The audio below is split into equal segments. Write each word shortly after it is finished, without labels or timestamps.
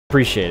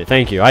Appreciate it.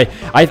 Thank you. I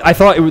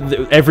thought it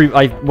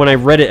would, when I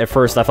read it at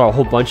first, I thought a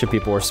whole bunch of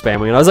people were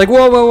spamming, and I was like,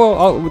 whoa, whoa,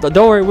 whoa! Oh,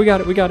 don't worry, we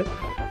got it. We got it.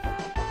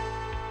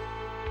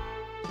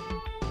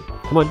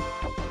 Come on.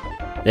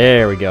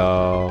 There we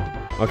go.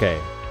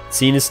 Okay.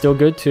 Scene is still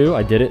good too.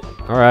 I did it.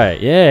 All right.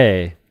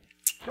 Yay.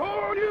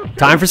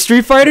 Time for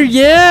Street Fighter.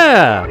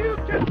 Yeah.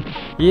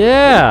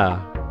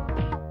 Yeah.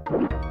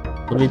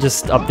 Let me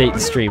just update the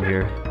stream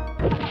here.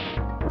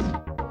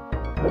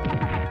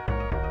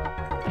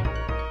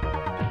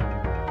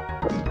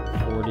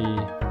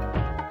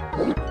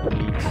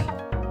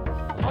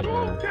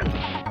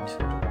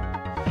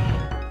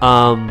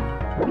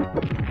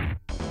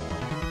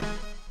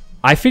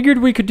 I figured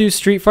we could do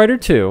Street Fighter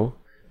 2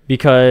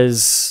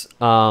 because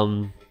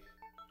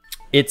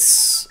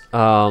it's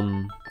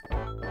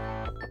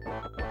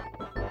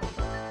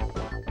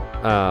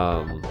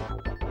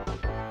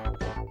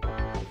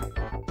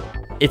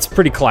it's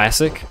pretty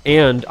classic,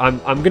 and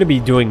I'm gonna be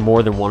doing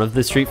more than one of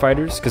the Street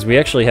Fighters because we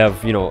actually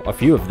have, you know, a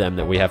few of them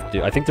that we have to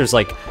do. I think there's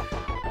like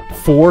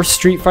 4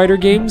 Street Fighter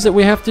games that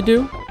we have to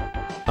do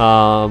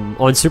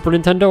on Super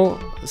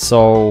Nintendo.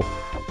 So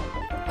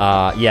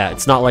yeah,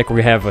 it's not like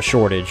we have a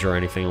shortage or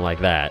anything like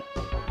that.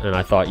 And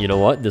I thought, you know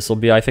what, this will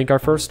be, I think, our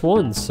first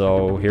one.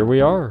 So here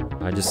we are.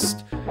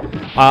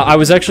 I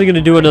was actually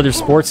gonna do another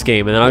sports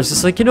game, and then I was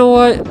just like, you know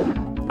what,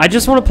 I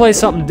just want to play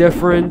something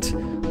different.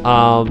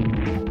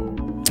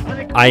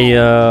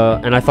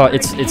 And I thought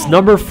it's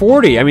number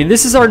 40. I mean,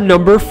 this is our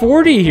number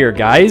 40 here,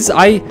 guys.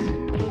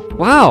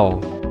 Wow,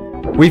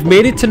 we've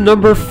made it to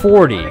number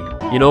 40.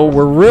 You know,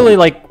 we're really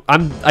like,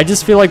 I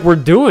just feel like we're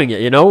doing it.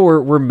 You know,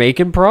 we're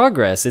making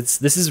progress.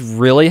 This is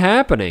really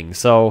happening.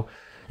 So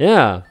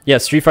yeah,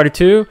 Street Fighter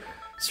 2,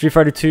 Street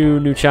Fighter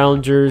 2 New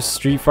Challengers,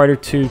 Street Fighter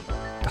 2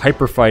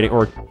 Hyper Fighting,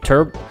 or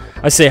Turbo.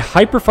 I say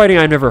Hyper Fighting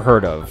I never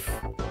heard of.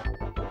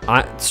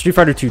 Street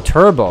Fighter 2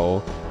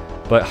 Turbo.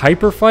 But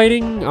Hyper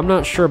Fighting, I'm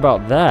not sure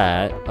about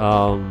that.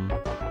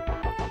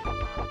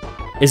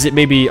 Is it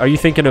maybe, are you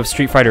thinking of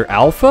Street Fighter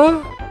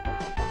Alpha?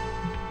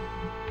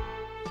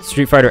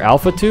 Street Fighter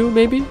Alpha 2,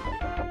 maybe?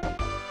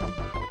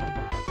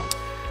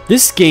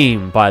 This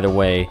game, by the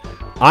way,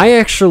 I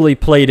actually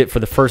played it for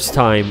the first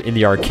time in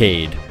the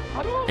arcade.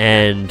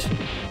 And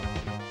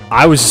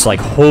I was just like,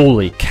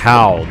 holy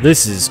cow,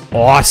 this is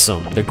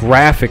awesome. The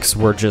graphics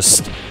were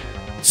just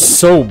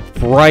so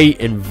bright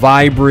and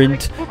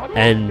vibrant,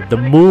 and the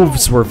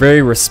moves were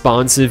very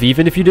responsive.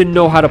 Even if you didn't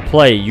know how to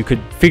play, you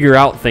could figure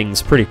out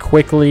things pretty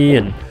quickly.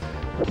 And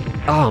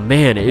oh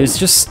man, it was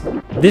just,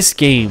 this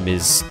game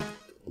is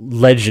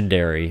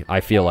legendary.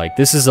 I feel like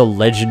this is a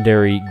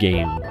legendary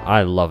game.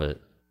 I love it.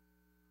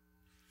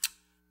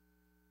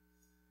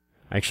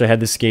 I actually had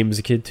this game as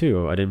a kid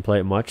too. I didn't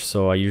play it much,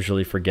 so I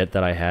usually forget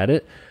that I had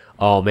it.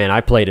 Oh man, I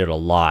played it a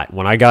lot.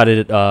 When I got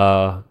it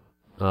for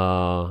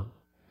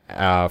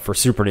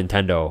Super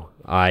Nintendo,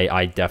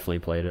 I definitely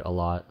played it a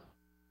lot.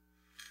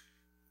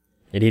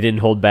 And he didn't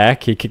hold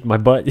back. He kicked my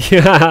butt.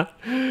 Yeah.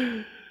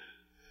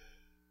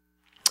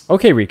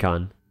 Okay,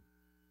 Recon.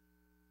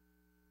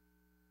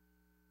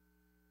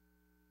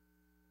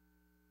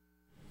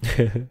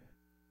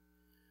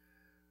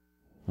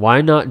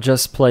 Why not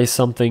just play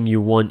something you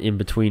want in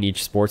between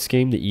each sports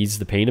game to ease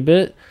the pain a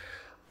bit?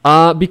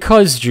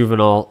 Because,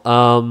 Juvenile,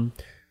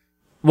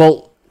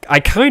 well,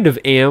 I kind of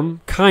am,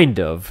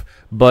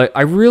 but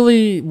I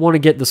really want to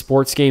get the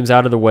sports games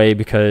out of the way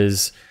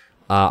because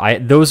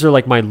those are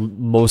like my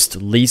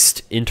most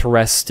least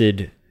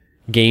interested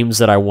games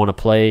that I want to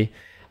play.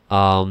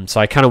 So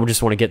I kind of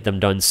just want to get them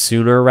done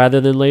sooner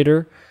rather than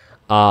later.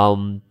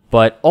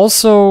 But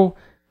also,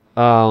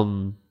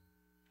 I'm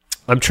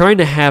trying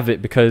to have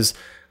it because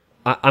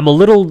I'm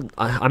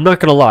not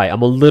going to lie,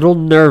 I'm a little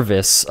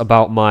nervous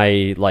about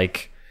my,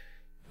 like,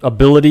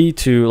 ability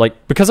to,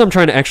 like, because I'm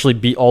trying to actually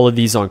beat all of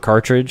these on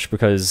cartridge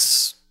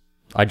because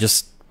I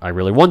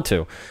really want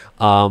to.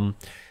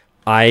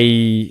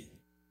 I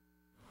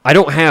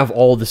don't have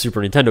all the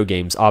Super Nintendo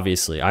games,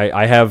 obviously.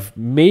 I have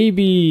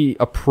maybe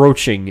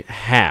approaching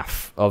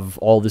half of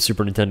all the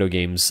Super Nintendo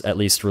games, at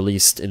least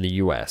released in the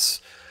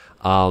US.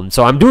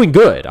 So I'm doing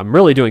good. I'm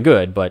really doing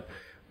good, but,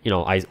 you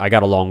know, I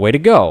got a long way to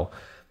go.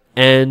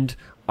 And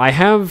I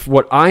have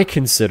what I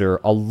consider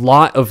a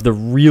lot of the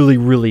really,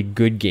 really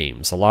good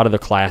games, a lot of the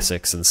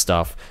classics and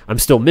stuff. I'm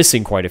still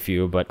missing quite a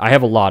few, but I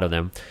have a lot of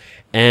them.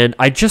 And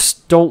I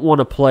just don't want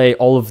to play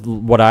all of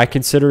what I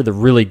consider the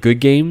really good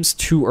games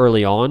too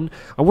early on.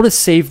 I want to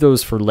save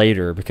those for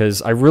later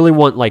because I really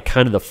want, like,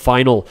 kind of the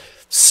final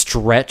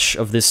stretch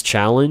of this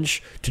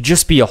challenge to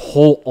just be a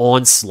whole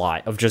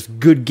onslaught of just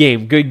good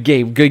game, good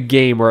game, good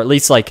game, or at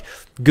least like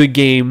good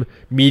game,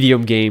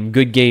 medium game,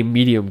 good game,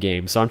 medium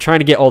game. So I'm trying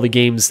to get all the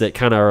games that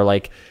kind of are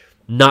like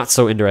not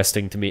so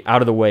interesting to me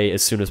out of the way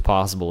as soon as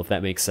possible, if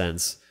that makes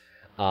sense.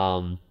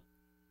 So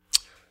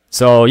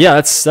yeah,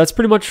 that's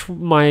pretty much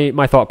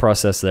my thought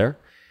process there.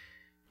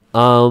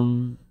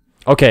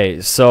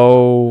 Okay,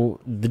 so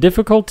the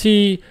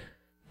difficulty,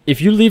 if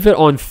you leave it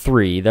on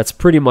 3, that's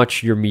pretty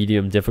much your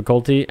medium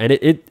difficulty, and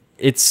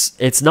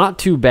it's not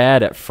too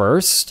bad at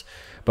first,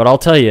 But I'll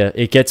tell you,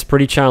 it gets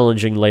pretty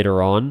challenging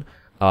later on.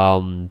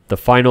 The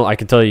final, I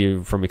can tell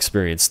you from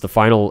experience, the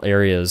final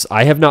areas,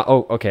 I have not,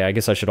 oh, okay, I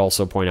guess I should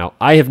also point out,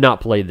 I have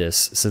not played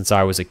this since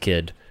I was a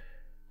kid.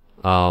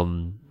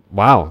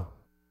 Wow.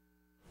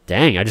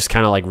 Dang, I just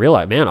kind of like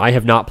realized, man, I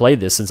have not played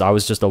this since I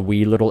was just a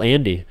wee little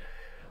Andy.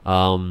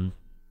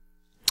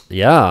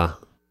 Yeah.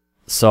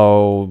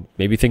 So,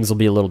 maybe things will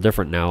be a little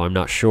different now, I'm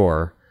not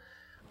sure.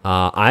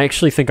 I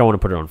actually think I want to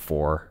put it on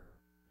 4.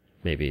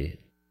 Maybe.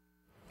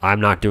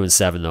 I'm not doing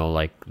 7 though,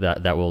 like,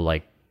 that will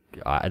like,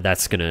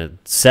 that's gonna...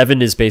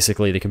 7 is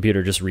basically the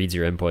computer just reads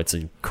your inputs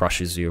and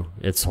crushes you.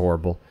 It's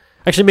horrible.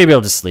 Actually, maybe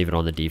I'll just leave it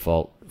on the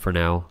default for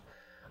now.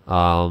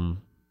 And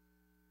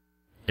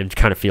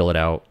kind of feel it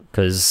out.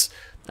 Because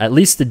at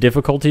least the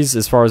difficulties,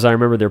 as far as I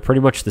remember, they're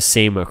pretty much the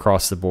same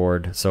across the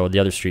board. So the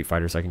other Street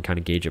Fighters I can kind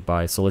of gauge it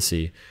by. So let's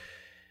see.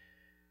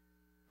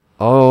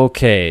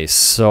 Okay,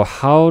 so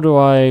how do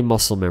I...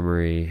 Muscle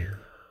memory...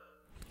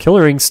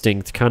 Killer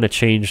Instinct kind of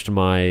changed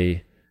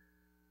my...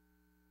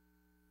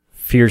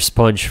 Fierce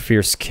punch,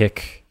 fierce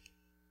kick,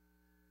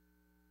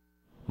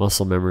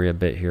 muscle memory a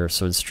bit here.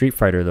 So in Street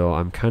Fighter, though,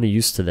 I'm kind of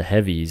used to the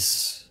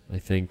heavies, I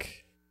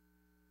think.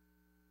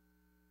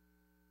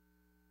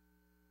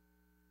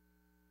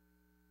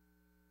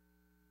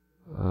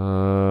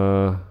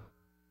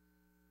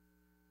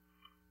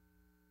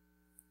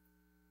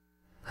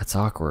 That's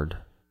awkward.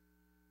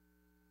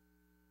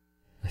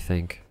 I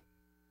think.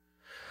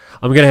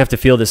 I'm gonna have to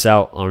feel this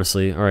out,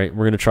 honestly. Alright,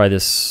 we're gonna try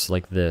this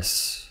like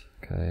this.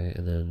 Okay,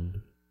 and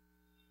then...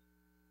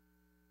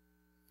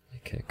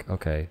 kick.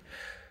 Okay.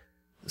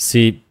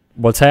 See,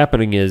 what's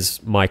happening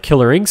is my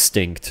Killer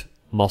Instinct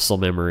muscle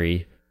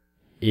memory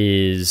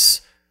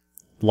is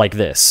like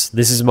this.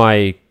 This is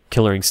my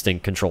Killer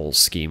Instinct control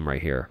scheme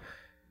right here.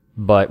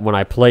 But when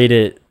I played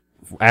it,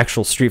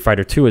 actual Street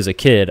Fighter 2 as a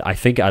kid, I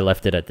think I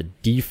left it at the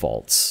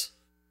defaults.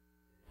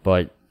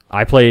 But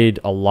I played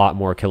a lot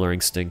more Killer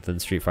Instinct than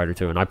Street Fighter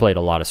 2, and I played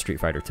a lot of Street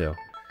Fighter 2.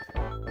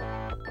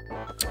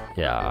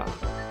 Yeah.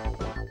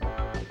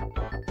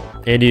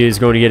 Andy is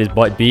going to get his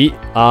butt beat.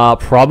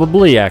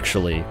 Probably,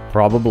 actually.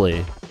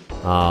 Probably.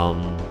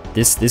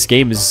 This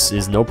game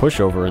is no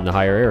pushover in the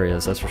higher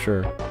areas, that's for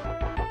sure.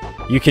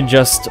 You can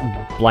just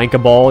blank a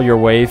ball your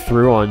way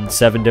through on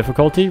 7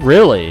 difficulty?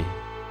 Really?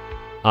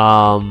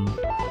 I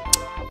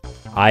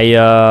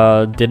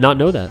did not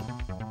know that.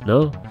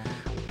 No.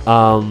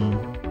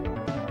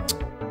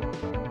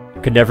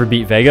 Could never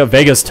beat Vega.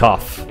 Vega's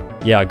tough.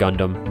 Yeah,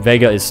 Gundam.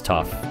 Vega is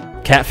tough.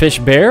 Catfish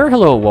Bear,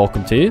 hello,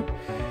 welcome to you.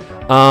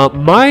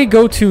 My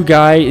go-to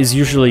guy is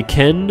usually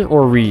Ken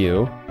or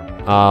Ryu.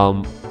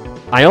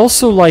 I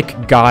also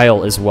like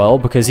Guile as well,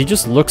 because he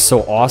just looks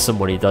so awesome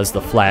when he does the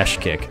flash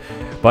kick.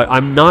 But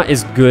I'm not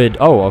as good...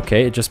 Oh,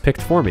 okay, it just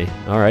picked for me.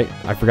 Alright,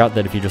 I forgot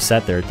that if you just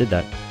sat there, it did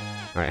that.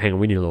 Alright, hang on,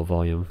 we need a little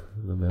volume.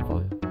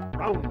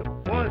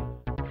 Round 1,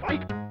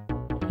 fight!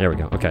 There we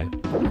go, okay.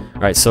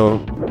 Alright, so,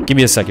 give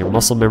me a second.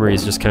 Muscle memory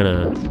is just kind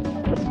of...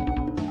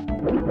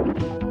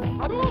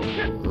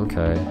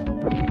 Okay.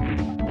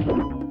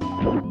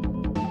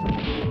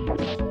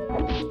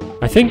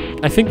 I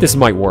think this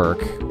might work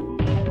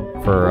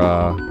for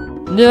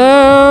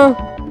no.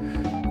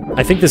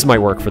 I think this might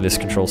work for this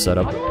control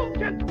setup.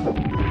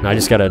 I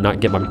just gotta not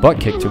get my butt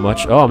kicked too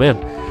much. Oh man,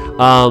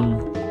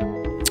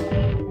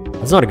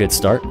 that's not a good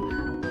start.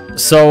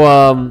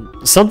 So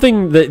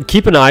something that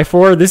keep an eye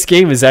for. This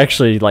game is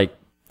actually like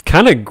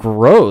kind of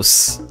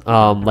gross.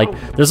 Like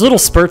there's little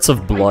spurts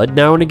of blood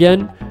now and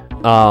again.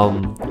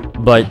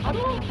 But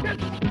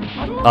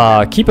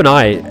keep an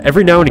eye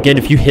every now and again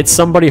if you hit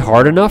somebody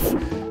hard enough.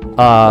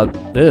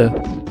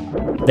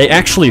 They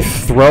actually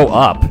throw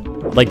up.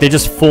 Like, they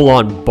just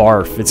full-on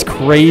barf. It's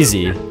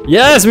crazy.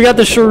 Yes, we got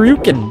the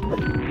Shoryuken!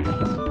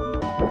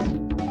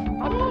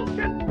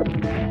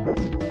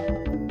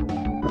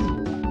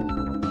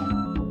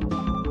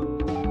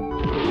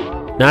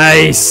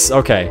 Nice!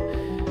 Okay.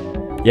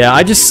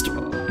 Yeah,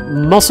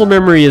 muscle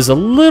memory is a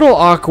little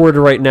awkward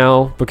right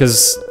now,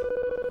 because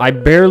I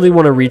barely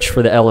want to reach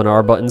for the L and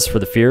R buttons for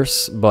the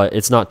Fierce, but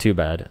it's not too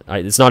bad.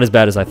 It's not as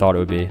bad as I thought it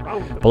would be.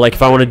 But like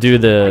if I want to do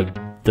the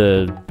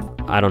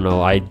I don't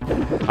know, I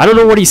don't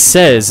know what he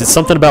says. It's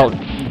something about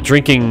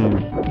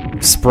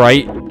drinking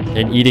Sprite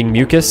and eating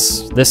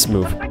mucus. This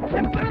move. I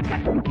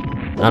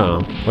don't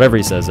know. Whatever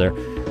he says there.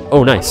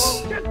 Oh,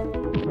 nice.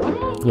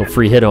 A little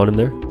free hit on him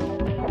there.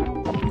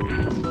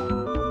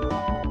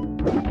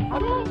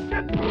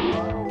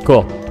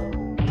 Cool.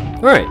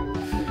 Alright.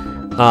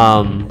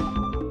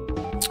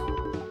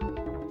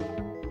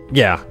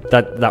 Yeah,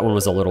 that one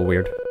was a little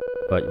weird,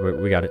 but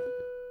we got it.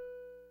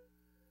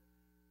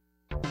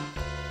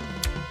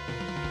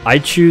 I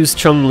choose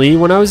Chun-Li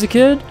when I was a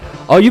kid.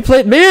 Oh, you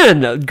played,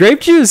 man, grape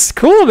juice,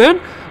 cool,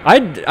 man. I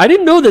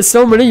didn't know that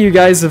so many of you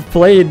guys have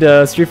played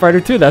Street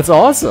Fighter 2. That's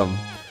awesome.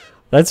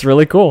 That's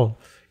really cool.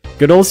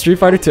 Good old Street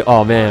Fighter 2.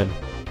 Oh man,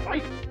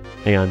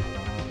 hang on.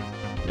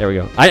 There we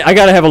go. I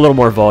gotta have a little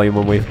more volume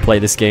when we play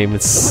this game.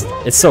 It's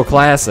so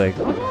classic.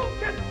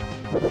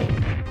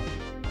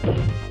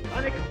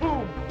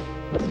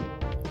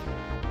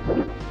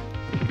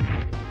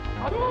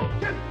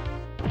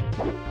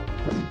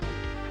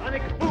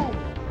 Sonic Boom.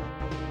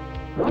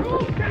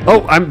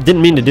 Oh, I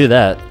didn't mean to do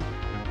that.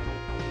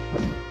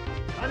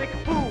 Sonic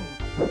Boom.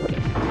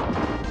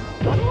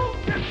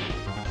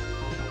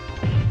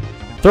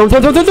 Throw him, throw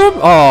him, throw him, throw him!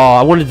 Oh,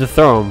 I wanted to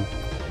throw him.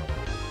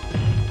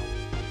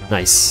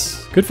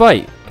 Nice. Good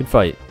fight. Good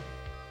fight.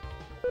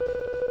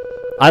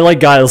 I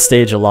like Guile's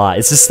stage a lot.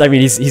 It's just, I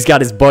mean, he's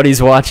got his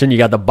buddies watching. You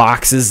got the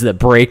boxes that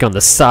break on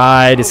the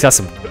side. It's got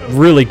some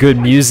really good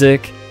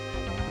music.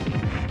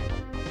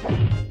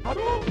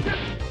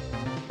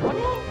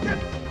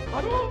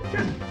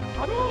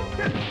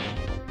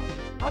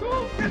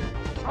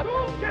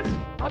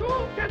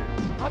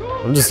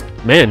 I'm just,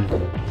 man,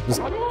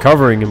 just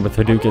covering him with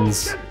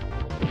Hadoukens.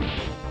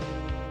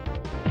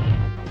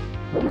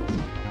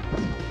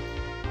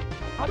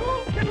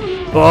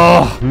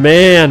 Oh,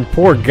 man,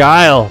 poor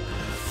Guile.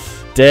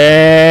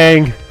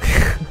 Dang.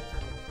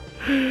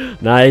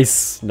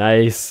 Nice,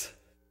 nice.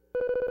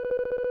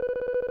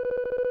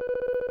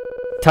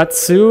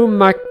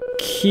 Tatsumaki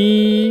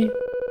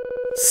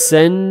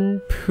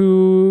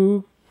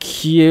Senpu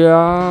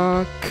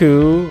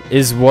Kyaku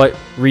is what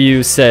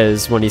Ryu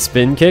says when he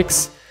spin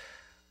kicks.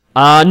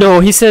 No,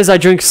 he says I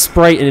drink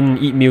Sprite and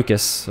eat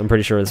mucus. I'm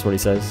pretty sure that's what he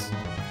says.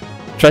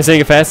 Try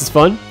saying it fast, it's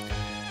fun.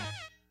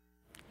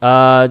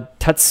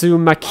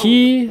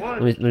 Tatsumaki.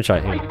 Let me try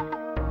it here.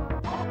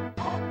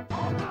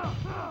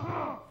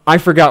 I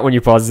forgot when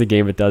you pause the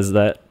game it does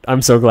that.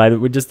 I'm so glad that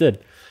we just did.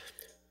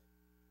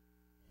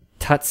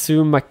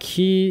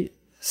 Tatsumaki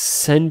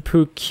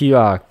Senpu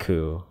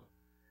Kyaku.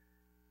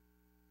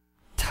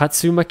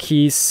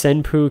 Tatsumaki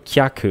Senpu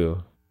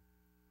Kyaku.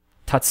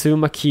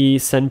 Tatsumaki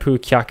Senpu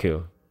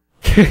Kyaku.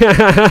 Is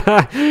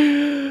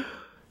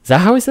that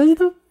how he says it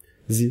though?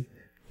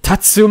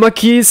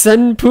 Tatsumaki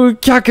Senpu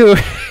Kyaku.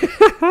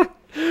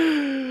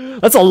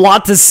 That's a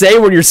lot to say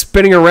when you're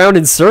spinning around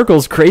in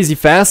circles crazy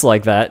fast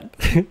like that.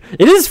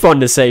 It is fun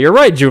to say. You're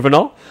right,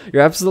 Juvenile.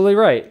 You're absolutely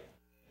right.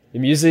 The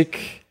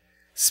music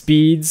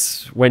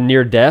speeds when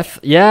near death.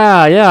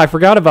 Yeah, I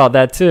forgot about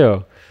that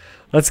too.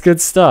 That's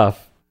good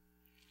stuff.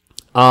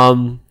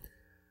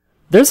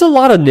 There's a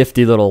lot of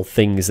nifty little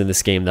things in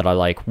this game that I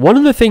like. One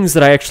of the things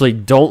that I actually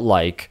don't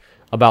like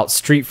about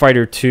Street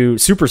Fighter 2,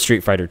 Super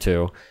Street Fighter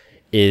 2,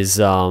 is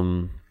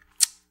that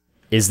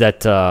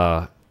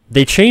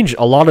they change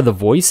a lot of the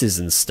voices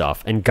and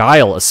stuff, and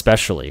Guile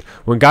especially.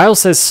 When Guile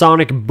says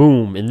Sonic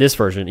Boom in this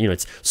version, you know,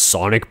 it's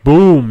Sonic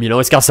Boom, you know,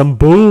 it's got some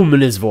boom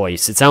in his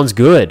voice. It sounds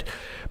good.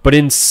 But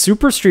in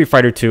Super Street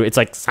Fighter 2, it's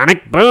like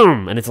Sonic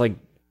Boom, and it's like,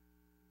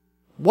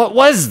 what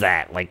was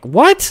that? Like,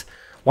 what?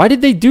 Why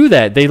did they do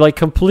that? They like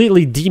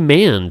completely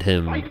demand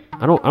him.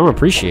 I don't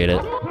appreciate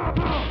it.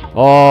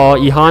 Oh,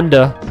 E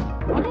Honda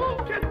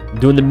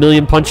doing the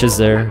million punches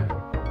there.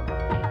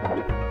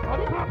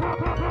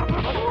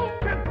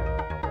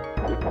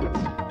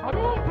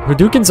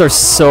 Hadoukens are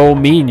so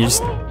mean. You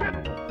just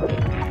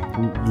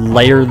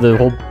layer the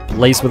whole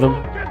place with them.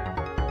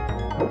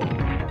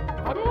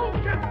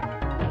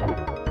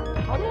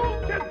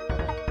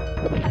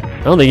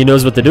 I don't think he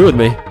knows what to do with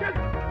me.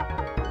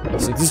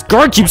 It's like, this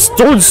guard keeps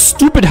throwing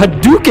stupid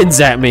Hadoukens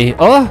at me.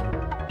 Oh,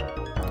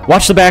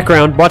 watch the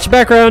background. Watch the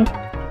background.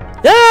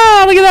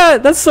 Yeah, look at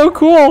that. That's so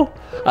cool.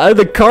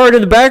 The card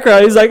in the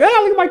background. He's like, ah,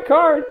 look at my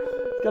card.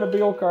 Got a big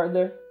old card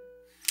there.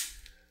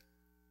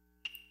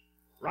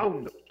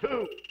 Round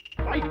 2,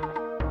 fight!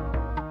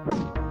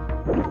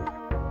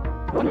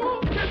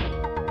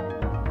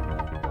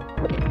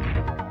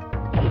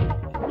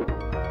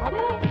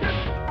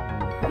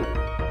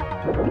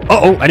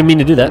 Uh-oh, I didn't mean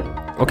to do that.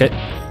 Okay.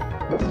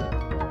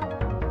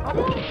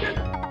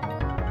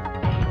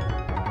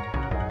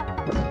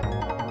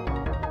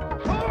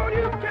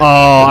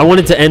 Oh, I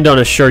wanted to end on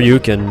a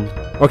Shoryuken.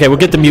 Okay, we'll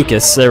get the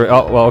mucus. There.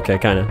 Oh, well, okay,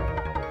 kind of.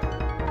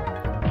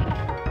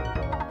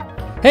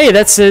 Hey,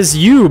 that says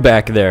you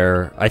back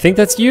there. I think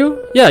that's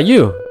you? Yeah,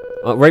 you.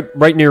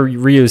 Right near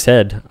Ryu's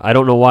head. I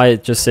don't know why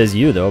it just says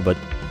you, though, but...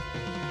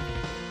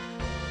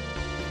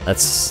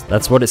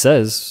 That's what it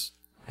says.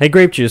 Hey,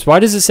 Grape Juice, why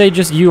does it say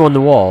just you on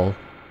the wall?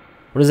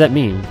 What does that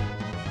mean?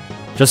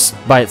 Just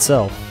by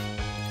itself.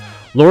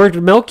 Lord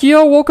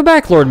Melchio? Welcome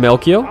back, Lord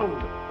Melchio.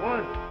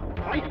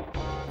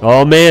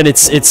 Oh, man,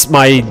 it's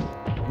my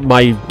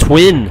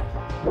twin.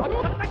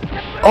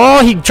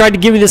 Oh, he tried to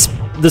give me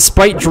the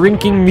Sprite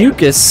drinking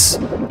mucus.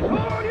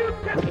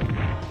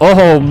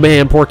 Oh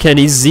man, poor Ken.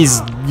 He's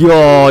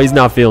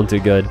not feeling too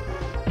good.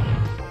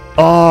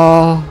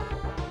 Oh,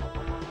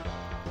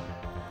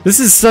 this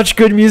is such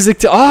good music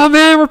too. Oh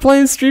man, we're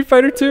playing Street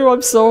Fighter 2.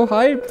 I'm so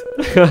hyped.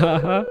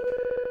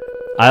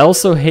 I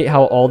also hate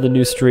how all the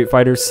new Street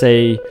Fighters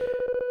say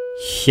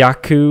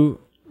Hyaku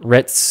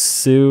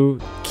Retsu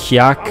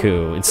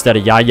Kyaku instead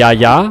of ya ya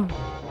ya.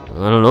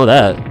 I don't know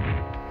that.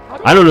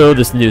 I don't know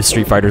this new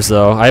Street Fighters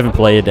though. I haven't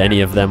played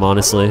any of them,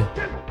 honestly.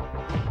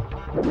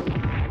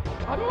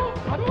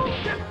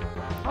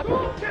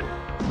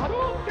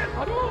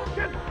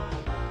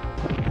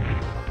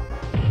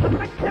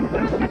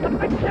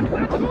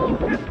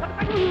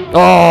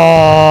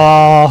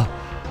 Oh!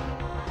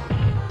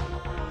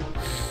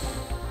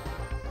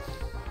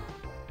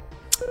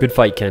 Good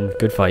fight, Ken.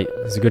 Good fight.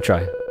 It was a good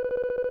try.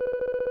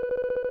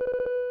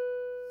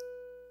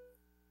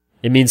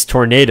 It means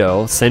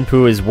tornado.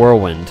 Senpu is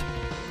whirlwind.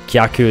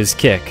 Kyaku is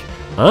kick.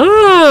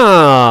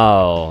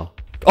 Oh!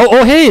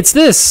 Oh, hey, it's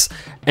this!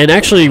 And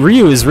actually,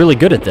 Ryu is really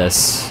good at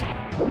this.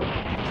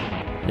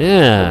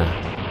 Yeah.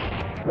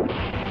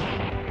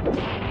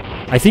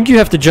 I think you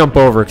have to jump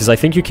over, because I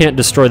think you can't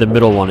destroy the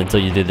middle one until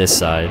you do this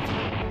side.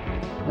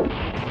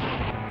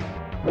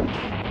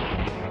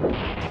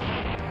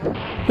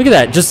 Look at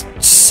that, just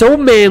so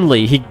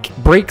manly, he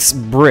breaks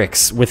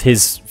bricks with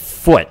his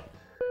foot.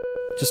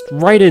 Just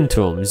right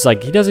into him. He's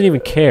like, he doesn't even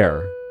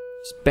care.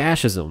 Just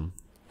bashes him.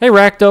 Hey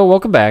Racto,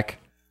 welcome back.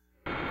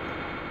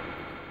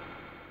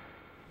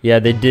 Yeah,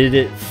 they did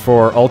it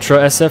for Ultra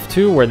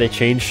SF2, where they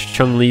changed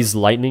Chun-Li's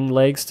lightning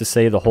legs to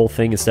say the whole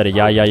thing instead of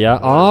ya.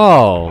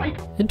 Oh,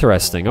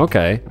 interesting,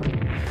 okay.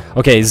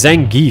 Okay,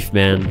 Zangief,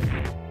 man.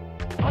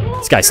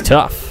 This guy's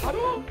tough.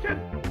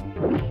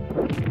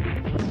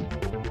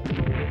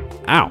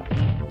 Ow.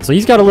 So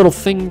he's got a little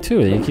thing,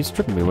 too, that he keeps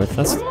tripping me with.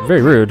 That's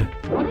very rude.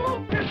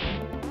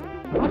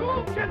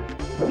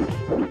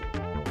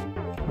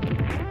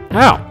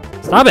 Ow.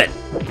 Stop it.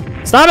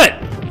 Stop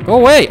it. Go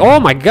away. Oh,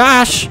 my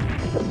gosh.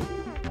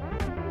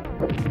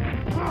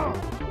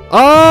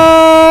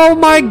 Oh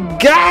my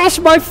gosh,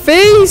 my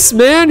face,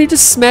 man! He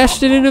just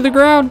smashed it into the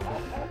ground.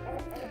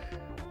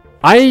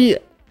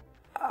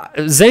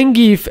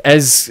 Zangief,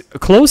 as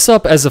close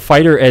up as a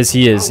fighter as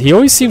he is, he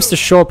always seems to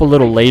show up a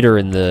little later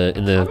in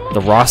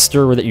the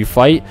roster that you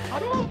fight,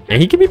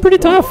 and he can be pretty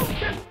tough.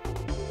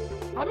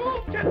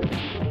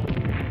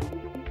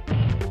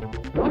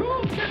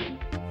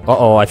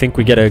 Uh-oh, I think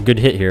we get a good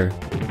hit here.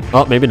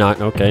 Oh, maybe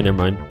not. Okay, never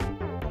mind.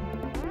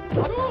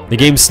 The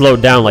game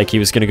slowed down like he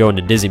was gonna go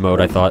into dizzy mode,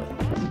 I thought.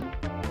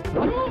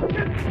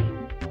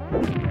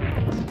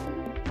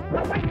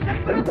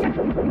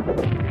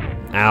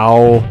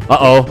 Ow.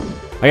 Uh-oh.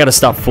 I gotta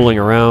stop fooling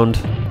around.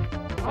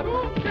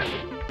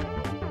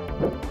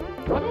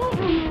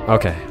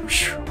 Okay.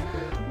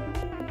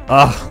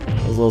 Ah, that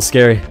was a little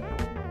scary.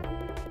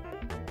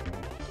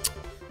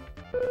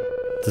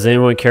 Does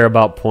anyone care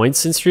about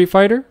points in Street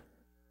Fighter?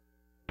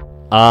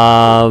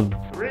 Not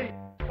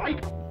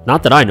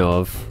that I know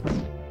of.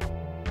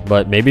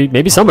 But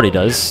maybe somebody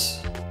does.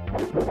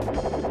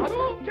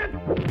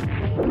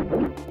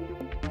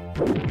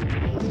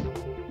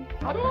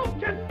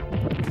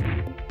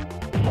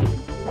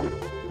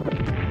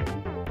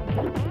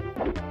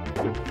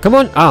 Come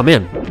on! Oh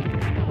man,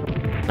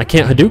 I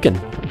can't Hadouken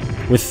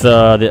with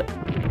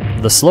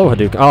the slow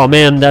Hadouken. Oh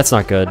man, that's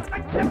not good.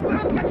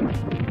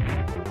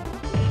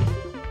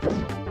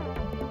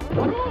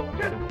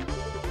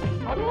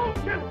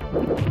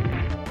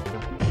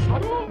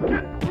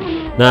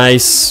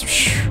 Nice.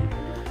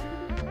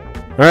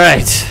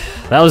 Alright.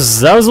 That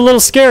was a little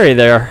scary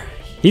there.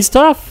 He's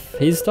tough.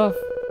 He's tough.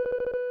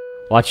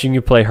 Watching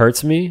you play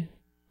hurts me.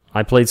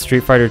 I played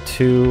Street Fighter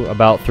 2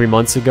 about 3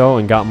 months ago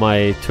and got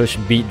my tush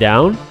beat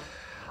down.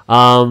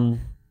 How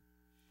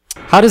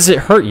does it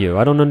hurt you?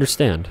 I don't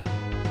understand.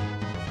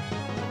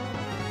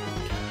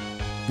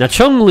 Now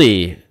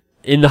Chun-Li,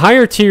 in the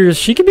higher tiers,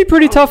 she can be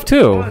pretty tough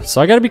too,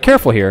 so I gotta be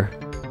careful here.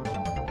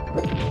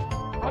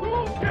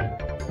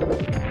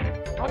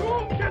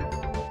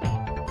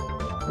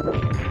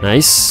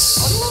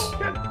 Nice.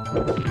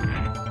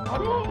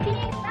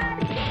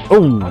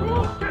 Oh.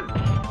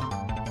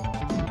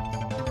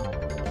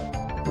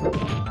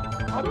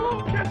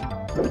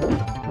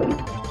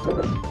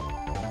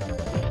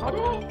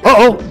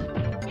 Uh-oh.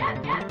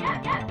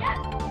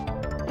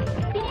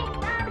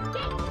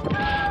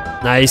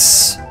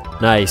 Nice.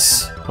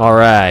 Nice. All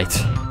right.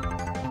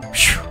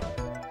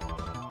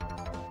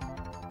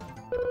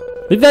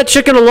 Leave that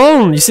chicken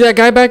alone. You see that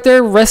guy back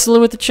there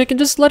wrestling with the chicken?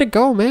 Just let it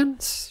go, man.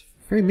 It's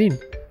very mean.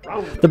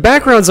 The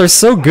backgrounds are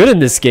so good in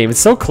this game. It's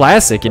so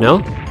classic, you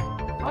know?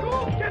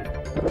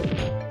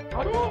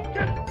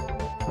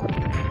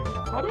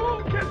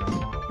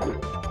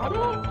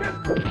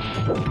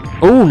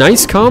 Oh,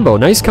 nice combo.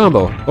 Nice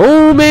combo.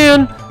 Oh,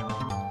 man.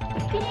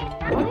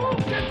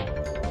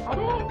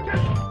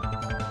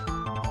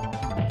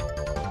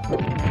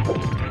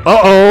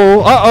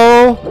 Uh-oh.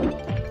 Uh-oh.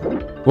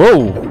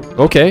 Whoa.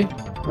 Okay.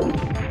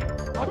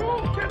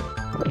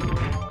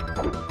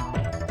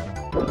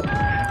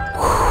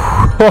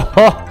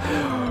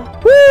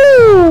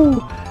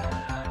 Woo!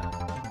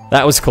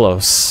 That was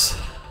close.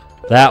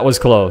 That was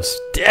close.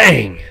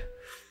 Dang!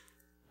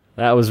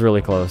 That was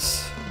really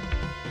close.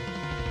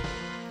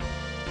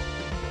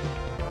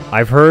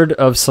 I've heard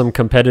of some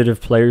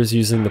competitive players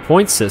using the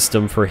point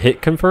system for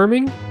hit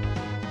confirming.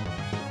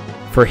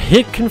 For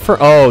hit confirm.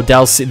 Oh,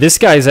 Dalcy. This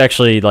guy's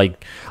actually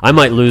like. I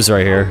might lose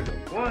right here.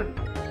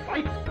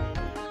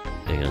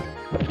 Hang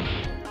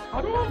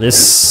on.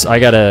 This. I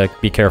gotta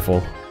be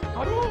careful.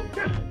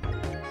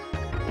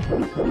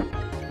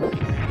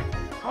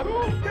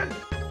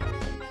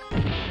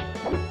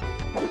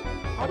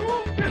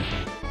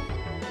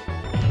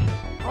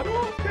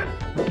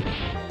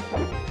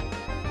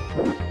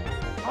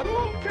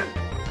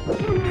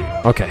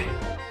 Okay.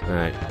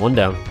 Alright, one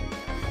down.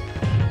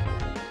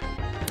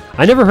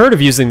 I never heard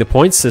of using the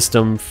point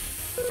system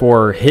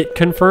for hit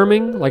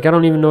confirming. Like, I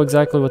don't even know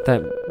exactly what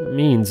that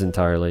means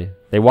entirely.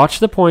 They watch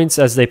the points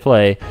as they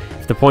play.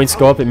 If the points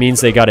go up, it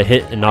means they got a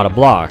hit and not a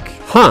block.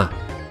 Huh.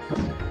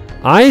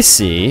 I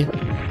see.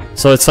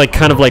 So it's like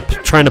kind of like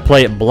trying to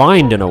play it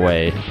blind in a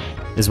way,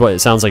 is what it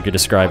sounds like you're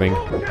describing.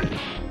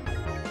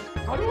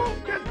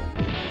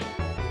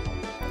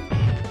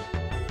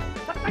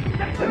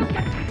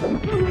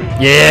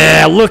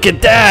 Yeah, look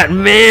at that,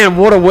 man!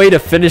 What a way to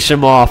finish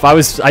him off. I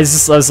was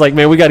like,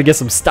 man, we got to get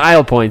some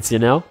style points, you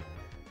know.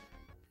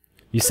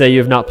 You say you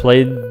have not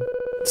played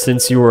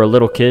since you were a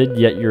little kid,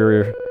 yet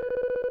you're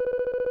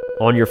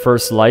on your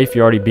first life.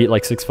 You already beat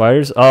like 6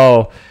 fighters.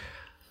 Oh,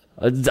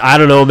 I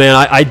don't know, man.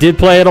 I did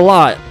play it a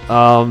lot.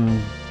 I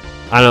don't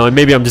know.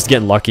 Maybe I'm just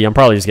getting lucky. I'm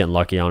probably just getting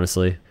lucky,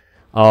 honestly.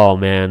 Oh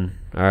man.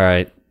 All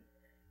right.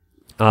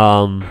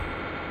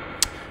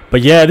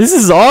 But yeah, this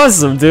is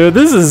awesome, dude.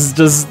 This is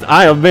just,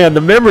 man,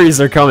 the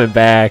memories are coming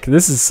back.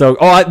 This is so,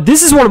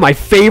 this is one of my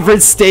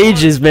favorite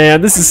stages,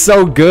 man. This is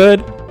so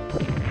good.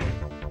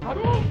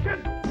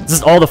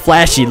 Just all the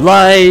flashy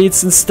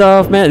lights and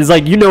stuff, man. It's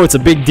like, you know, it's a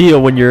big deal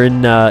when you're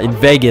in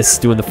Vegas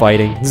doing the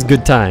fighting. This is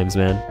good times,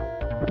 man.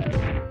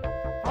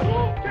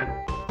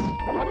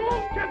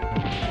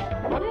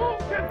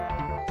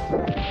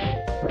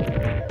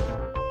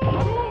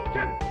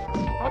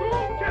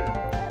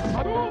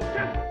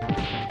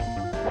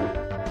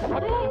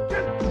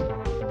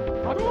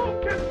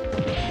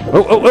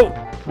 Oh!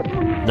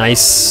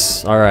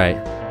 Nice. All right.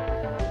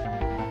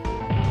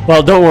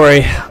 Well, don't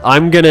worry.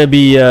 I'm gonna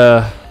be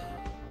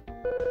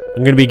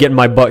getting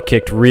my butt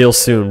kicked real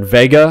soon.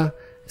 Vega,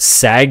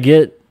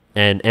 Saget,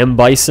 and M.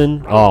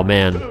 Bison. Oh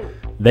man,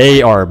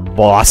 they are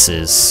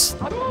bosses.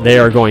 They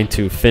are going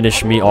to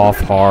finish me off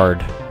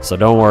hard. So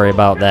don't worry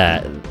about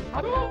that.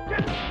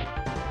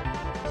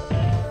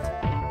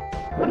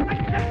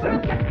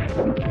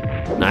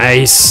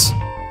 Nice.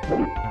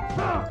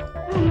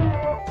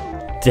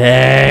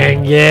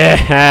 Dang,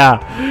 yeah!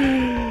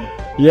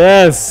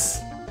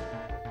 Yes!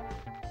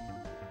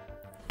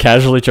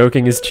 Casually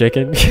choking his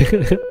chicken.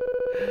 To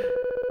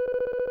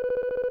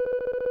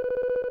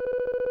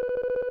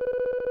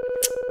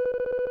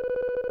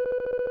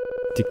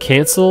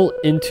cancel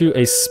into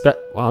a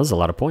wow, that's a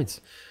lot of points.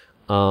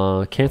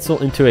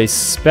 Cancel into a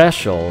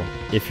special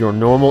if your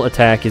normal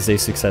attack is a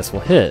successful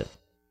hit.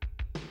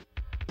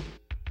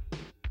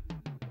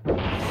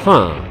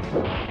 Huh.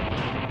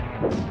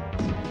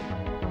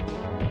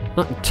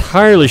 Not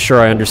entirely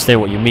sure I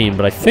understand what you mean,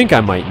 but I think I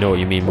might know what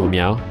you mean, Moo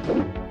Meow.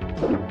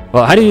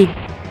 Well, how do you...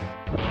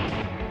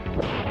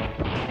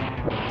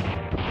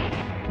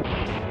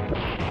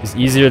 It's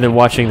easier than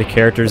watching the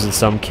characters in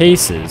some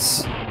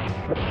cases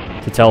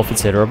to tell if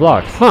it's hit or a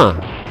block. Huh.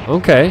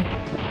 Okay.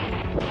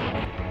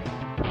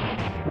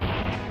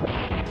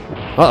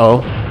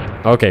 Uh-oh.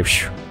 Okay.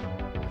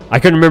 I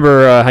couldn't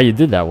remember how you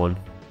did that one.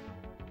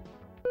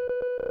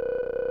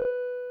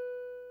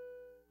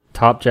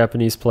 Top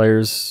Japanese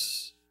players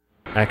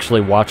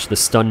actually watch the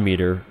stun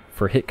meter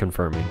for hit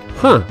confirming.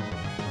 Huh.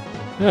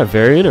 Yeah,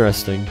 very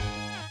interesting.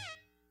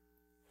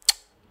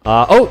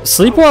 Oh,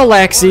 sleep well,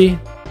 Laxi.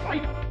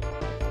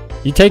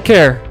 You take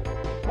care.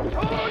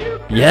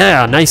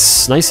 Yeah,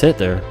 nice hit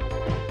there.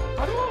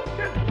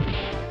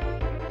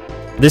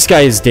 This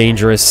guy is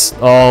dangerous.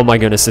 Oh my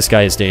goodness, this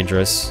guy is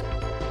dangerous.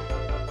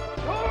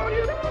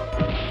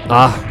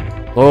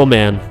 Oh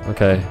man,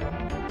 okay.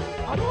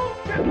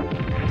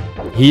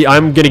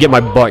 I'm gonna get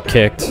my butt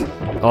kicked.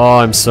 Oh,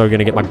 I'm so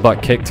gonna get my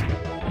butt kicked.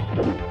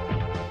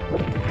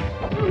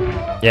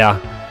 Yeah.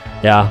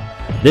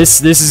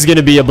 This is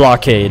gonna be a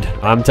blockade.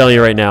 I'm telling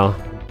you right now.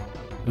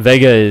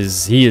 Vega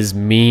he is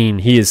mean.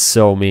 He is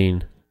so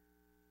mean.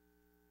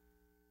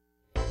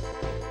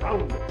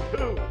 Round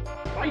 2,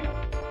 fight!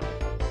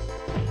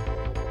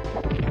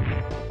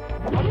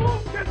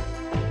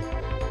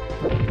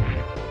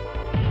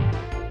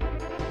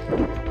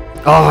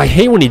 Oh, I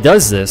hate when he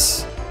does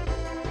this.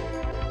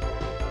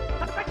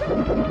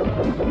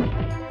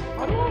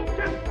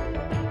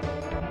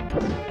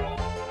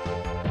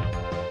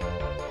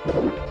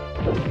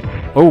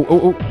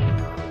 Oh.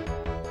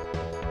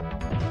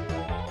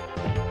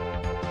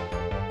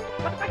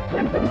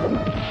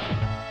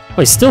 Oh,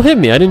 he still hit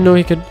me. I didn't know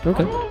he could.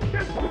 Okay.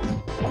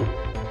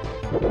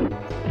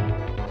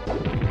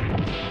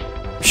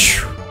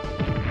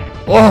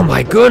 Oh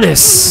my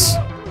goodness.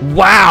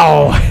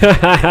 Wow.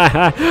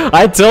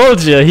 I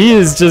told you. He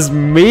is just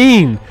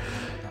mean.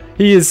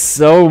 He is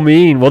so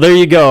mean. Well, there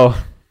you go.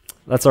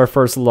 That's our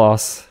first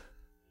loss.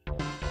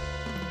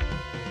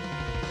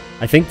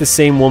 I think the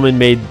same woman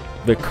made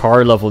the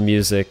car level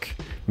music,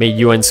 made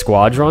UN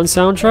Squadron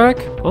soundtrack.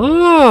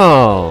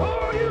 Oh,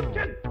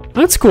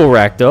 that's cool,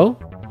 Racto.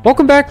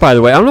 Welcome back, by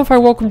the way. I don't know if I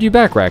welcomed you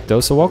back,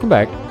 Racto, so welcome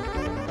back.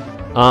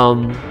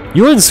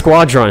 UN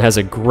Squadron has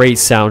a great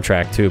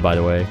soundtrack too, by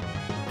the way.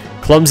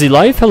 Clumsy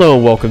Life, hello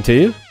and welcome to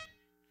you.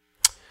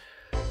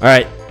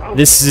 Alright,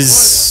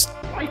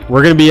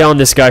 we're gonna be on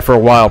this guy for a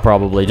while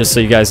probably, just so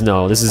you guys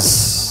know. This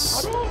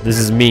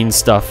is mean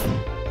stuff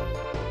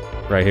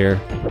right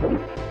here.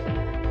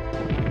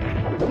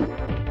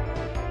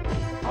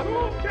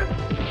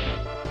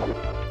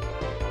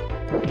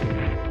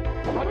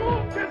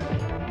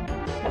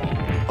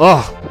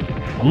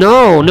 Oh!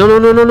 No! No, no,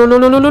 no, no, no, no,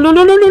 no, no, no, no,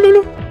 no, no, no,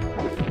 no, no!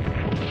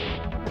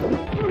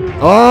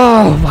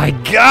 Oh my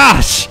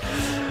gosh!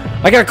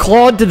 I got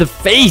clawed to the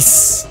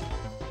face!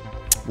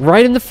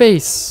 Right in the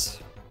face.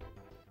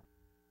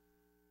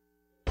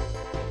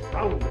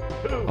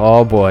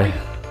 Oh boy.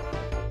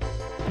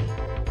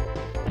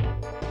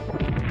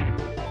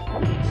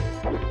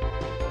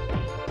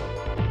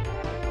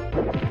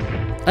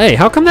 Hey,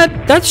 how come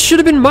that should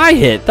have been my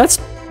hit?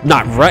 That's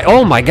not right.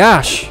 Oh my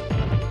gosh.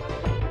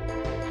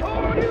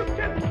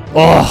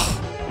 Oh.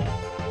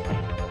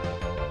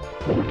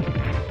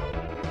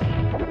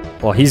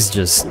 Well, he's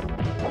just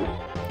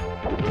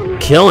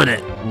killing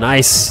it.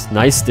 Nice.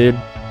 Nice, dude.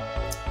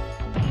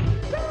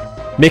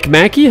 Mick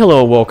Mackey,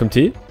 hello and welcome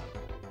to you.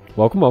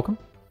 Welcome, welcome.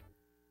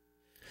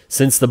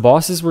 Since the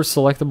bosses were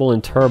selectable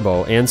in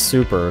Turbo and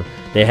Super,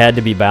 they had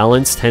to be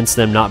balanced, hence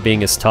them not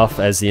being as tough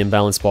as the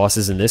imbalanced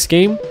bosses in this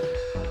game.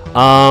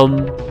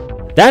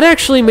 That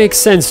actually makes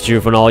sense,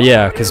 Juvenile,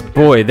 yeah, because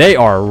boy, they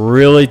are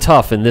really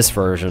tough in this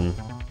version.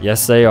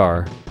 Yes, they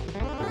are.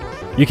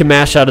 You can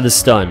mash out of the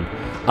stun.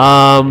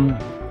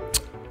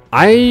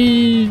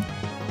 I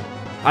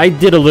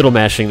did a little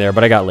mashing there,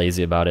 but I got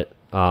lazy about it.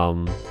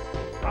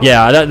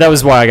 Yeah, that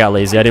was why I got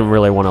lazy. I didn't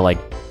really want to, like,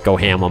 go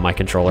ham on my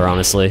controller,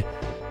 honestly.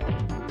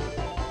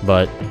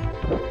 But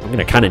I'm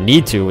gonna kind of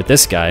need to with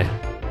this guy.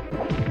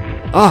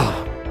 Ah!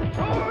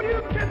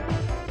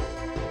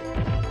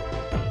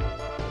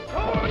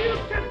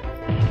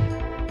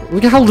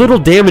 Look at how little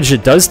damage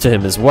it does to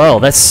him as well.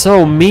 That's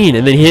so mean.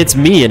 And then he hits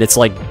me and it's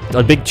like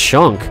a big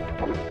chunk.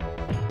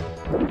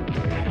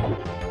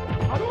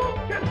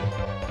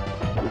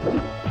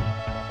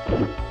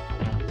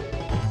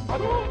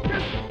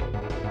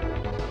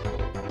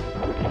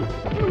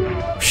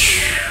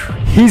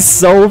 He's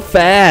so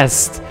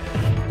fast.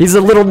 He's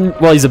a little,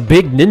 well, he's a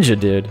big ninja,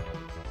 dude.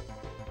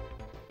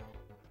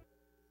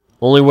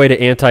 Only way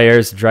to anti-air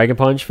is Dragon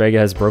Punch. Vega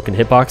has broken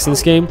hitbox in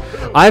this game.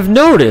 I've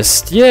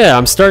noticed, yeah,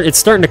 it's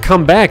starting to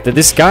come back that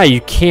this guy,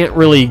 you can't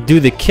really do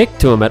the kick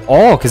to him at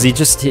all because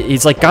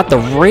he's like got the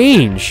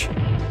range.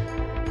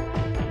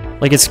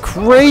 Like it's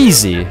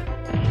crazy.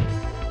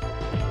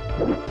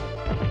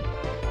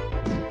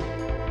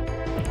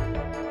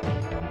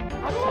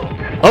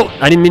 Oh,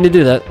 I didn't mean to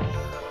do that.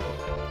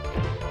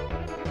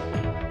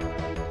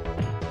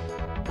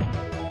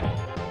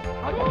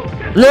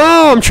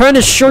 No, I'm trying to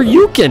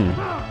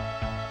Shoryuken.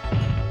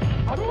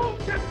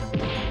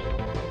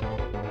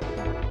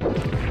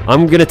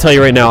 I'm gonna tell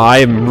you right now, I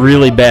am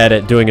really bad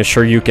at doing a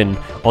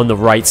Shoryuken on the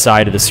right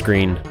side of the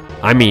screen.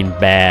 I mean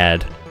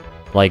bad.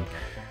 Like,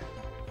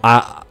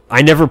 I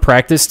never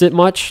practiced it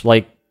much,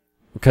 like,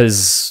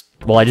 because,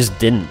 well, I just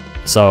didn't.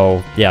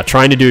 So, yeah,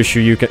 trying to do a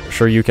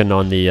Shoryuken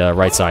on the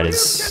right side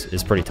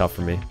is pretty tough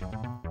for me.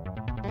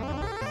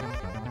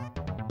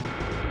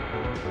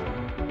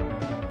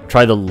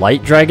 Try the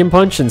light Dragon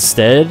Punch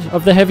instead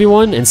of the heavy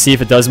one and see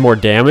if it does more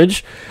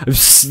damage.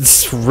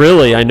 It's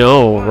really, I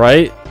know,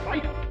 right?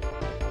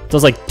 It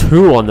does like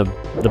 2 on the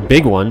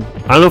big one.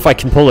 I don't know if I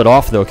can pull it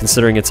off though,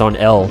 considering it's on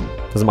L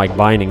because of my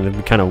binding. That'd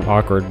be kind of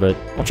awkward, but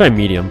I'll try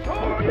medium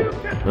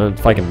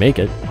if I can make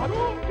it.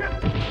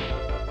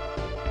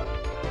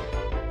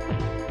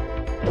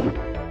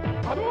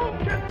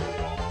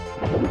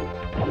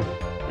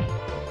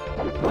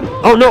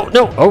 Oh no,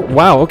 no! Oh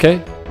wow,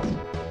 okay.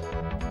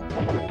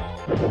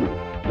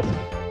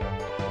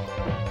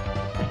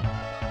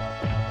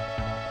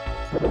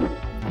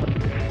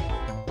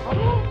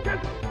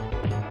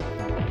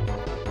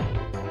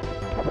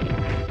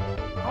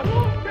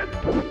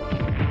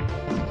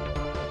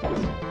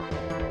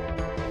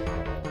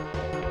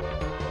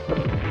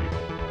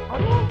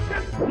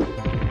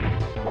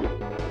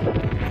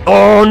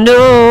 Oh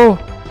no!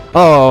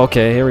 Oh,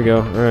 okay, here we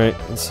go. Alright,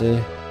 let's see.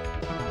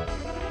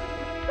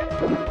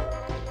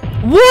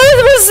 What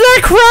was that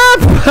crap?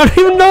 I don't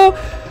even know.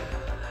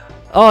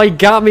 Oh, he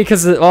got me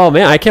because, oh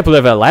man, I can't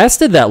believe it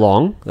lasted that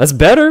long. That's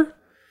better.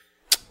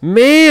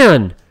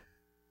 Man.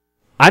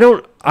 I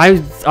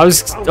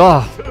was,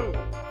 oh.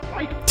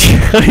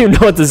 I don't even know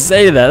what to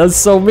say to that. That's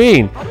so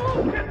mean.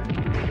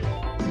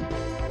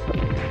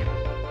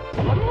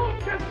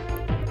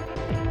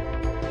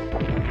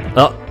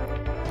 Oh.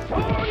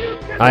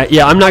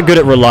 Yeah, I'm not good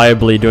at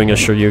reliably doing a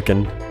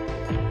Shoryuken.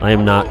 I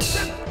am not.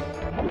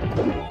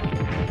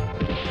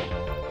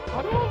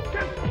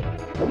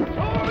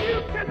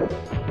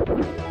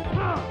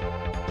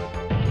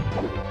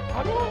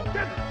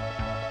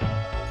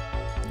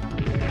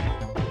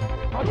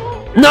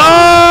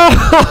 No!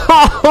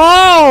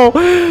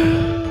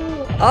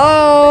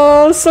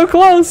 Oh, so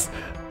close.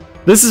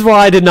 This is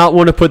why I did not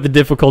want to put the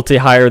difficulty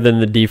higher than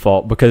the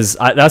default, because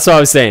that's what I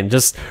was saying.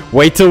 Just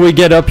wait till we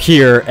get up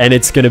here, and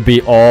it's going to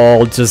be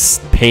all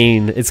just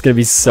pain. It's going to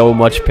be so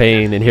much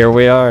pain, and here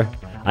we are.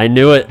 I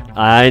knew it.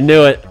 I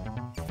knew it.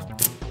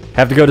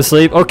 Have to go to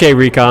sleep? Okay,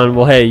 Recon.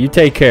 Well, hey, you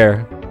take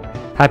care.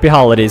 Happy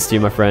holidays to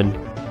you, my friend.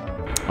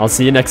 I'll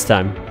see you next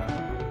time.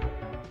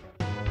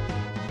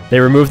 They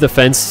removed the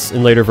fence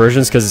in later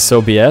versions because it's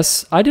so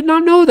BS. I did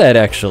not know that,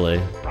 actually.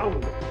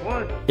 Round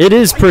 1. It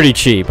is pretty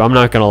cheap, I'm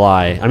not gonna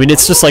lie. I mean,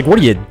 it's just like, what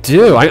do you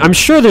do? I'm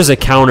sure there's a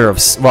counter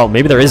of... Well,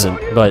 maybe there isn't,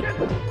 but...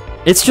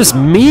 It's just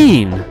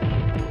mean.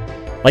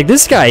 Like,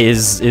 this guy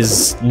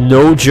is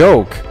no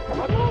joke.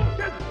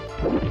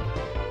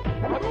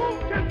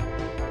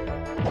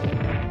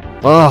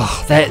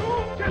 Oh, that...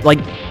 Like,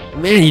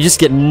 man, you just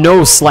get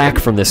no slack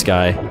from this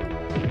guy.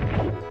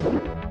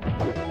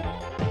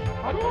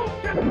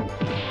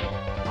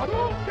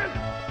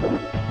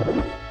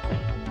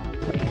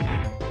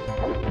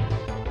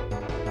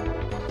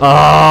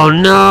 Oh,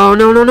 no,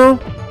 no, no, no.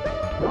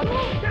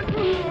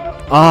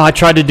 Oh, I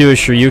tried to do a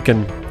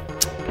Shoryuken.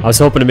 I was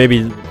hoping to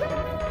maybe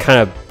kind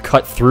of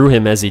cut through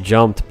him as he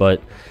jumped,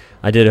 but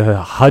I did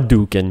a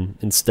Hadouken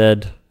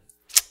instead.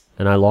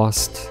 And I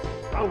lost.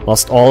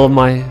 Lost all of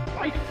my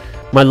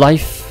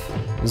life.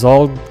 It was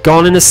all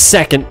gone in a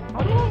second.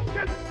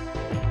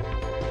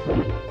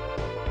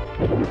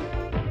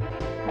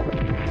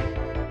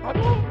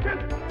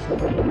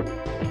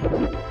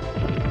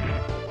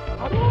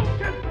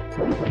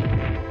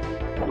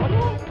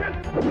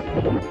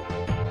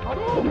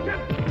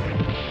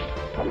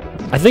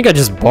 I think I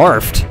just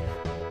barfed.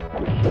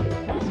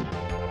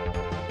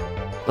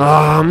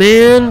 Oh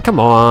man, come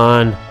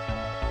on.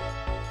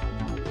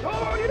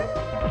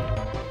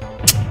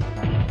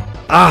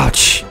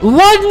 Ouch.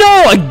 What?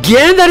 No,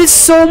 again? That is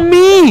so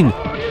mean.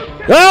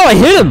 Oh, I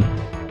hit him.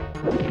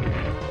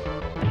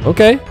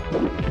 Okay.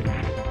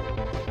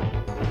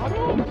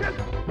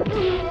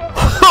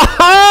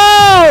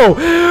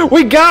 Oh,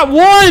 we got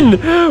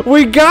one.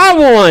 We got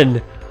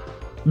one.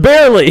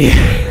 Barely.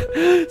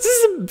 This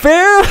is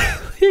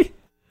barely.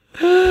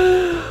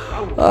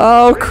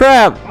 Oh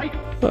crap!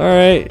 All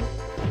right.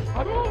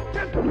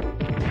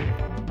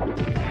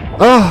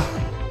 Oh.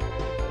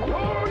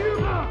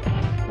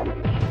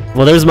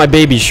 Well, there's my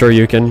baby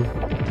Shoryuken.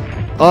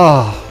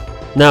 Oh,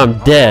 now I'm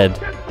dead.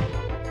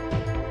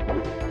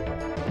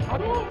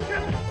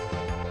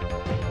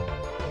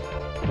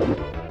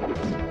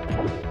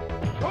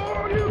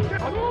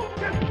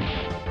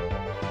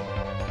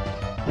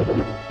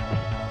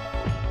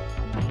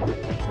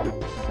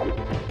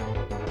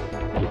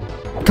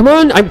 Come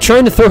on, I'm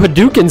trying to throw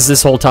Hadoukens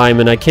this whole time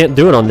and I can't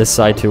do it on this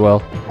side too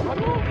well.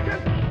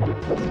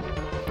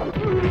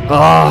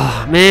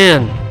 Oh,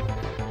 man.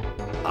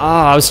 Oh,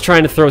 I was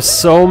trying to throw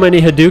so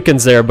many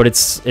Hadoukens there, but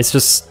it's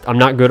just, I'm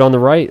not good on the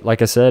right.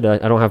 Like I said, I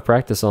don't have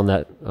practice on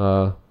that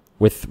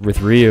with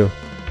Ryu.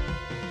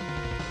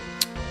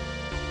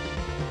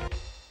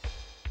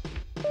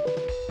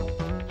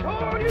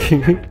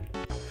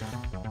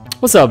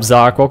 What's up,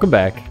 Zoc? Welcome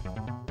back.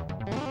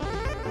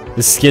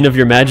 The skin of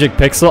your magic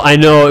pixel? I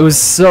know, it was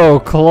so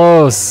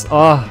close.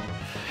 Oh.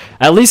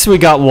 At least we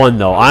got one,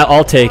 though.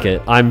 I'll take it.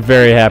 I'm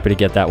very happy to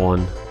get that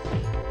one.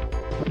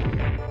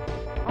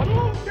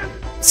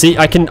 See,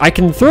 I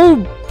can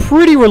throw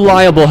pretty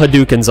reliable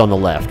Hadoukens on the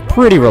left.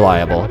 Pretty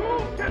reliable.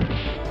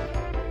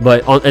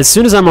 But as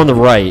soon as I'm on the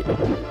right,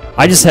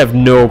 I just have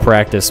no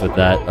practice with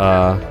that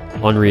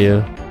on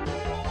Ryu.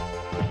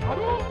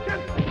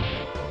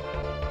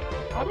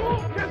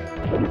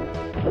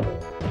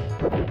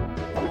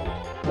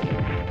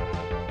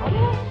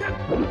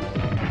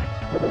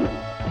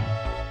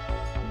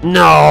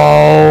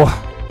 No!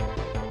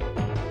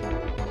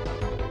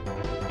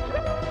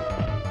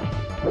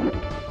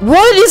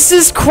 What is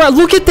this crap?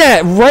 Look at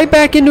that! Right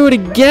back into it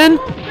again?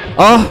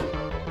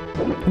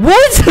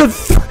 What?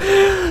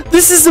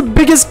 This is the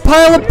biggest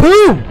pile of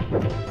poo!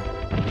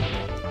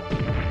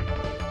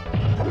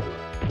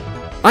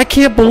 I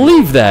can't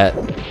believe that!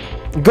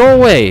 Go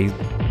away!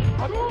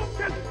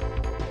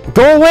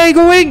 Go away,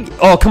 go away!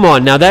 Oh, come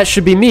on, now that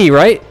should be me,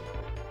 right?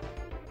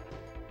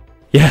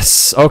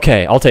 Yes,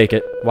 okay, I'll take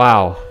it.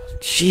 Wow.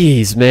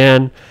 Jeez,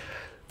 man.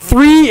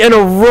 3 in a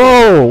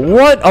row!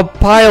 What a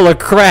pile of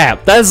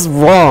crap! That's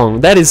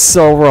wrong. That is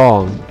so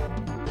wrong.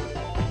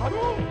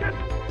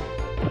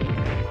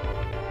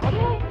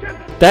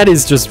 That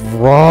is just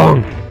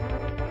wrong.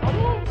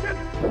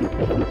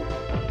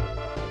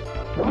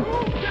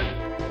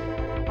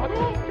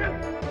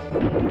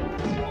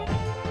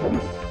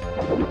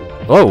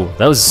 Oh,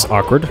 that was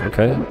awkward.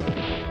 Okay.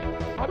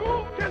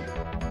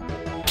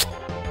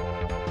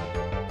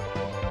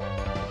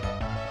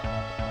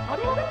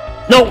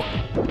 No!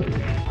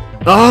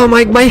 Oh,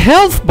 my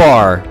health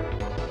bar!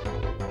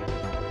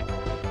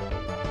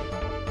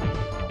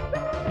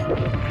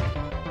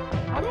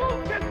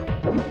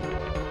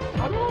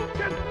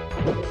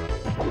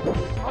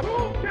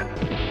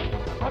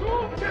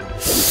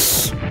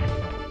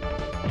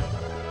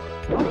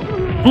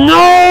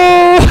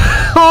 No!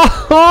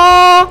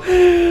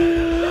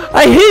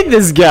 I hate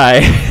this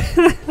guy!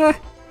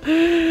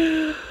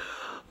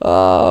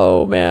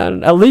 Oh,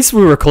 man. At least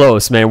we were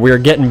close, man. We are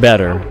getting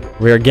better.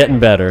 We are getting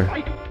better.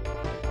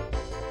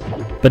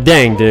 But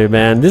dang, dude,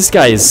 man. This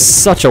guy is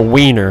such a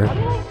wiener.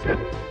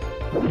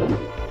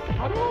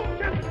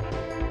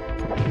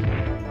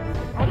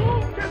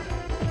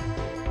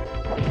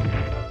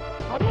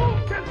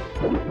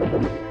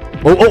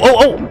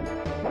 Oh!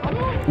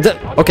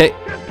 Okay.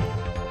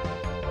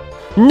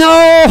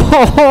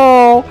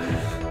 No!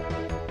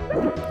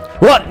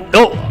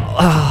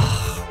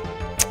 Oh!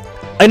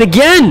 And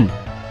again!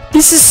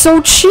 This is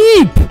so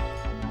cheap!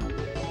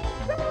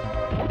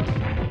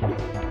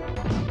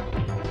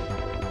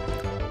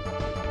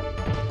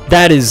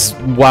 That is...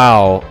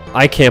 Wow.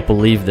 I can't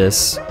believe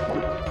this.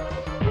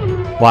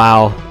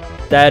 Wow.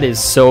 That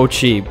is so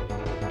cheap.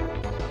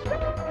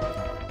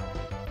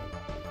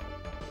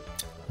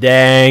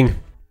 Dang.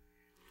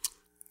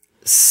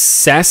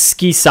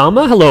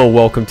 Saski-sama, hello,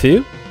 welcome to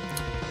you.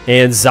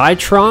 And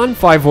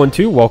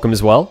Zytron512, welcome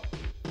as well.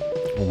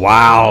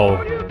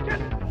 Wow.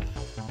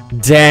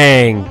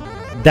 Dang.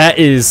 That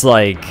is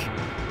like...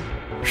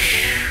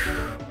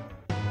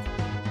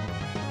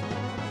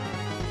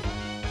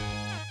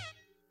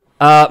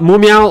 Moo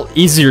Meow,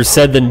 easier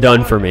said than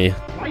done for me.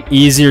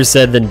 Easier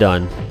said than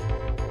done.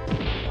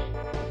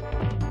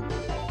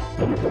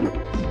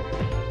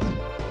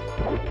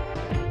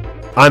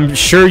 I'm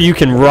sure you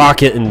can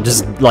rock it and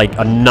just, like,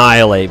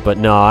 annihilate, but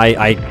no,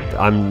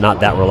 I'm not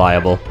that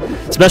reliable.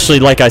 Especially,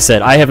 like I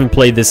said, I haven't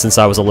played this since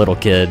I was a little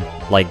kid.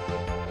 Like,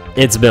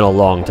 it's been a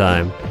long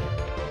time.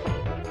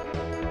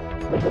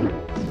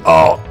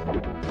 Oh!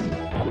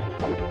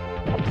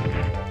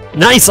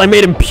 Nice! I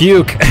made him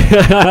puke!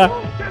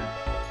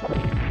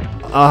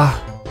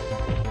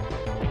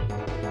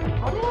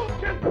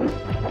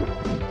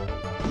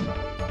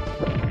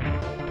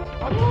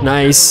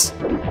 Nice.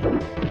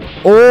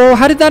 Oh,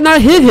 how did that not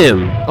hit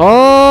him?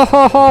 Oh,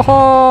 ho, ho,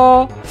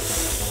 ho.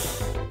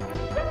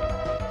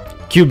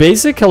 Q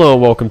Basic, hello,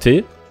 welcome to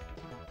you.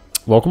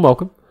 Welcome,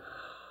 welcome.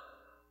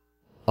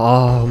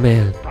 Oh,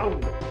 man.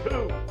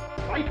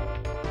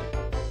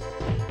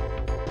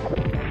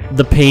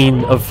 The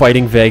pain of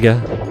fighting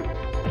Vega.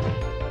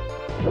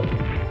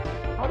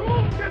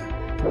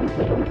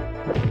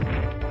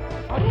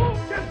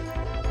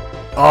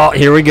 Oh,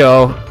 here we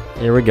go.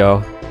 Here we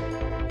go.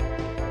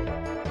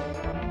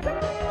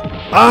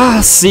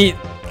 Ah, see.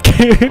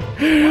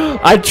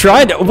 I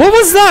tried. What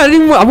was that?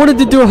 I wanted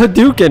to do a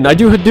Hadouken. I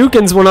do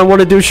Hadoukens when I want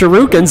to do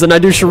Shurikens, and I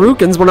do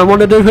Shurikens when I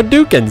want to do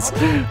Hadoukens.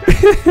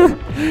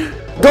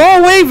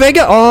 Go away,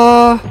 Vega.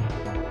 Oh.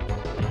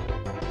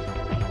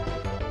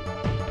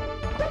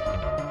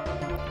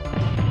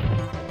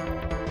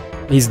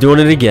 He's doing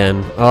it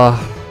again.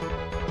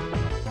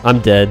 I'm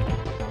dead.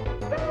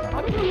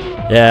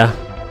 Yeah.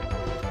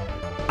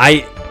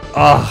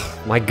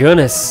 Oh, my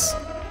goodness.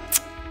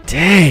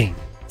 Dang.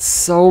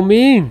 So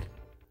mean.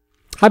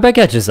 Hi back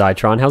at you,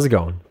 Zytron. How's it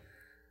going?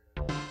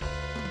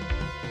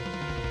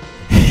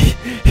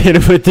 Hit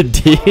him with the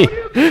D.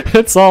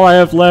 That's all I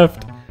have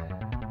left.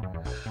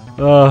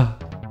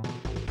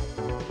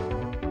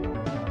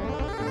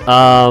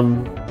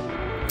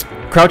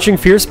 Crouching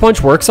Fierce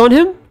Punch works on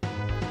him?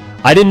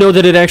 I didn't know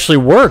that it actually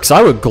works.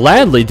 I would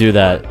gladly do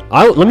that.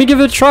 Let me give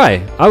it a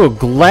try. I would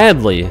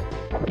gladly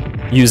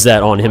use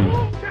that on him.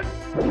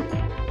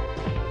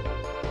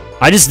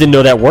 I just didn't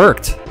know that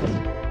worked.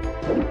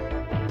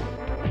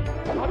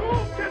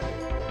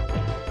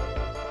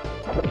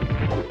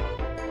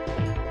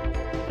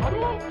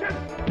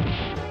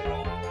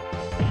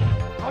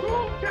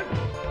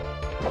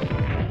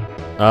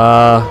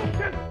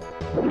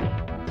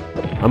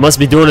 I must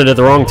be doing it at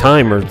the wrong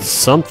time or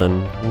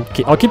something.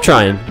 I'll keep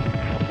trying.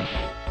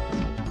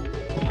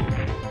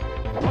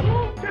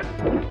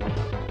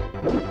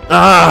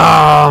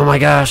 Oh my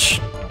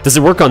gosh. Does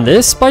it work on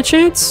this by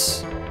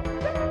chance?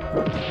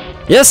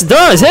 Yes, it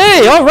does.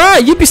 Hey,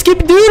 alright, yippee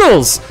skippy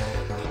doodles.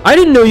 I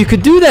didn't know you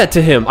could do that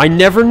to him. I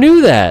never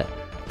knew that.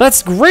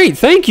 That's great,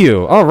 thank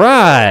you.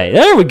 Alright,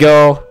 there we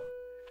go.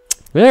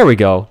 There we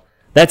go.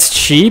 That's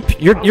cheap?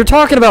 You're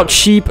talking about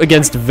cheap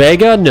against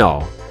Vega?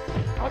 No.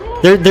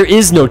 There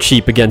is no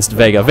cheap against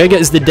Vega. Vega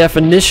is the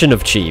definition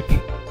of cheap.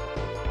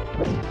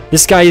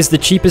 This guy is the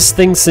cheapest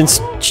thing since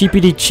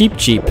cheapity cheap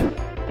cheap.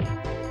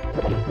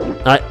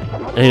 I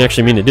didn't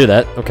actually mean to do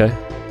that. Okay.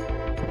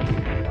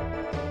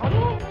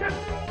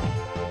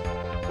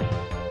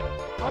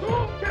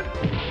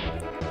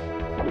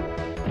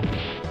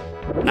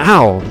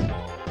 Ow.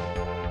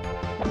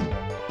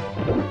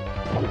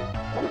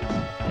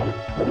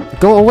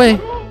 Go away.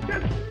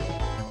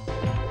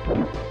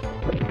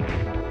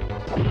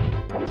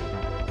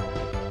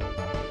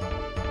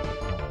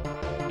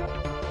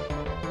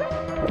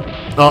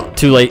 Oh,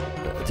 too late.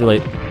 Too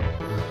late.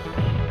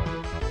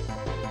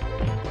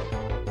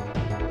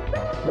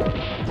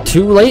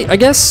 Too late, I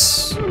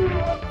guess?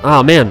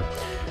 Oh, man.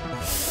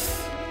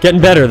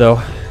 Getting better,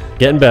 though.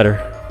 Getting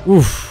better.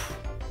 Oof.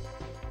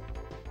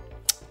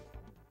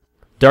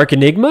 Dark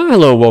Enigma,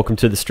 hello, welcome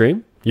to the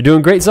stream. You're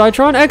doing great,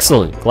 Zytron?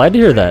 Excellent. Glad to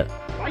hear that.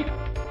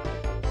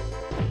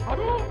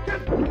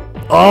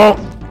 Oh,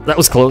 that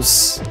was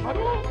close.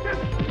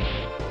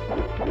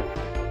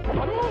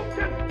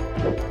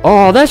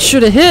 Oh, that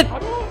should have hit.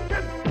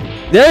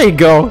 There you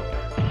go.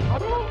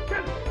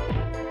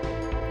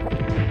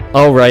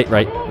 Oh, right.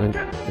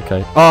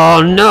 Okay.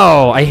 Oh,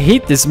 no. I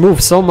hate this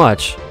move so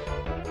much.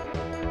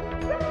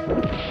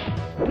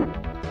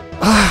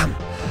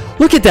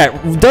 Look at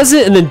that. Does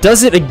it and then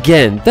does it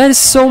again. That is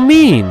so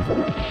mean.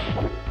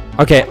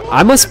 Okay,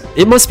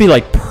 it must be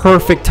like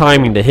perfect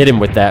timing to hit him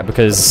with that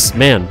because,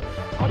 man,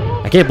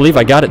 I can't believe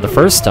I got it the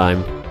first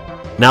time.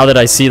 Now that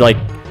I see, like,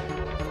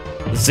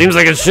 it seems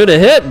like it should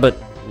have hit, but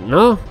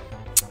no.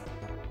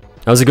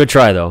 That was a good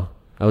try, though.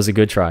 That was a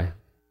good try.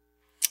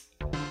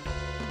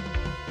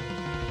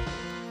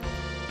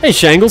 Hey,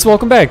 Shangles,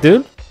 welcome back,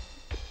 dude.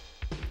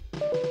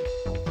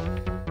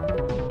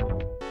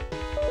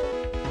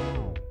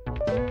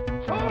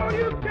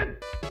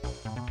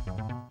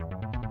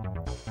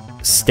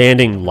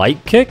 Standing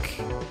light kick?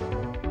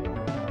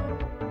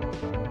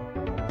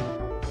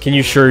 Can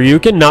you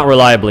Shoryuken? Not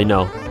reliably,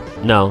 no.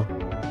 No.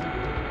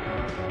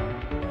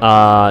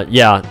 Yeah,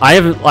 yeah,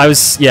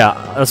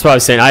 that's what I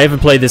was saying. I haven't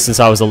played this since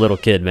I was a little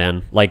kid,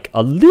 man. Like,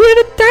 a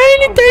little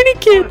tiny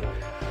kid.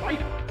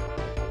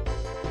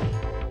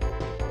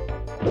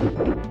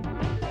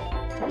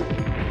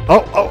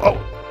 Oh.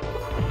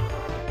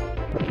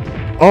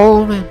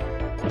 Oh, man.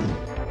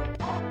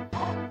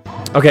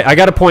 Okay, I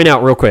gotta point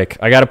out real quick.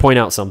 I gotta point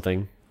out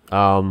something.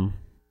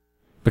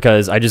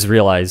 Because I just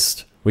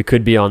realized we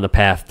could be on the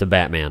path to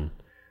Batman.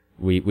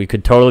 We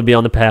could totally be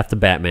on the path to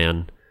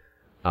Batman.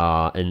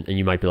 And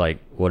you might be like,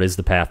 what is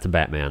the path to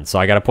Batman? So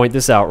I gotta point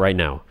this out right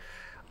now.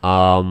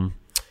 Well,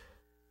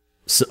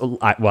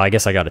 I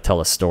guess I gotta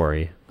tell a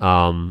story.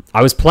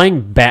 I was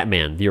playing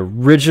Batman, the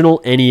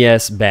original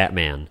NES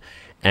Batman.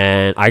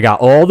 And I got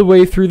all the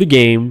way through the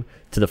game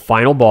to the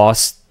final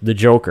boss, the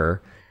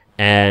Joker.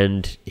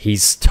 And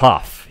he's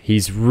tough.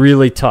 He's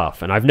really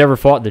tough. And I've never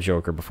fought the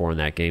Joker before in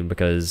that game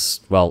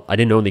because, well, I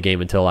didn't own the game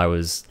until I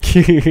was... I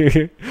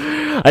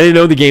didn't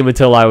own the game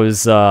until I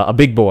was a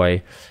big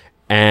boy.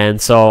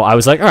 And so I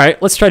was like, all right,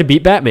 let's try to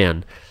beat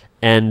Batman.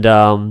 And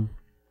I'll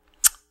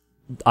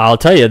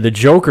tell you, the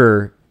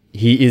Joker,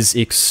 he is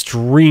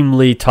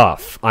extremely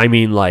tough. I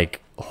mean,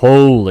 like,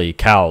 holy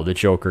cow, the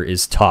Joker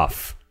is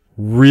tough.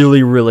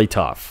 Really, really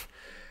tough.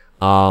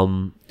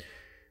 And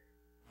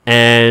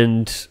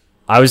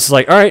I was just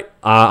like, all right,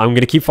 I'm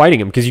going to keep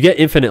fighting him because you get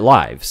infinite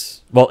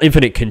lives. Well,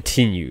 infinite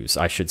continues,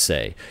 I should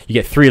say. You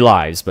get 3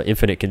 lives, but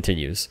infinite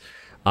continues.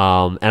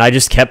 And I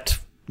just kept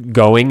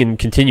going and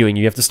continuing.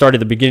 You have to start at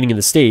the beginning of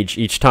the stage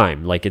each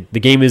time. Like, the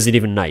game isn't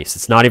even nice.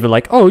 It's not even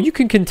like, oh, you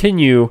can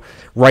continue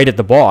right at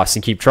the boss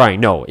and keep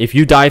trying. No, if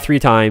you die 3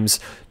 times,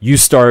 you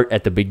start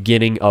at the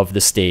beginning of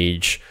the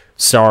stage.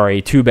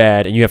 Sorry, too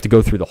bad, and you have to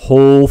go through the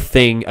whole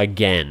thing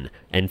again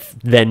and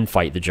then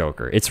fight the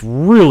Joker. It's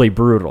really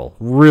brutal,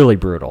 really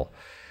brutal.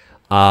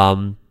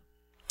 And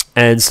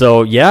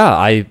so,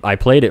 yeah, I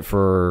played it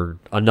for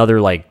another,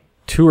 like,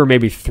 2 or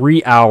maybe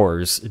 3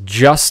 hours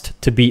just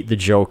to beat the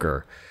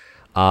Joker.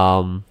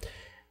 And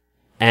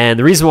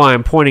the reason why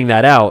I'm pointing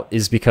that out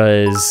is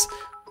because...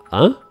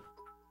 Huh?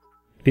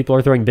 People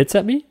are throwing bits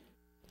at me?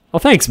 Oh,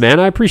 thanks, man.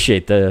 I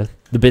appreciate the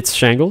bits,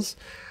 Shangles.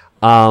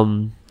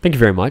 Thank you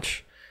very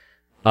much.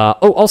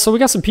 Oh, also, we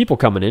got some people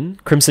coming in.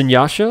 Crimson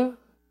Yasha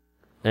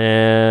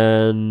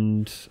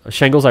and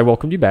Shangles, I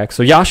welcomed you back.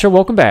 So, Yasha,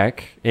 welcome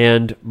back.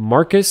 And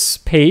Marcus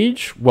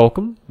Page,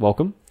 welcome.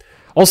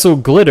 Also,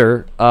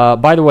 Glitter,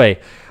 by the way,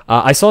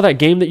 I saw that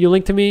game that you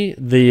linked to me.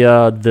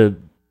 The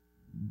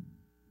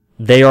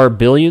They Are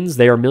Billions,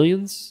 They Are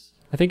Millions,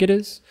 I think it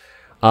is.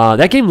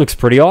 That game looks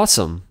pretty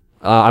awesome.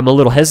 I'm a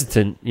little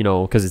hesitant, you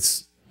know,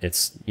 because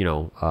it's you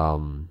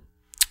know,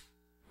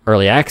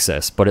 early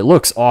access, but it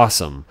looks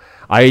awesome.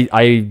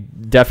 I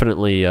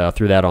definitely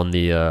threw that on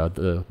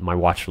my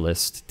watch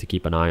list to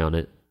keep an eye on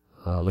it.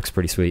 Looks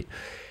pretty sweet.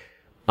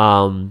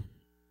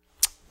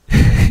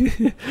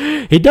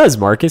 He does,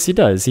 Marcus. He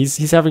does.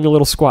 He's having a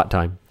little squat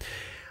time.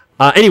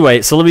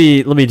 Anyway, so let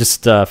me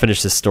just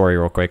finish this story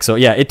real quick. So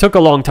yeah, it took a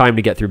long time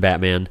to get through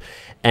Batman,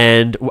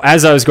 and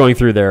as I was going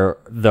through there,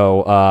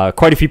 though,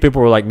 quite a few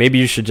people were like, maybe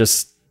you should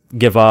just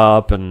give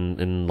up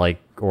and like,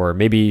 or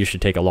maybe you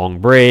should take a long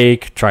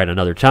break, try it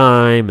another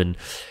time,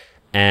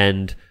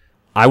 and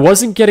I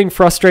wasn't getting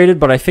frustrated,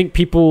 but I think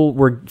people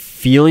were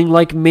feeling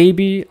like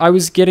maybe I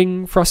was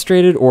getting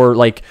frustrated, or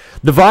like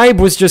the vibe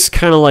was just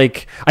kind of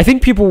like, I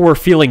think people were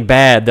feeling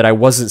bad that I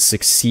wasn't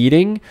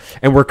succeeding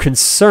and were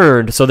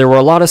concerned. So there were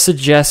a lot of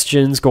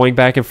suggestions going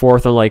back and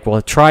forth on like, well,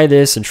 try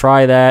this and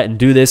try that and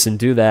do this and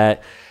do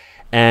that.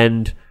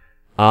 And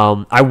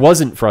I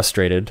wasn't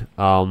frustrated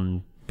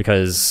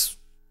because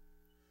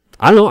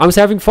I don't know, I was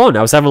having fun.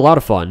 I was having a lot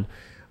of fun,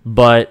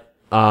 but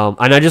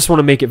and I just want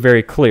to make it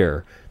very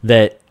clear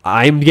that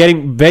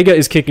Vega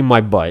is kicking my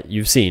butt.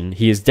 You've seen,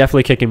 he is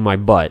definitely kicking my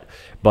butt,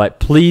 but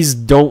please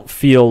don't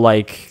feel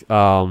like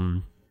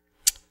don't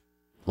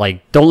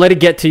let it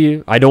get to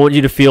you. I don't want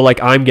you to feel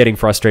like I'm getting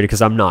frustrated,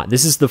 because I'm not.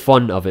 This is the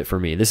fun of it for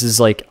me. This is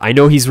like, I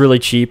know he's really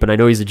cheap and I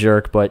know he's a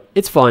jerk, but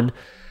it's fun.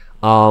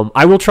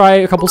 I will try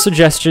a couple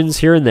suggestions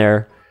here and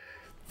there.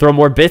 Throw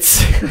more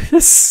bits.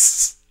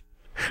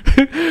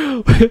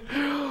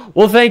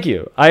 Well, thank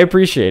you. I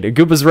appreciate it.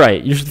 Gooba's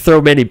right. You should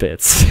throw many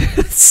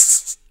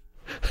bits.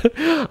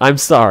 I'm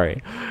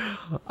sorry.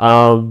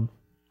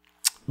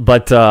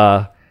 But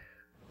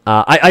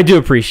I do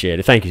appreciate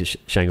it. Thank you,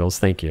 Shangles.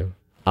 Thank you.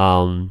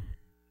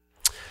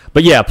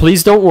 But yeah,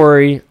 please don't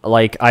worry.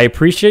 Like, I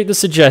appreciate the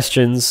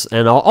suggestions,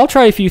 and I'll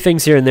try a few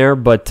things here and there.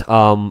 But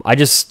I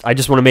just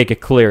want to make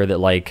it clear that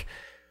like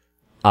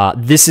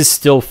this is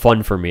still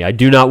fun for me. I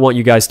do not want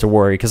you guys to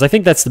worry because I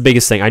think that's the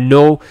biggest thing. I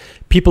know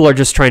people are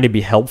just trying to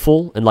be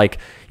helpful and like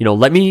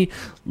let me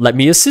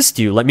assist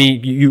you.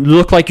 You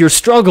look like you're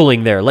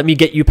struggling there. Let me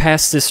get you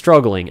past this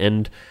struggling.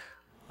 And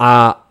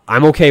I'm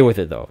okay with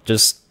it though.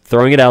 Just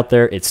throwing it out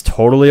there. It's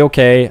totally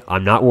okay.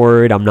 I'm not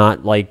worried. I'm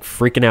not like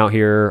freaking out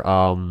here.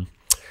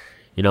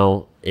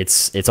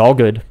 It's all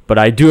good, but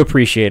I do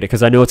appreciate it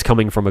because I know it's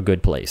coming from a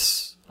good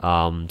place.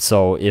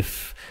 So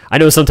if I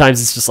know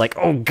sometimes it's just like,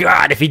 oh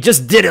God, if he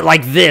just did it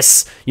like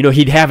this,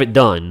 he'd have it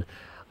done.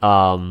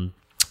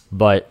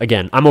 But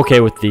again, I'm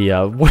okay with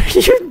the, what are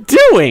you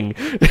doing?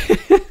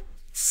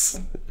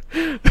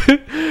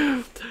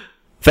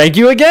 Thank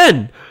you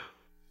again.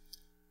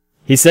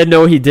 He said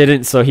no, he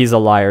didn't, so he's a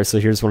liar. So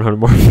here's 100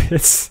 more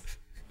bits.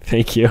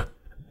 Thank you.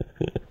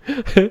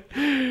 Thank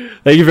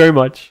you very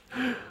much.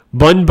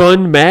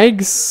 Bun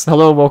Mags,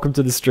 hello and welcome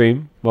to the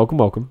stream. Welcome.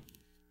 All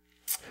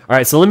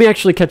right, so let me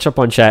actually catch up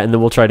on chat, and then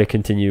we'll try to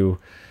continue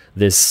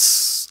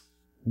this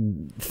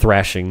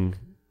thrashing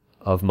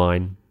of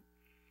mine.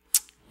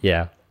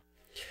 Yeah.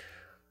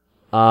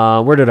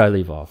 Where did I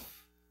leave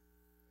off?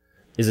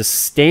 Is a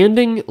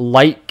standing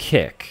light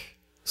kick.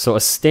 So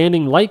a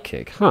standing light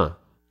kick, huh?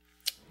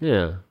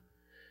 Yeah.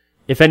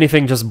 If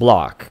anything, just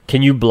block.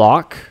 Can you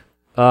block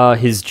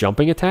his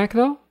jumping attack,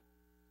 though?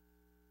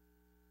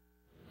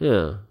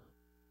 Yeah.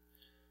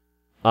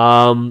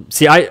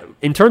 See,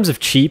 in terms of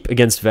cheap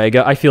against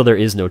Vega, I feel there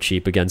is no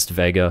cheap against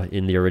Vega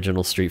in the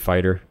original Street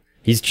Fighter.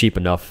 He's cheap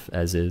enough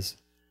as is.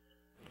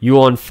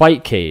 You on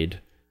Fightcade.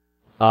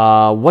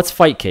 What's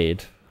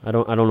Fightcade? I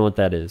don't know what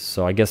that is,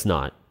 so I guess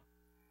not.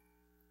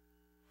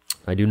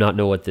 I do not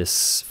know what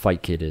this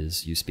Fightcade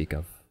is you speak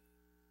of.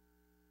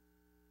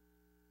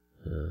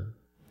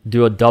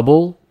 Do a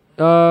double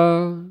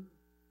QT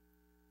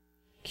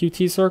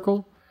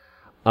circle?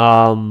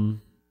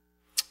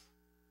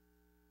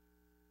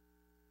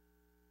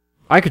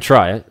 I could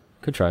try it.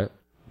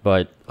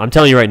 But I'm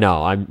telling you right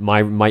now,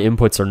 my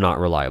inputs are not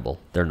reliable.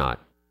 They're not.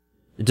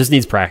 It just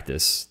needs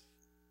practice.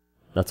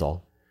 That's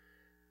all.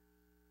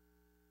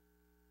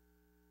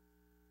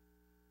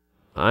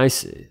 I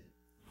see.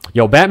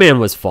 Yo, Batman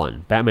was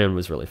fun. Batman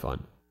was really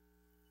fun.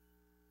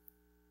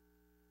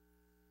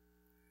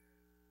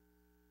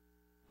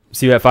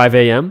 See you at 5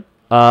 a.m.?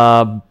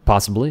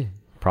 Possibly.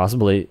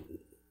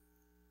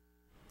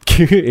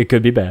 It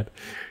could be bad.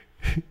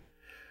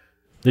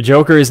 The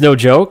Joker is no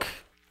joke?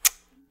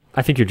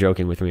 I think you're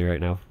joking with me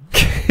right now.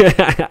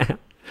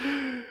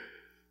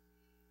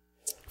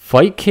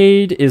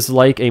 Fightcade is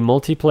like a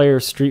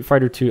multiplayer Street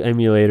Fighter 2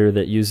 emulator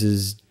that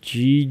uses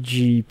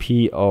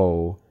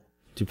GGPO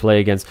to play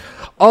against.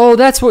 Oh,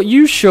 that's what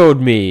you showed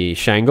me,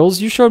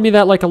 Shangles. You showed me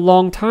that like a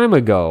long time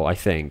ago, I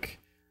think.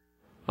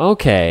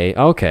 Okay.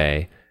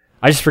 I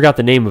just forgot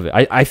the name of it.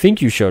 I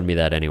think you showed me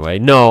that anyway.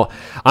 No,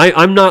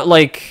 I'm not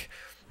like...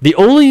 The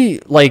only,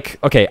 like,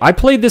 okay, I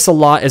played this a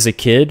lot as a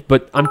kid,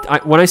 but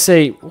when I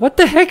say, what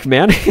the heck,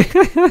 man?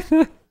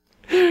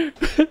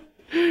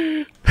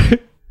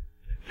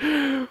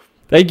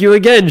 Thank you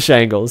again,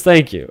 Shangles.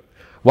 Thank you.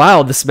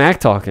 Wow, the smack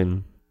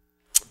talking.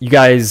 You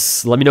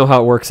guys, let me know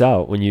how it works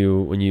out when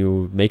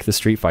you make the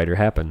Street Fighter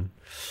happen.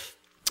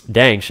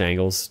 Dang,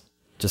 Shangles.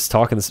 Just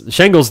talking.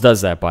 Shangles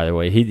does that, by the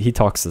way. He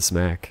talks the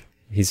smack.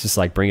 He's just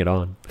like, bring it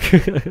on.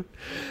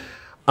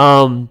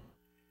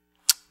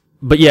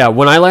 But yeah,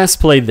 when I last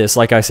played this,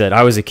 like I said,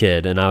 I was a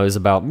kid, and I was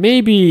about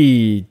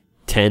maybe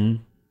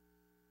 10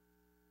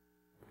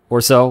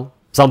 or so.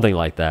 Something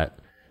like that.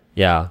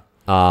 Yeah.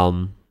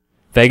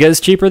 Vega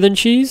is cheaper than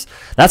Cheese?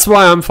 That's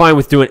why I'm fine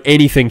with doing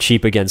anything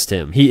cheap against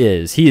him. He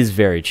is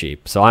very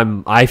cheap. So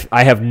I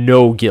have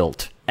no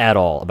guilt at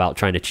all about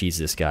trying to cheese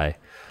this guy.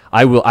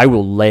 I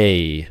will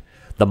lay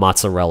the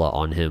mozzarella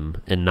on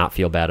him and not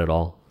feel bad at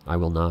all. I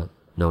will not.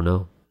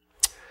 No.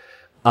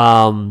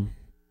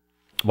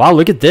 Wow,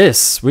 look at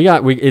this.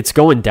 It's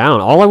going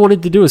down. All I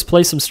wanted to do is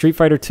play some Street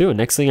Fighter 2, and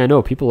next thing I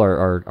know, people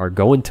are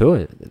going to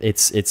it.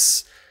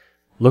 It's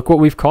look what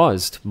we've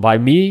caused by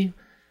me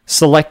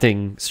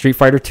selecting Street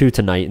Fighter 2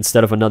 tonight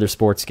instead of another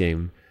sports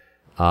game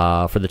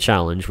for the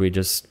challenge. We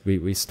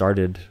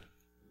started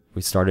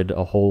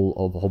a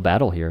whole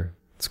battle here.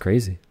 It's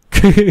crazy.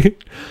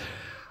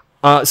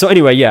 So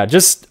anyway, yeah,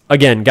 just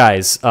again,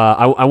 guys,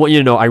 I want you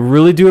to know I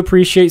really do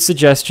appreciate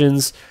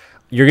suggestions.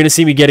 You're gonna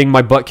see me getting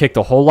my butt kicked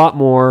a whole lot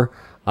more.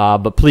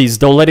 But please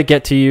don't let it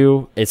get to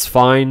you. It's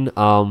fine.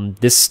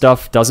 This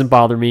stuff doesn't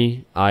bother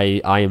me.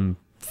 I am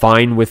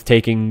fine with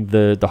taking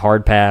the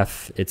hard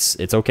path.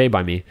 It's okay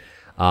by me.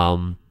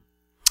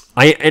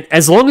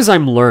 As long as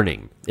I'm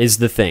learning is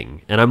the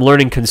thing, and I'm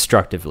learning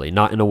constructively,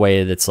 not in a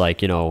way that's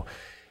like,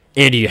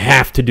 Andy, you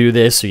have to do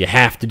this or you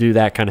have to do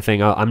that kind of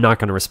thing. I'm not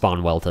going to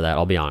respond well to that.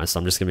 I'll be honest.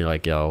 I'm just going to be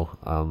like,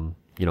 yo,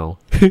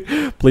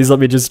 please let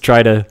me just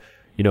try to,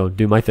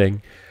 do my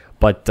thing.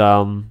 But,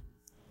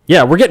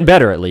 yeah, we're getting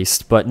better at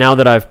least. But now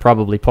that I've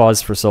probably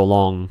paused for so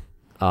long,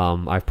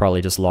 I've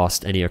probably just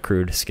lost any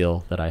accrued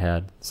skill that I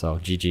had, so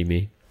GG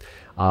me.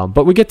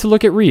 But we get to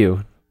look at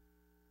Ryu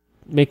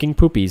making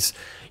poopies.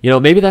 You know,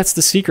 maybe that's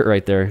the secret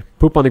right there.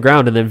 Poop on the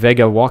ground, and then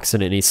Vega walks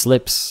in it and he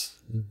slips.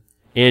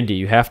 Andy,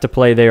 you have to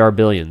play They Are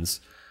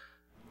Billions.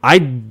 I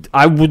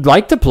would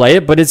like to play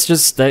it, but it's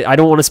just that I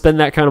don't want to spend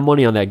that kind of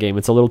money on that game.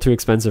 It's a little too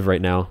expensive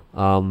right now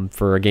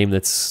for a game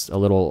that's a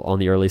little on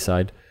the early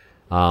side.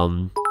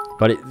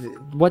 But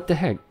what the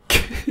heck?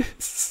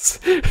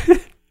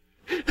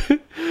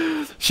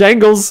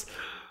 Shangles,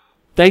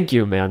 thank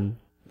you, man.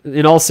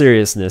 In all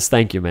seriousness,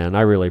 thank you, man.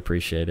 I really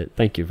appreciate it.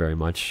 Thank you very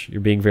much.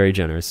 You're being very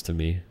generous to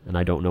me, and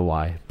I don't know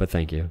why, but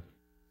thank you.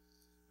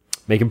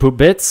 Making poop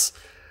bits?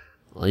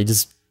 Well,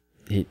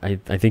 I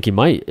think he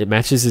might. It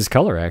matches his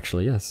color,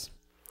 actually, yes.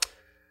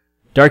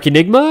 Dark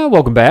Enigma,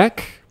 welcome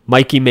back.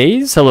 Mikey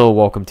Mays, hello,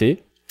 welcome to you.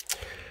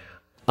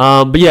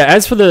 But yeah,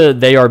 as for the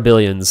They Are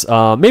Billions,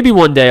 maybe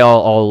one day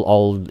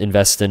I'll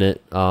invest in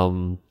it.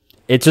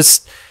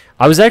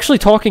 I was actually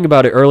talking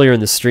about it earlier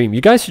in the stream.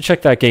 You guys should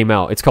check that game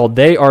out. It's called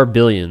They Are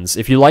Billions.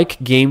 If you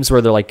like games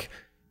where they're like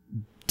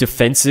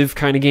defensive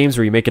kind of games,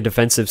 where you make a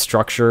defensive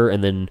structure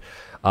and then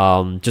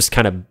just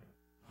kind of,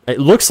 it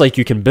looks like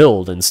you can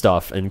build and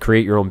stuff and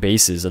create your own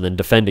bases and then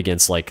defend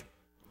against like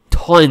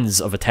tons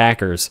of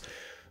attackers.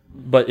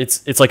 But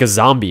it's like a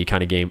zombie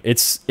kind of game.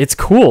 It's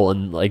cool,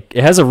 and like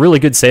it has a really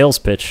good sales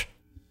pitch.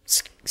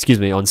 Excuse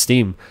me, on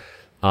Steam.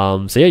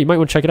 So yeah, you might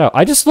want to check it out.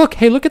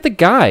 Hey, look at the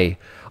guy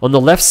on the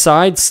left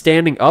side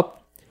standing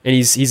up, and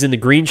he's in the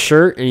green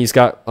shirt, and he's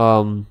got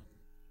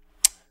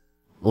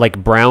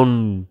like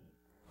brown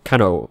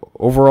kind of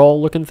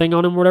overall looking thing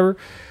on him, whatever.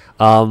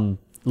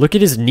 Look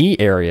at his knee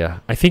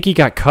area. I think he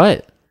got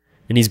cut,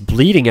 and he's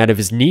bleeding out of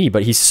his knee,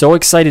 but he's so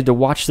excited to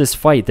watch this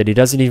fight that he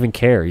doesn't even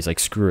care. He's like,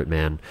 screw it,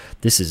 man.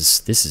 This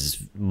is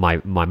my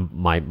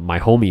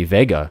homie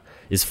Vega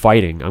is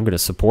fighting. I'm gonna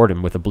support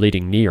him with a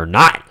bleeding knee or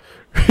not.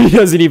 He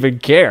doesn't even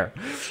care.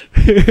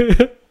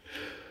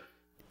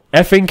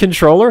 Effing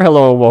controller,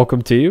 hello and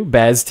welcome to you.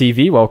 Baz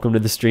TV, welcome to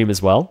the stream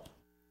as well.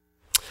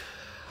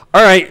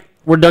 Alright,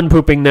 we're done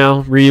pooping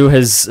now. Ryu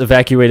has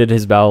evacuated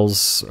his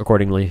bowels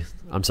accordingly.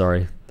 I'm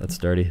sorry, that's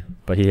dirty,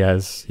 but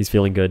he's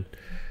feeling good.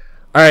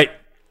 Alright,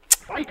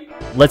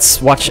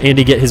 let's watch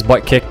Andy get his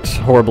butt kicked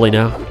horribly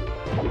now.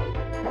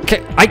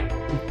 Okay,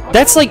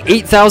 that's like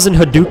 8,000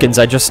 Hadoukens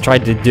I just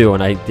tried to do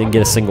and I didn't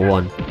get a single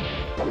one.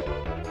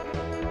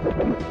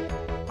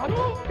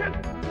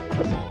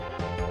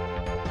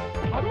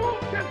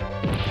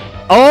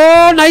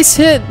 Oh, nice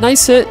hit,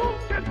 nice hit.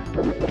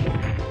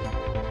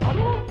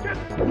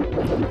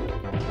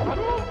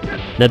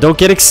 Now don't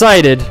get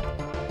excited.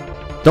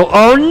 Don't,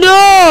 oh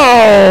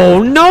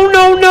no! No,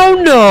 no, no,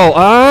 no!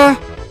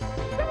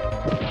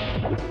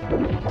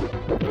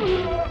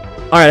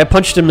 Alright, I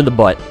punched him in the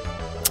butt.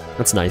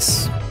 That's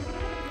nice.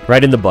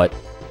 Right in the butt.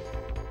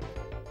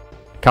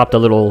 Copped a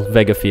little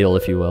Vega feel,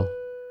 if you will.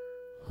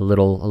 A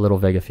little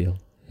Vega feel.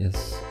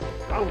 Yes.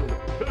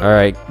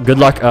 Alright, good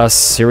luck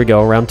us. Here we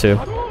go, round 2.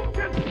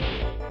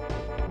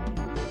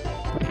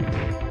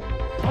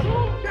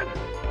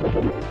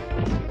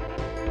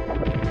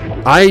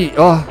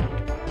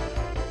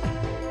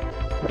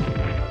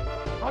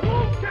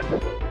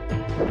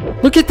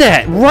 Look at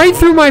that! Right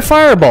through my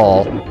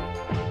fireball!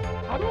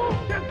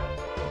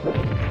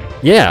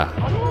 Yeah.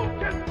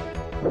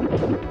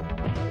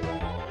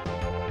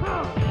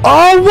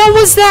 Oh, what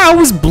was that? I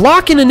was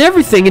blocking and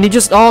everything and he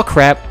just, oh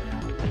crap.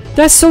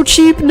 That's so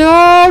cheap,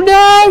 no,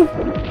 no!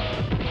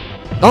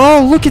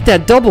 Oh, look at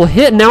that double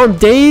hit, now I'm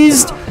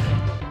dazed!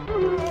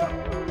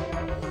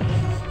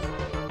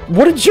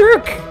 What a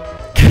jerk!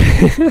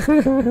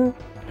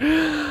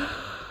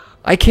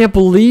 I can't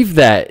believe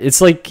that.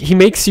 It's like he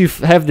makes you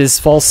have this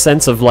false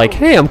sense of like,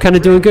 hey, I'm kind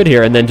of doing good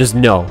here, and then just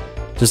no.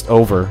 Just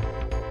over.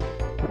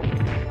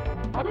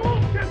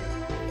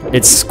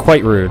 It's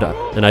quite rude,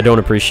 and I don't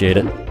appreciate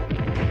it.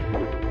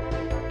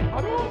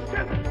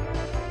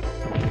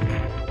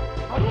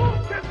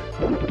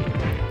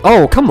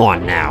 Oh, come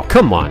on now,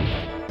 come on.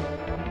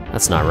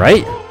 That's not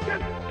right.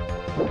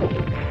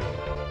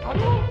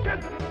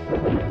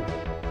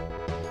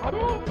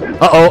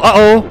 Uh-oh,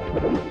 uh-oh.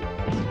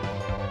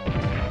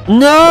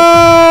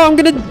 No, I'm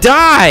gonna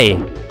die.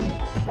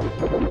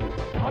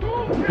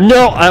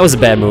 No, that was a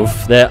bad move.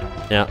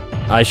 Yeah,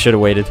 I should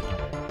have waited.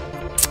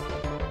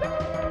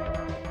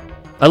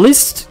 At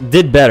least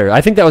did better. I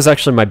think that was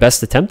actually my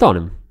best attempt on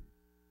him.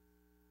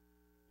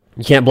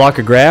 You can't block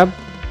a grab?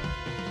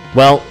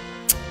 Well,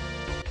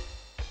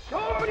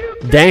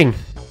 dang.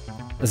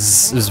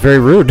 This is very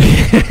rude.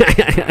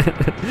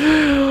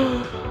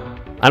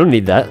 I don't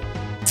need that.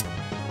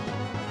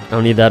 I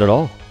don't need that at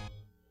all.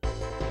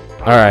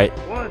 Alright.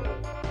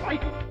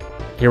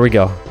 Here we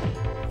go.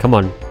 Come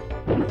on.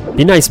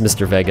 Be nice,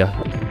 Mr. Vega.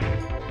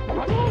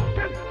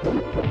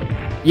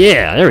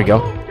 Yeah, there we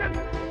go.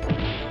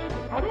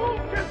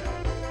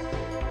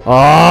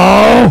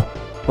 Oh!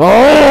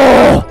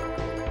 Oh!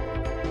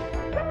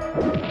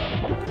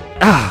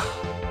 Ah!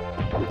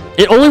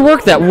 It only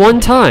worked that one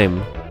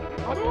time.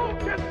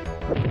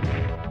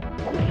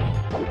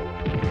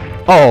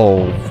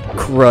 Oh,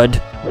 crud.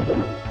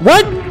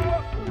 What?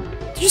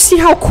 Did you see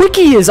how quick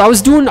he is? I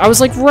was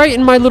like right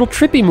in my little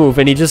trippy move,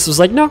 and he just was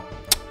like, no,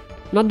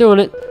 not doing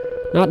it.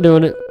 Not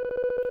doing it.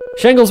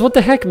 Shangles, what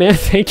the heck, man?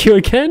 Thank you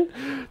again?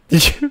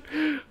 Did you?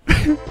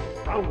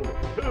 Round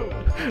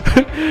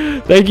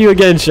 2. Thank you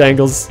again,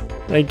 Shangles.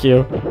 Thank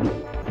you.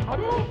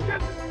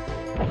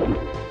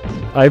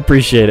 I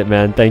appreciate it,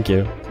 man. Thank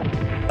you.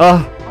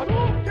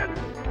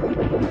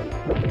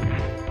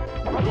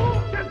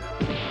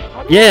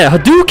 Yeah,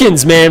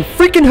 Hadoukens, man.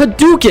 Freaking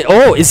Hadouken.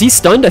 Oh, is he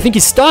stunned? I think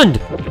he's stunned.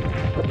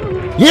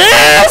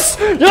 Yes!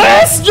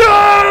 Yes!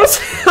 Yes!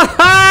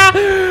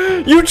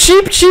 You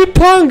cheap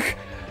punk!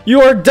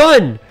 You are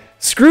done.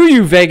 Screw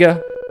you,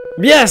 Vega.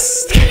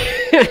 Yes!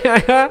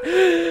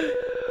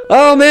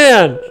 Oh,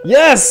 man.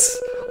 Yes!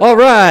 All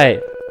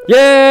right.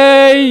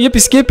 Yay!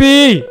 Yippee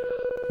skippy!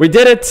 We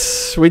did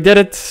it. We did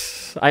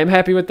it. I am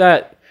happy with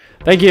that.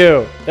 Thank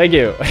you. Thank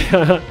you.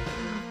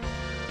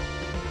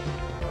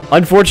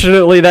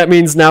 Unfortunately, that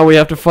means now we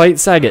have to fight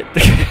Sagat.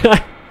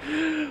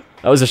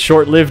 That was a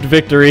short-lived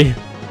victory.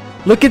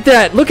 Look at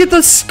that. Look at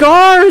the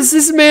scars.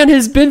 This man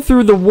has been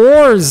through the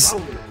wars.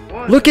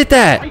 Look at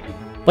that.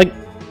 Like,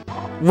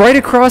 right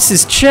across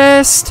his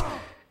chest.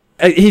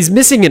 He's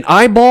missing an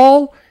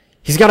eyeball.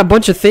 He's got a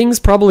bunch of things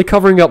probably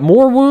covering up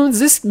more wounds.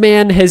 This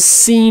man has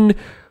seen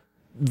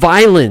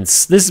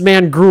violence. This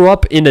man grew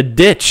up in a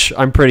ditch,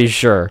 I'm pretty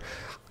sure.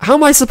 How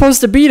am I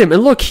supposed to beat him?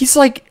 And look, he's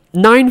like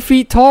 9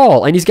 feet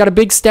tall, and he's got a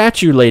big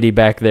statue lady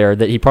back there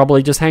that he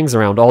probably just hangs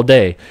around all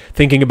day,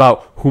 thinking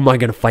about, who am I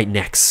going to fight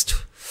next?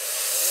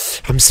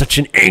 I'm such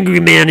an angry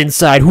man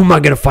inside. Who am I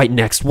going to fight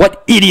next?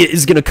 What idiot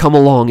is going to come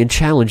along and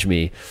challenge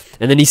me?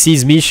 And then he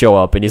sees me show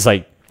up, and he's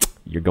like,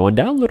 you're going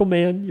down, little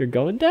man. You're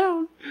going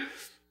down.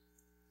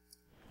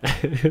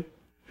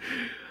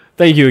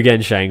 Thank you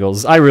again,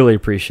 Shangles. I really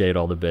appreciate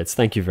all the bits.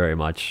 Thank you very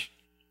much.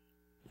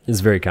 It's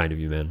very kind of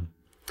you, man.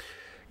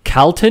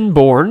 Calton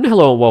Born,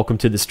 hello and welcome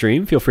to the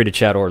stream. Feel free to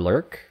chat or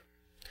lurk.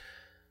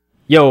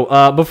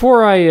 Yo,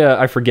 before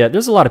I forget,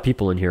 there's a lot of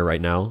people in here right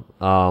now.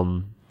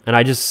 And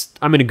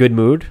I'm in a good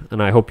mood,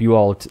 and I hope you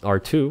all are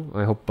too.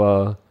 I hope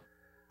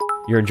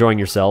you're enjoying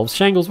yourselves.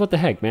 Shangles, what the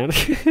heck, man?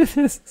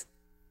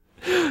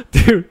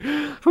 Dude,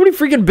 how many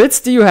freaking bits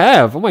do you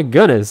have? Oh my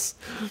goodness.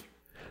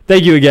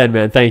 Thank you again,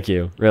 man. Thank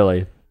you,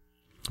 really.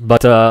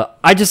 But I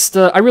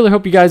really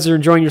hope you guys are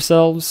enjoying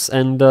yourselves,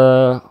 and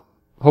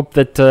hope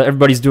that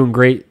everybody's doing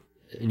great,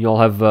 and you all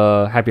have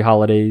happy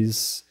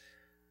holidays,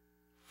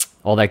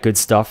 all that good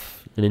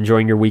stuff, and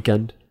enjoying your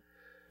weekend.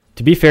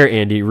 To be fair,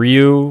 Andy,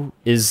 Ryu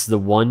is the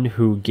one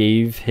who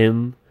gave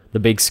him the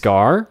big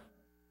scar?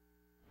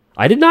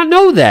 I did not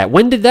know that.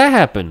 When did that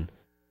happen?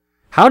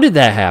 How did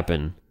that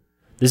happen?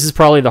 This is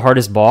probably the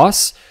hardest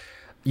boss.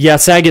 Yeah,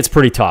 Sagat's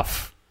pretty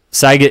tough.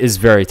 Sagat is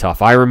very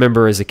tough. I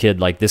remember as a kid,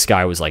 like, this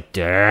guy was like,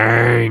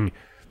 dang,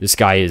 this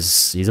guy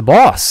he's a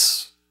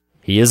boss.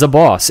 He is a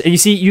boss. And you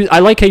see, I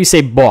like how you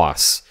say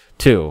boss,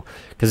 too.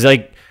 Because,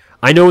 like,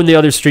 I know in the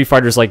other Street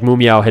Fighters, like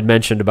Mumiao had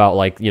mentioned about,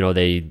 like, you know,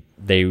 they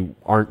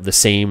aren't the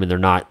same and they're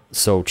not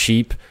so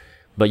cheap.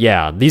 But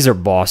yeah, these are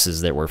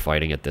bosses that we're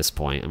fighting at this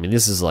point. I mean,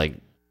 this is like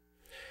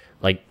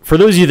for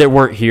those of you that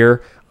weren't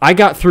here, I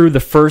got through the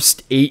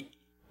first 8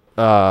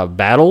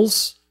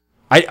 battles.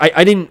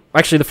 I didn't,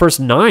 actually the first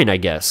 9, I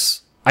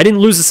guess. I didn't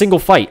lose a single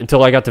fight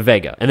until I got to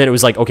Vega. And then it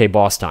was like, okay,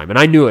 boss time. And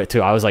I knew it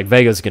too. I was like,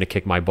 Vega's going to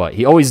kick my butt.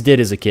 He always did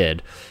as a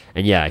kid.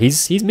 And yeah,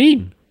 he's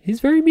mean.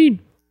 He's very mean.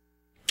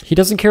 He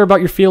doesn't care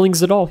about your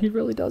feelings at all. He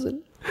really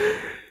doesn't.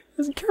 He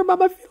doesn't care about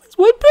my feelings.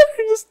 What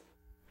better? Just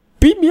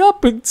beat me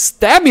up and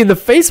stab me in the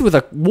face with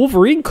a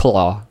Wolverine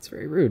claw. It's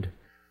very rude.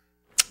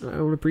 I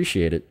don't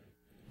appreciate it.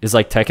 It's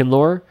like Tekken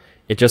lore.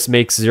 It just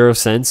makes 0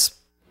 sense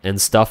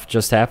and stuff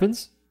just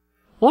happens.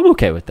 Well, I'm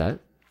okay with that.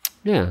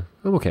 Yeah,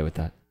 I'm okay with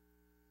that.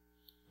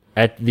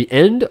 At the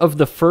end of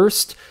the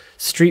first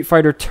Street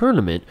Fighter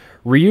tournament,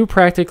 Ryu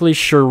practically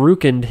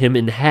shurikened him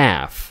in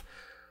half.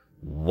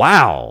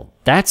 Wow,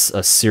 that's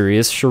a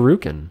serious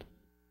shuriken.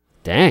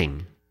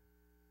 Dang.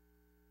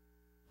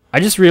 I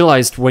just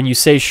realized when you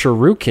say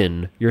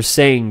shuriken, you're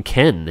saying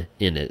Ken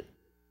in it.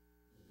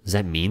 Does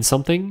that mean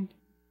something?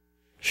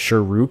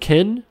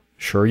 Shuriken?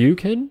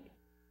 Shoryuken?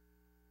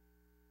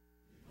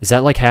 Is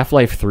that like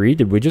Half-Life 3?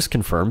 Did we just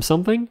confirm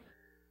something?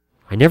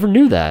 I never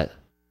knew that.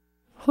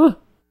 Huh.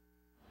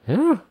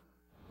 Yeah.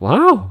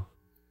 Wow.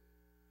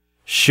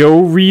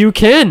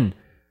 Shoryuken.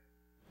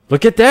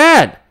 Look at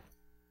that.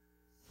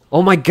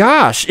 Oh my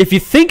gosh. If you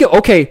think,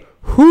 okay,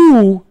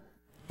 who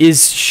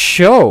is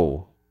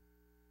Sho?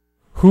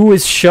 Who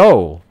is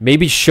Sho?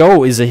 Maybe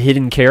Sho is a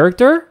hidden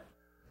character?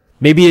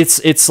 Maybe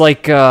it's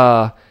like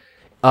what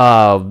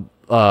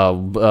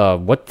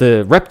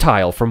the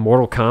Reptile from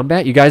Mortal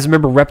Kombat? You guys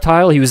remember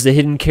Reptile? He was the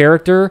hidden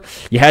character.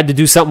 You had to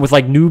do something with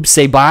like Noob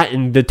Saibot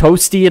and the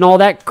Toasty and all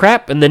that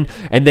crap, and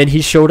then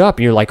he showed up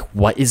and you're like,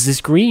 what is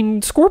this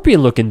green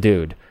scorpion looking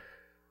dude?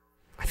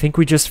 I think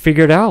we just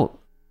figured out.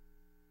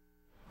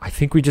 I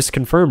think we just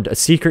confirmed a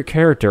secret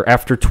character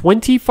after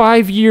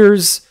 25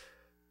 years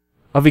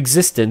of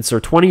existence, or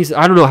 20,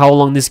 I don't know how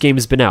long this game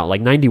has been out, like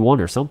 91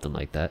 or something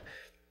like that.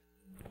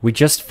 We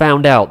just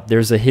found out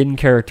there's a hidden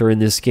character in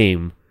this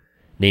game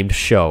named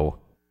Sho.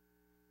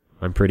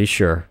 I'm pretty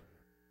sure.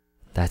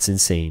 That's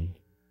insane.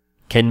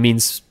 Ken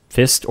means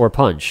fist or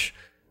punch.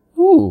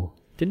 Ooh,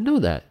 didn't know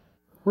that.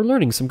 We're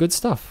learning some good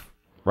stuff.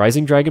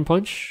 Rising Dragon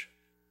Punch?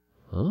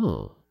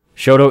 Oh.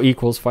 Shoto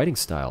equals fighting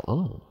style.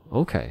 Oh,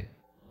 okay.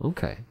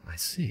 Okay, I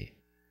see.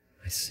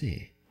 I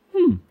see.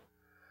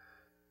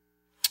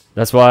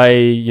 That's why,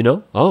 you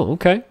know? Oh,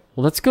 okay.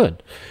 Well, that's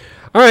good.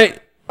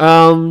 Alright,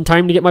 time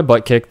to get my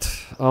butt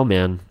kicked. Oh,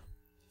 man.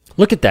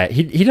 Look at that.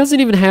 He doesn't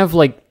even have,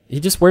 like, he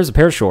just wears a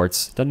pair of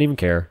shorts. Doesn't even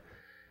care.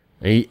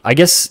 I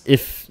guess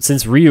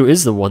since Ryu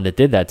is the one that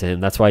did that to him,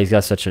 that's why he's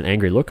got such an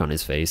angry look on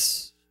his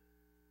face.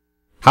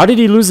 How did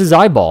he lose his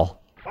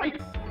eyeball?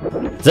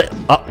 Is that,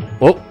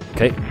 oh,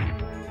 okay.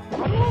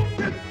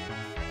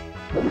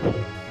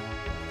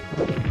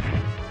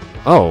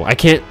 Oh, I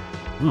can't.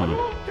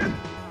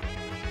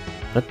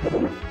 I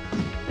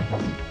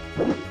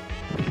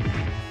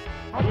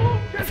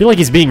feel like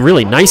he's being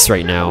really nice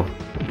right now.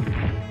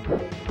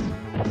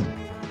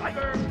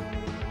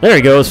 There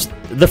he goes.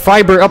 The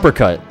fiber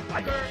uppercut.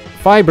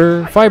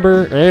 Fiber,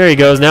 fiber. There he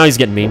goes. Now he's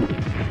getting mean.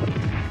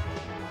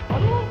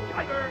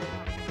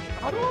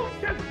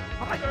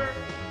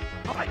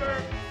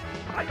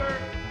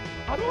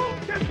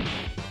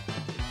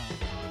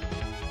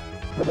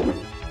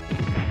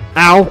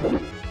 Ow.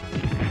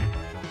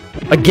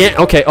 Again.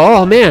 Okay.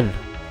 Oh, man.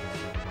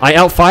 I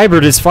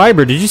out-fibered his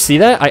fiber. Did you see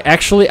that? I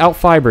actually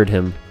out-fibered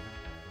him.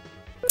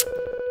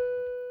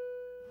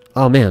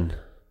 Oh, man.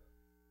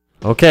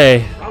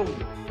 Okay.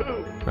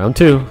 Round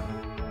two.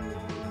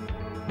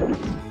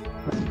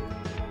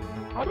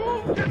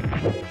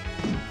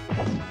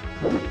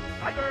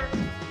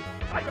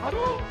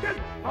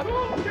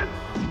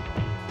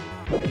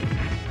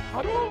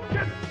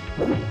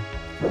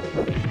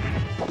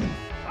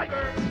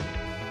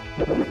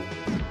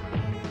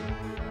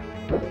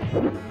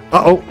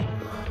 Uh-oh.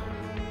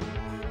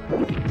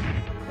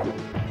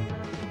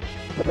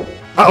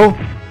 Uh-oh.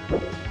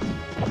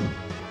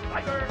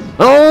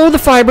 Oh, the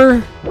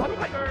fiber.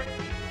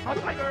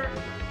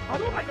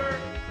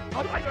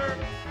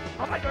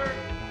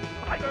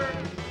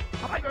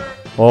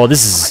 Oh,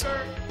 this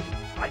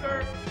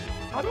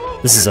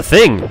is a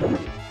thing.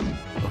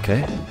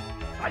 Okay.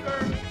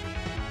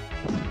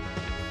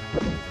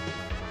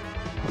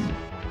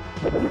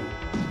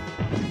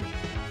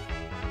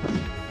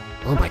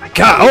 Oh my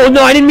god. Oh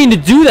no, I didn't mean to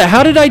do that.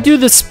 How did I do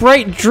the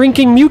Sprite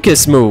drinking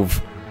mucus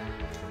move?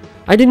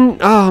 I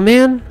didn't. Oh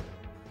man.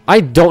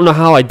 I don't know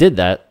how I did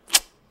that.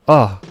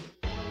 Oh.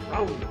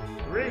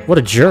 What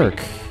a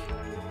jerk.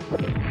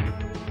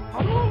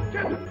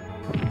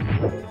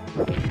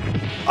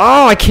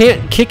 Oh, I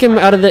can't kick him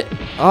out of the...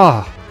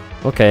 Oh.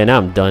 Okay, now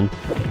I'm done.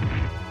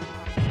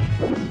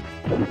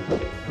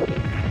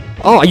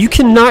 Oh, you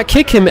cannot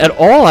kick him at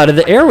all out of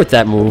the air with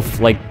that move.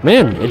 Like,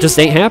 man, it just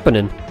ain't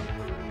happening.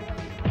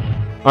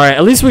 Alright,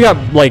 at least we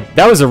got, like,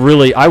 that was a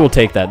really... I will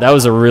take that. That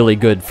was a really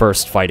good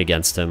first fight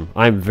against him.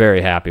 I'm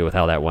very happy with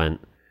how that went.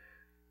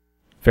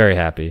 Very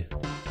happy.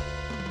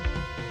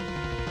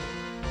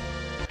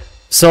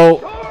 So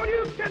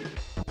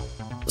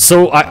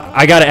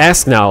I gotta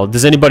ask now,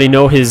 does anybody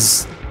know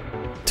his...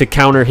 to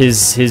counter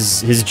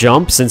his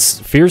jump, since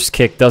Fierce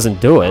Kick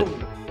doesn't do it?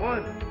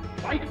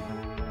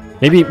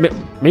 Maybe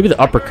the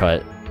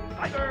uppercut.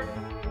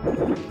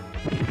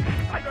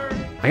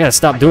 I gotta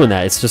stop doing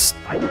that, it's just...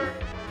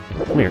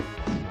 Come here.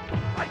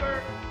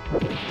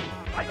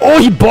 Oh,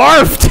 he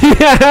barfed!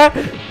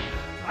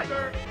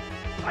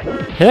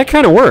 Hey, that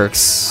kinda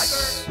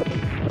works.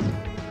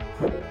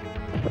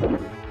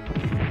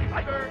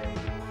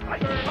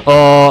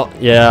 Oh,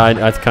 yeah,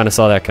 I kinda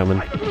saw that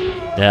coming.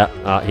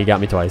 Yeah, he got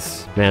me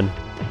twice. Man.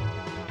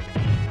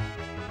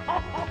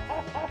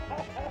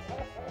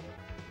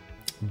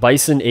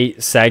 Bison ate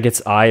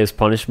Sagat's eye as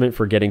punishment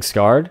for getting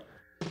scarred?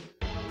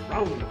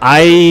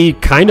 I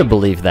kind of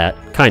believe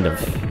that. Kind of.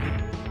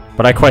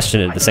 But I question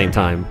it at the same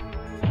time.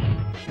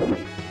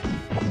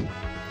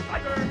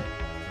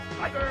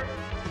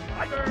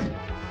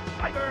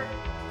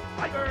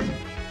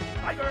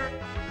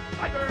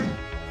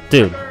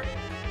 Dude.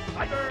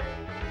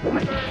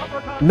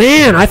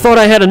 Man, I thought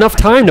I had enough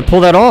time to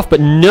pull that off,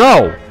 but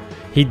no!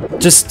 He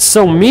just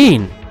so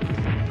mean.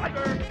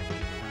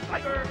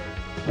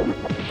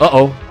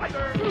 Uh-oh.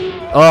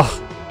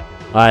 Ugh.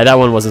 Alright, that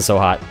one wasn't so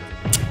hot.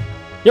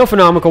 Yo,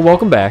 Phenomical,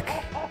 welcome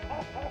back.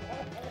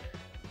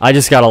 I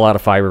just got a lot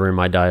of fiber in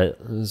my diet.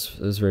 It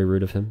was very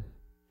rude of him.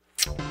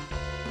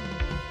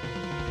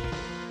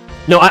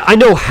 No, I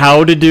know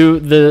how to do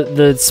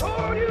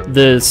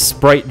the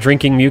Sprite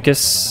drinking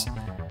mucus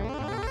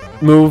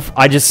move.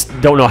 I just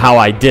don't know how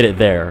I did it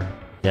there.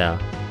 Yeah.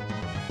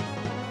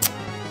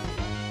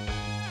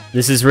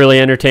 This is really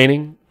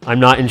entertaining.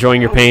 I'm not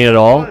enjoying your pain at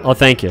all. Oh,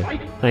 thank you.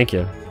 Thank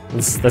you.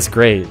 That's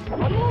great.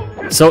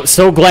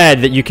 So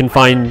glad that you can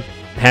find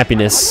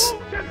happiness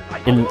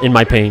in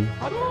my pain.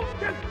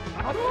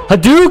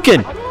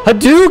 Hadouken!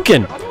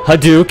 Hadouken!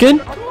 Hadouken!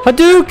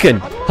 Hadouken!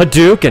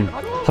 Hadouken!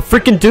 A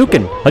freaking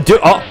Duken!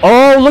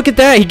 Oh, look at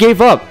that! He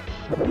gave up!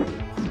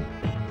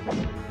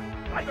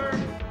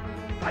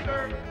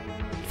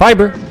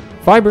 Fiber.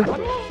 Fiber.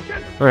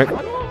 Alright.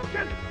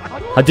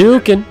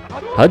 Hadouken.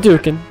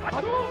 Hadouken.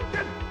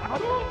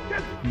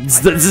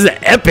 This is an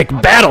epic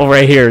battle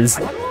right here. Who's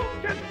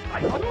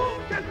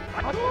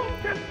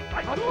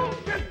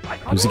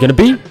it gonna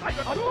be?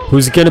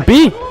 Who's it gonna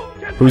be?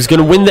 Who's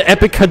gonna win the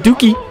epic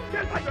Hadouken?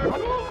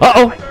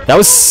 Uh-oh. That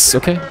was...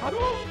 okay.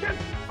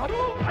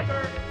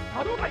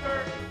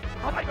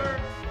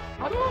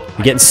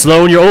 You're getting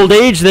slow in your old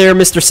age there,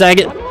 Mr.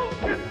 Saget.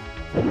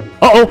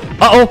 Uh-oh.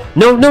 Uh-oh.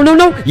 No, no, no,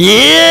 no.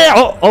 Yeah.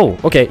 Oh, oh.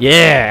 Okay.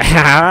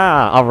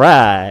 Yeah. All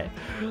right.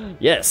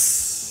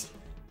 Yes.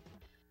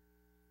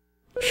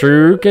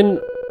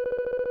 Shuriken.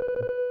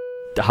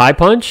 High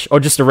punch? Oh,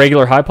 just a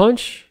regular high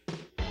punch?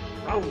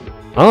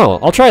 Oh,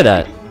 I'll try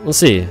that. Let's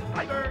see.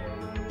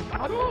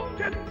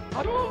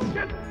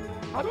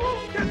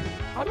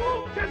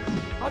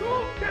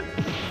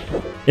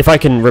 If I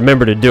can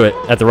remember to do it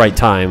at the right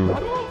time.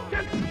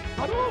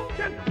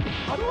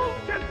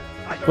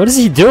 What is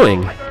he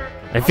doing?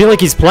 I feel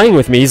like he's playing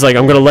with me. He's like,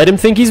 I'm gonna let him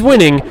think he's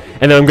winning,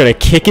 and then I'm gonna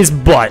kick his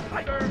butt.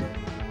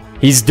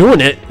 He's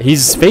doing it.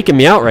 He's faking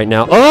me out right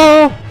now.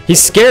 Oh,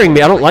 he's scaring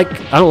me. I don't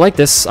like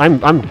this. I'm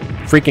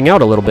freaking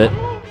out a little bit.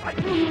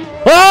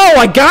 Oh,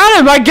 I got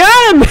him! I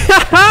got him!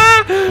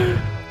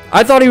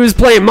 I thought he was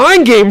playing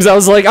mind games. I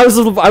was like, I was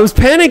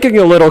panicking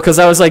a little because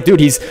I was like, dude,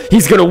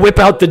 he's gonna whip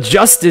out the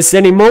justice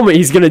any moment.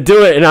 He's gonna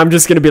do it, and I'm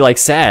just gonna be like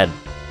sad.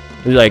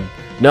 He's like,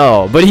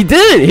 no, but he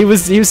did. He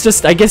was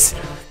just, I guess,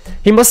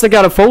 he must have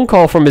got a phone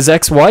call from his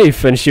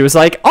ex-wife, and she was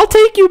like, I'll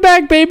take you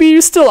back, baby.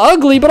 You're still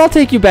ugly, but I'll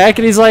take you back.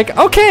 And he's like,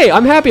 okay,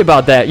 I'm happy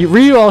about that.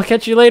 Ryu, I'll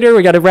catch you later.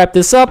 We gotta wrap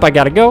this up. I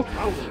gotta go.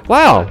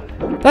 Wow,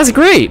 that's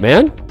great,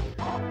 man.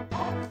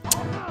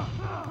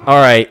 All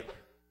right.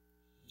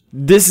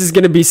 This is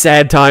gonna be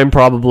sad time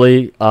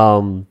probably.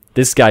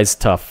 This guy's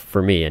tough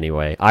for me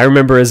anyway. I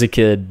remember as a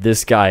kid,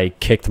 this guy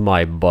kicked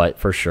my butt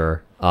for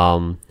sure.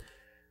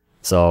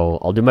 So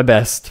I'll do my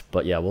best,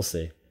 but yeah, we'll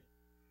see.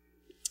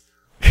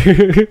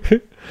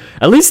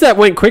 At least that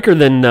went quicker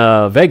than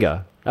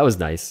Vega. That was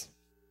nice.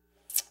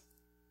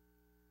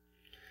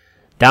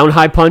 Down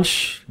high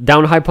punch,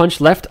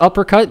 left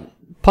uppercut,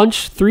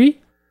 punch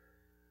 3.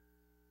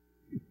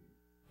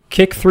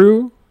 Kick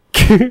through,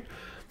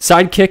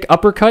 side kick,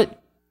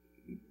 uppercut.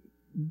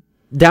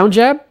 Down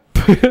jab?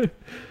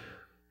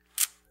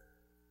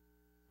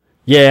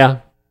 Yeah.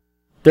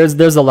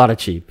 There's a lot of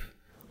cheap.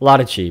 A lot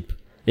of cheap.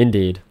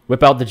 Indeed.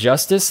 Whip out the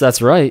justice?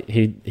 That's right.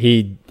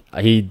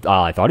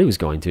 I thought he was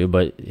going to,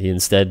 but he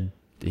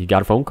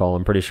got a phone call,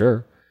 I'm pretty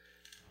sure.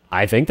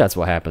 I think that's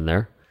what happened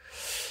there.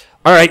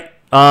 Alright,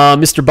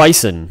 Mr.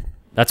 Bison.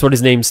 That's what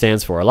his name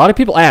stands for. A lot of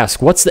people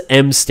ask, what's the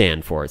M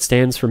stand for? It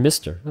stands for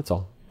Mr. That's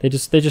all. They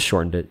just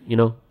shortened it, you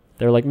know?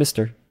 They're like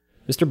Mr.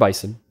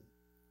 Bison.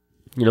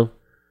 You know?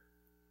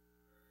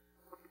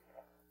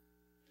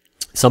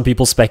 Some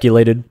people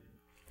speculated,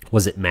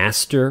 was it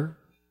Master?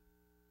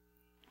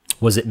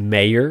 Was it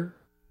Mayor?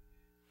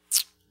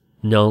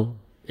 No,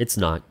 it's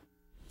not.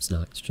 It's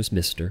not. It's just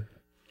Mr.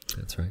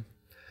 That's right.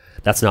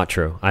 That's not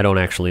true. I don't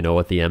actually know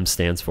what the M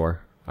stands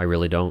for. I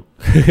really don't.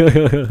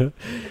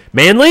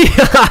 Manly?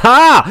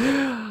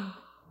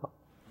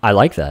 I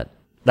like that.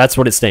 That's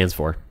what it stands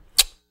for.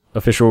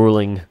 Official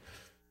ruling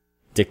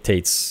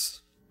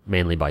dictates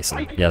Manly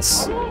Bison.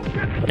 Yes.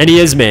 And he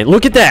is man.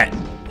 Look at that.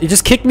 He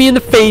just kicked me in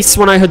the face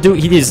when I had to.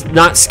 He is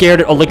not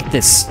scared. Oh, look at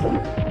this.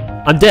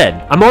 I'm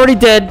dead. I'm already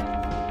dead.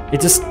 It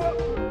just...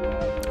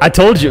 I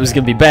told you it was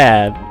going to be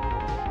bad.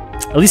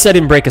 At least I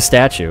didn't break a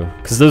statue.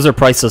 Because those are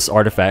priceless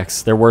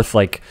artifacts. They're worth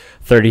like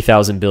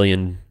 $30,000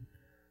 billion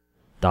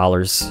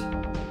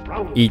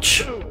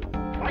each.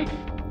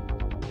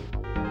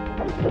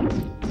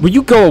 Will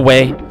you go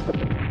away?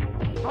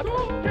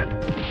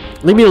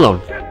 Leave me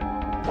alone.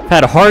 I've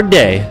had a hard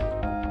day.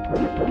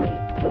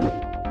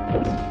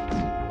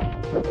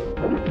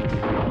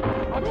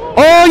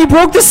 Oh, you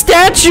broke the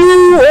statue!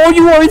 Oh,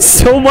 you are in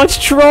so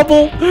much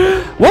trouble!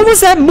 What was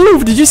that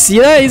move? Did you see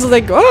that? He's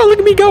like, oh, look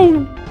at me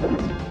go!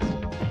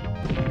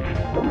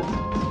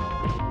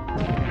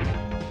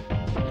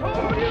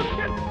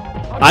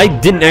 I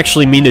didn't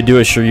actually mean to do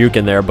a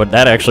Shoryuken there, but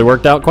that actually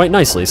worked out quite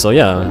nicely, so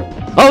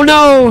yeah. Oh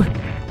no!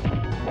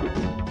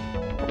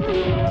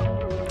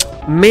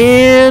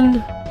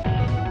 Man!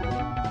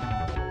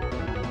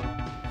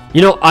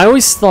 You know, I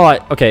always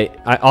thought... Okay,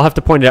 I'll have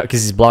to point it out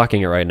because he's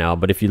blocking it right now,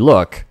 but if you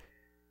look...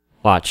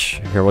 Watch.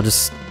 Here, we'll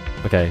just...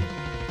 Okay.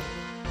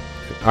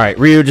 Alright,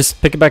 Ryu,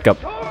 just pick it back up.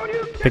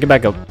 Pick it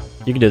back up.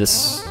 You can do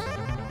this.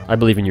 I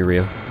believe in you,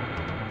 Ryu.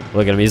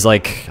 Look at him. He's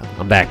like,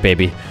 I'm back,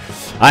 baby.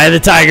 I am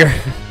the tiger.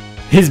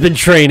 He's been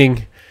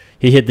training.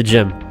 He hit the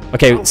gym.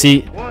 Okay,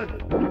 see...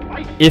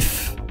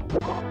 If...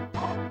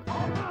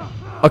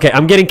 Okay,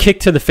 I'm getting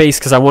kicked to the face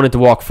because I wanted to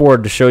walk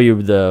forward to show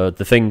you the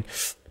thing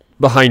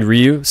behind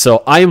Ryu.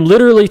 So I am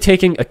literally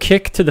taking a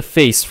kick to the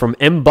face from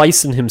M.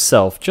 Bison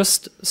himself,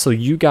 just so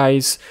you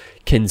guys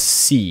can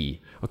see.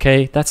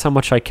 Okay, that's how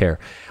much I care.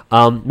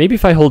 Maybe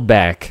if I hold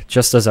back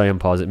just as I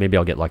unpause it, maybe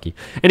I'll get lucky.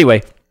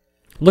 Anyway,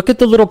 look at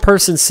the little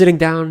person sitting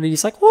down, and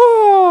he's like,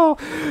 "Whoa!"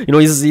 You know,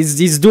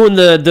 he's doing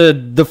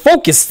the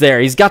focus there.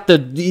 He's got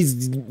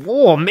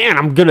oh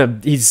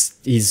man,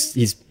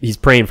 he's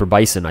praying for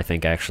Bison, I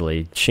think,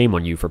 actually. Shame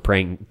on you for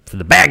praying for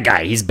the bad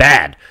guy. He's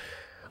bad.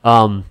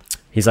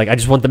 He's like, I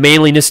just want the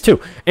manliness too.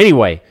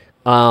 Anyway,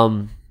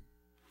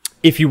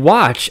 if you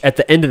watch at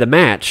the end of the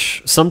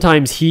match,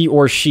 sometimes he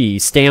or she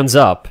stands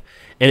up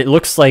and it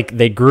looks like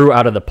they grew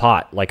out of the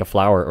pot like a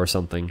flower or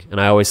something.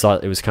 And I always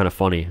thought it was kind of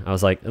funny. I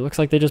was like, it looks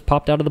like they just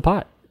popped out of the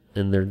pot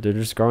and they're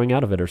just growing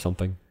out of it or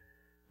something.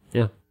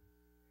 Yeah.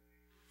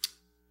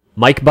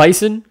 Mike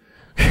Bison?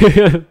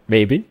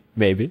 Maybe.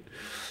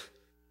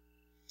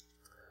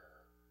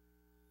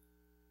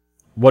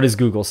 What does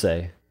Google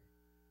say?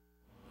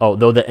 Oh,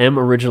 though the M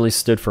originally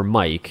stood for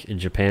Mike, in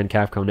Japan,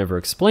 Capcom never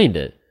explained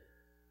it.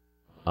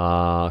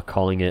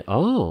 Calling it,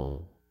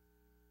 oh,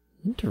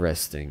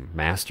 interesting.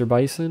 Master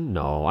Bison?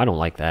 No, I don't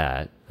like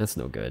that. That's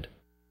no good.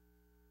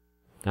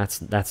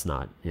 That's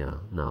not, yeah,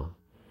 no.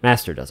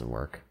 Master doesn't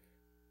work.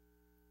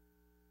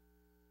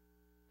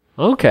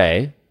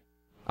 Okay.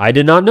 I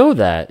did not know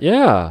that,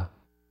 yeah.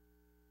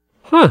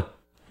 Huh,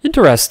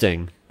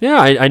 interesting. Yeah,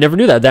 I never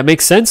knew that. That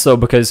makes sense, though,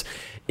 because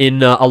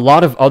in a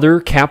lot of other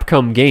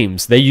Capcom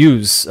games, they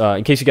use,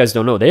 in case you guys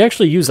don't know, they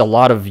actually use a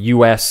lot of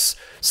US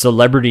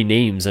celebrity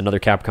names in other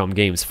Capcom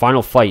games.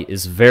 Final Fight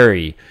is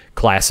very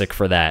classic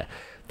for that.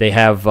 They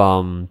have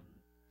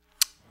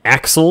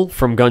Axl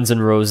from Guns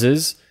N'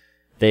 Roses.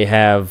 They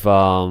have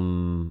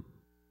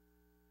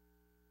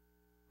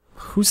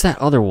who's that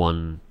other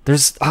one?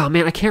 There's oh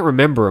man, I can't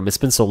remember them. It's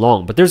been so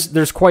long, but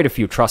there's quite a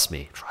few. Trust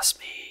me.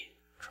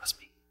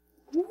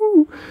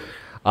 Woo.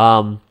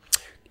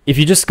 If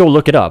you just go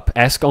look it up,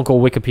 ask Uncle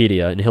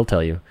Wikipedia, and he'll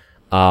tell you.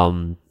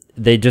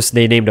 They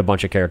named a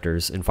bunch of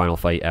characters in Final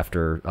Fight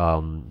after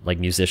like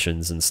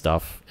musicians and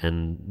stuff,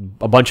 and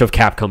a bunch of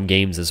Capcom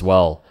games as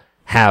well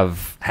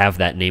have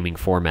that naming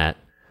format,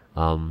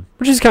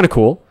 which is kind of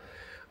cool.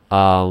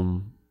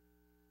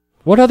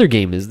 What other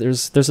game is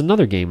there's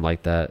another game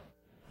like that?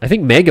 I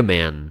think Mega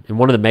Man. In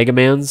one of the Mega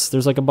Mans,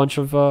 there's like a bunch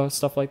of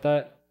stuff like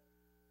that.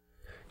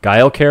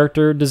 Guile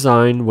character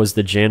design was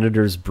the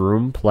janitor's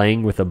broom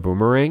playing with a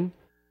boomerang.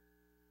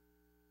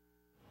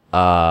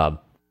 I'm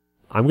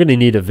gonna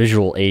need a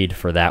visual aid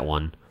for that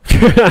one.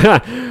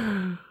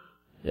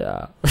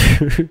 Yeah.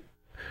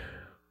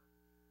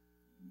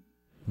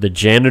 The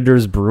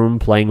janitor's broom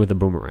playing with a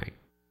boomerang.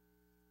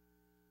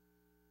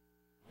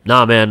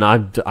 Nah, man,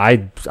 I'm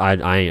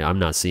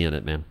not seeing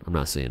it, man. I'm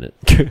not seeing it.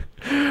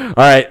 All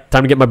right,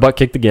 time to get my butt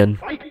kicked again.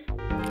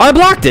 I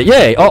blocked it.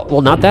 Yay! Oh,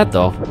 well, not that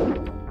though.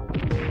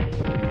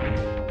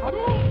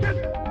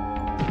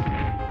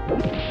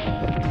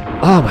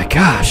 Oh my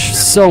gosh,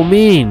 so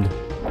mean.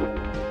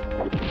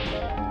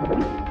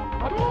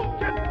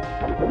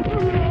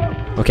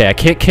 Okay, I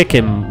can't kick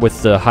him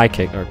with the high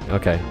kick.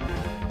 Okay.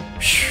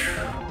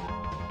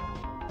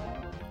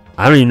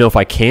 I don't even know if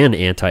I can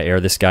anti-air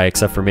this guy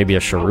except for maybe a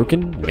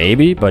shuriken.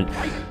 Maybe, but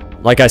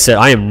like I said,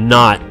 I am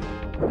not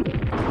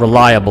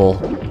reliable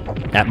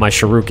at my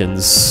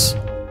shurikens.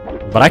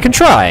 But I can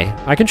try.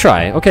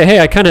 Okay, hey,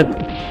 I kind of...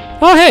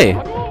 Oh, hey!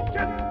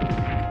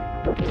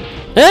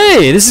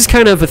 Hey, this is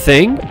kind of a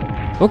thing.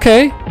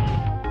 Okay.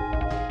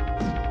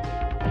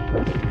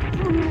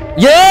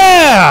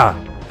 Yeah!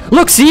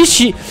 Look, see,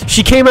 she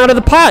came out of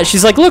the pot.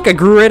 She's like, look, I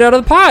grew right out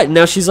of the pot. And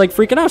now she's like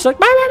freaking out. She's like,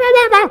 bah, bah, bah,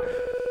 bah, bah.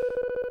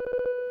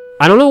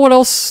 I don't know what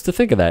else to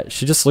think of that.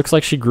 She just looks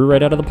like she grew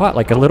right out of the pot,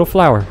 like a little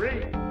flower.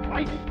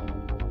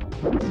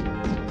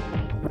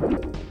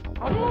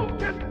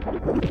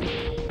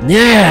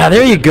 Yeah,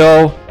 there you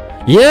go.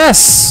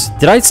 Yes.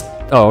 Did I?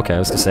 Oh, okay. I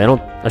was gonna say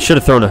I should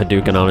have thrown a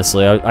Hadouken.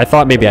 Honestly, I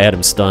thought maybe I had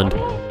him stunned.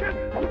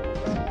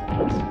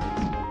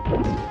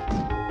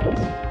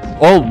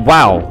 Oh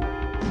wow.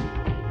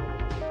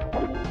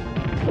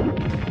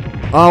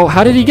 Oh,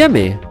 how did he get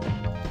me?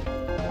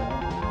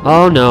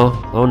 Oh no.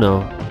 Oh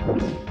no.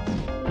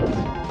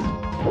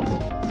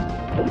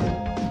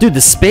 Dude, the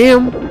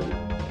spam.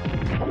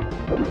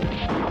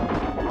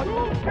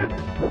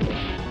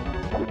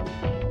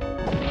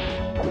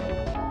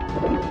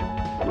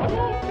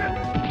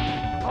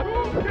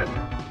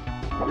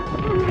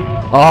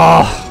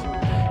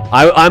 Oh,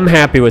 I'm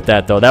happy with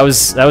that though. That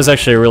was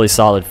actually a really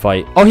solid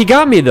fight. Oh, he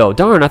got me though.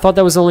 Darn, I thought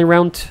that was only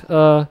round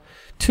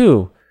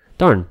 2.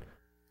 Darn.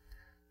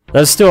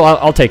 That's still.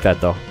 I'll take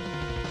that though.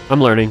 I'm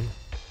learning.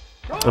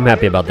 I'm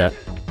happy about that.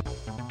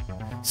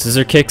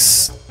 Scissor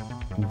kicks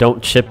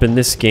don't chip in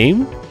this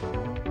game.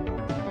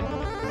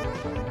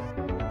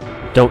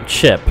 Don't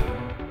chip.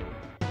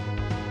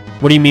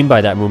 What do you mean by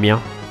that, Mumiao?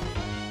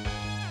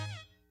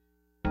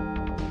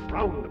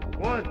 Round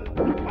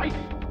 1, fight!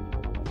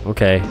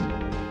 Okay.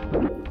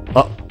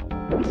 Oh.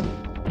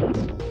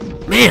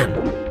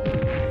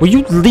 Man! Will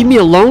you leave me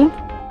alone?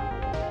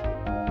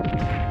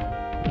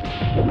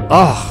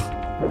 Oh.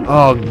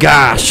 Oh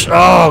gosh.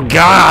 Oh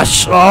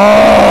gosh.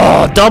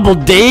 Oh! Double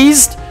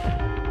dazed?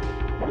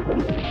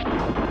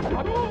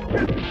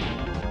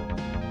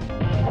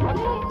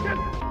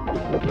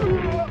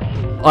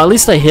 Oh, at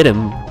least I hit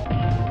him.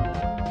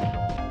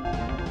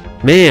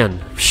 Man.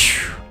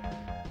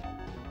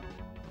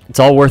 It's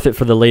all worth it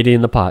for the lady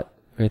in the pot.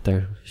 Right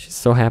there. She's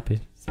so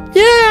happy.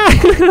 Yeah!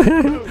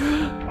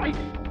 Fight!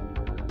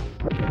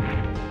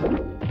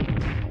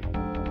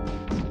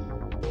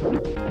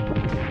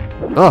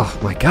 Oh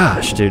my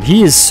gosh, dude.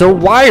 He is so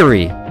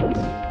wiry.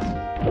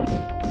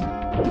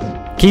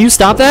 Can you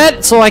stop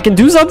that so I can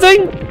do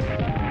something?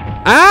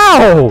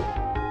 Ow!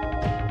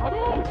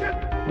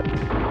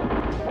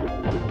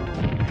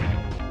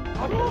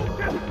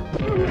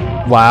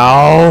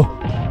 Wow.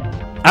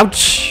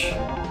 Ouch.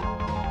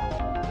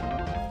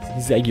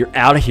 He's like, you're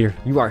out of here.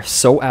 You are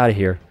so out of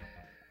here.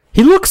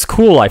 He looks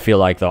cool, I feel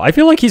like, though. I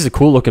feel like he's a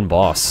cool looking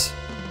boss.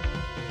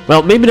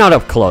 Well, maybe not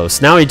up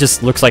close. Now he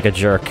just looks like a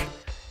jerk.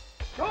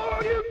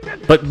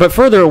 But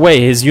further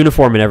away, his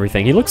uniform and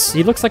everything, he looks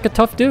like a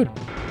tough dude.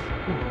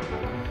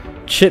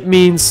 Chip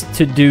means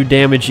to do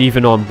damage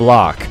even on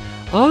block.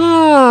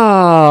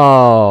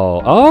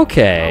 Oh,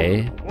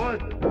 okay.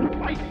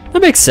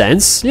 That makes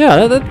sense.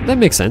 Yeah, that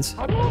makes sense.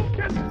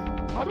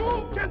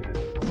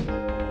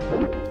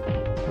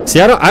 See,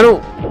 I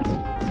don't.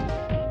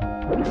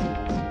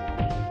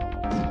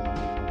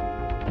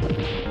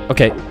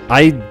 Okay,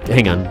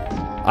 hang on.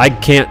 I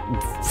can't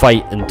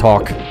fight and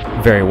talk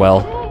very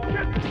well.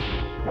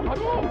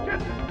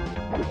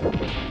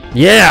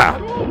 Yeah!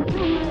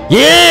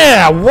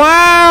 Yeah!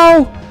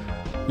 Wow!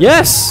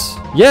 Yes!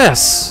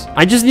 Yes!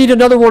 I just need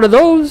another one of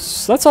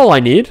those. That's all I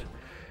need.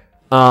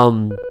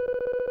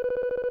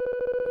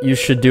 You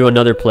should do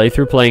another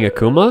playthrough playing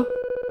Akuma?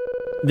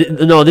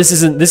 No, this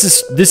isn't. This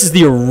is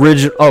the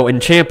original. Oh, in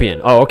Champion.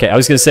 Oh, okay. I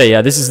was gonna say,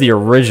 yeah, this is the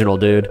original,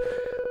 dude.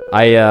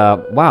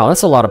 Wow,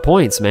 that's a lot of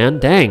points, man.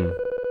 Dang.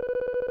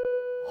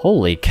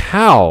 Holy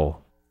cow.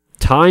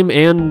 Time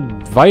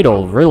and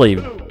vital, really.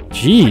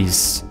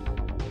 Jeez.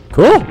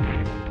 Cool.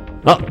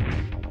 Oh.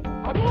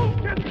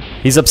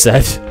 He's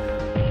upset.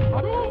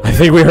 I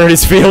think we hurt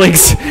his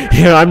feelings.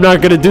 Yeah, I'm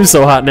not gonna do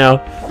so hot now.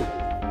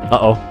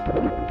 Uh-oh.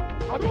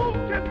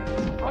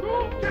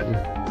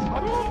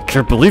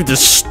 Can't believe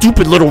this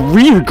stupid little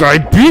Ryu guy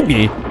beat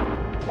me.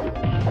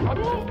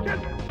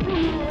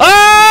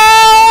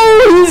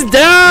 Oh, he's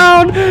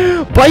down.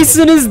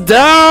 Bison is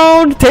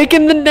down.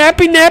 Taking the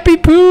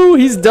nappy poo.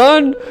 He's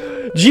done.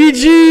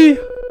 GG.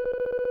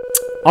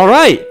 All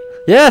right.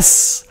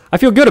 Yes. I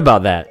feel good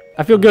about that.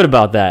 I feel good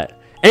about that.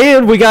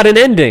 And we got an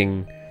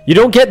ending. You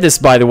don't get this,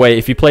 by the way,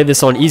 if you play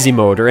this on easy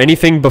mode or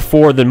anything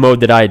before the mode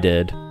that I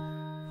did.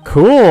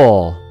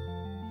 Cool.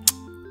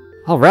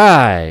 All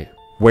right.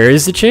 Where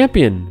is the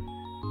champion?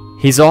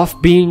 He's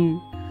off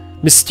being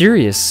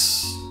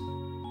mysterious.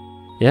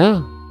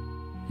 Yeah.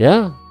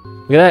 Yeah.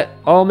 Look at that.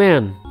 Oh,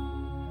 man.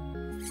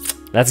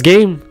 That's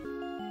game.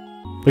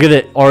 Look at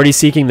it. Already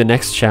seeking the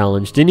next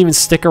challenge. Didn't even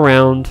stick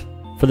around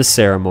for the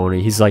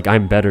ceremony. He's like,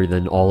 I'm better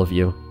than all of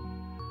you.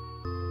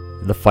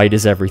 The fight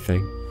is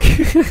everything.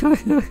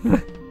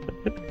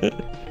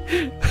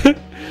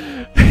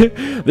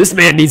 This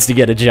man needs to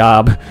get a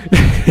job.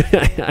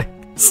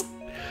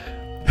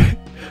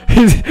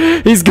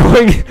 He's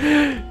going.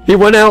 He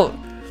went out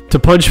to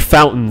punch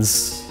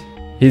fountains.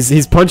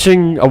 He's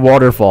punching a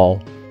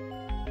waterfall.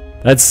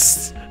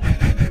 That's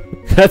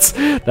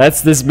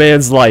this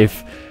man's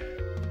life.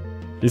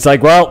 He's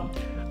like, well,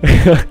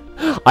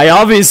 I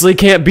obviously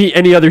can't beat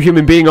any other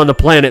human being on the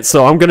planet,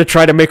 so I'm gonna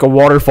try to make a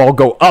waterfall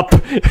go up.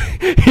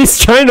 He's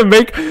trying to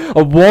make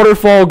a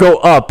waterfall go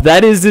up.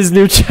 That is his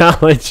new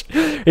challenge.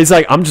 He's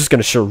like, I'm just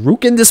gonna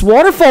shuriken this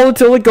waterfall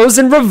until it goes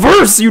in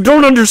reverse. You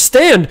don't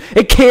understand.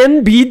 It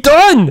can be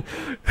done.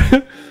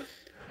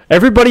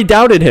 Everybody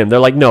doubted him. They're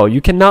like, no,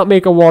 you cannot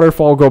make a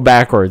waterfall go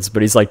backwards.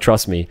 But he's like,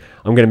 trust me,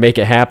 I'm gonna make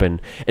it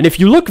happen. And if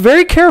you look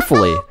very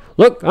carefully,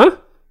 look, huh?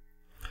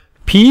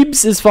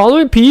 Peebs is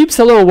following. Peebs,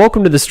 hello and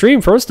welcome to the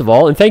stream, first of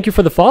all. And thank you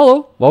for the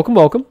follow. Welcome,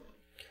 welcome.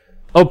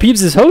 Oh,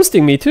 Peebs is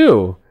hosting me,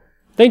 too.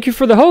 Thank you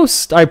for the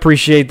host. I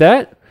appreciate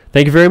that.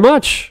 Thank you very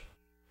much.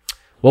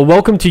 Well,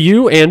 welcome to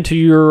you and to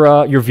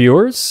your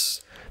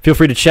viewers. Feel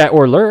free to chat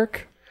or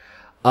lurk.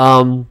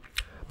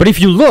 But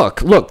if you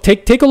look,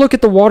 take a look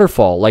at the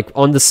waterfall, like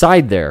on the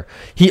side there.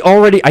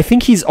 I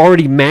think he's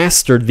already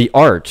mastered the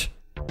art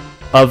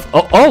of,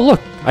 oh,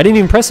 look, I didn't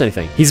even press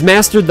anything. He's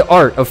mastered the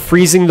art of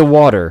freezing the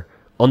water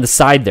on the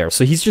side there.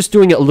 So he's just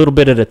doing it a little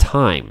bit at a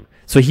time.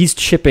 So he's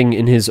chipping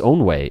in his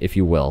own way, if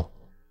you will.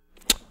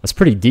 That's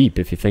pretty deep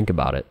if you think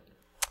about it.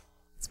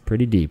 It's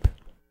pretty deep.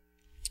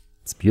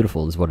 It's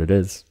beautiful is what it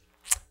is.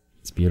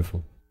 It's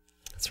beautiful.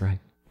 That's right.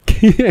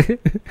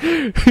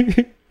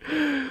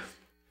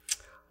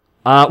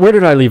 Where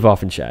did I leave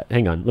off in chat?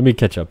 Hang on, let me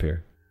catch up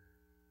here.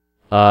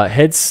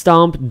 Head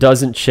Stomp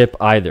doesn't chip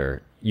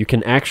either. You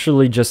can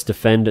actually just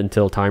defend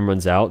until time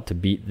runs out to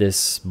beat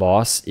this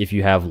boss if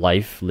you have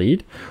life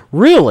lead.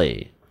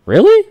 Really?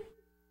 Really?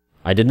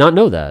 I did not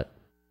know that.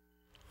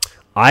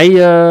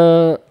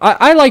 I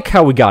like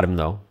how we got him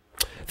though.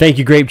 Thank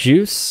you, Grape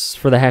Juice,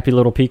 for the happy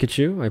little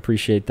Pikachu. I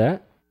appreciate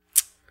that.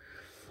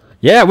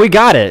 Yeah, we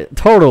got it.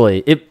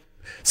 Totally.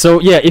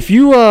 So yeah, if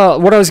you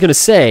what I was gonna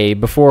say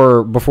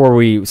before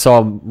we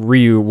saw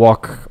Ryu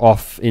walk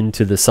off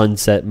into the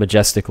sunset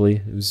majestically,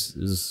 it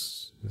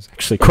was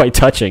actually quite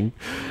touching.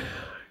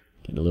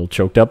 Getting a little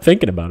choked up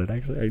thinking about it,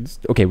 actually.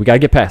 Okay, we gotta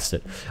get past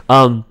it.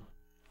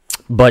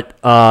 But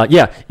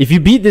yeah, if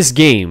you beat this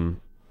game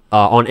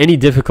on any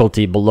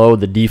difficulty below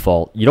the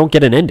default, you don't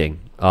get an ending.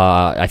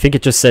 I think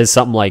it just says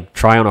something like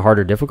try on a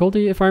harder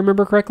difficulty, if I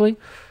remember correctly.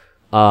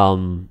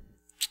 So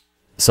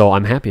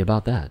I'm happy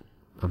about that.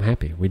 I'm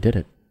happy. We did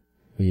it.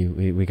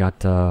 We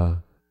got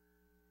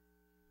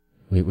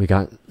we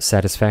got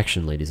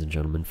satisfaction, ladies and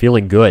gentlemen.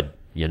 Feeling good,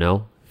 you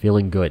know?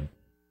 Feeling good.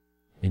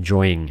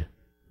 Enjoying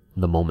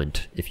the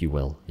moment, if you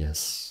will.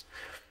 Yes.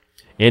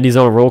 Andy's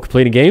on a roll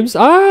completing games.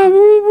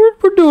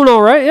 We're doing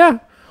all right, yeah.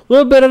 A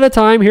little bit at a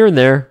time here and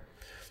there.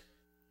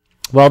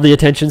 While the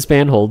attention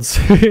span holds.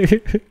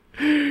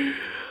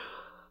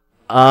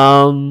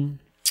 No,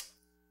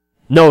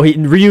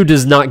 Ryu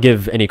does not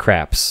give any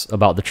craps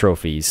about the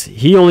trophies.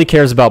 He only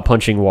cares about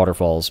punching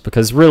waterfalls,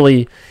 because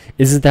really,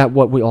 isn't that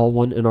what we all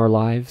want in our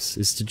lives?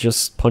 Is to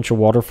just punch a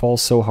waterfall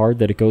so hard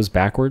that it goes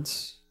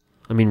backwards?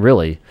 I mean,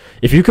 really.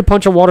 If you could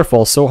punch a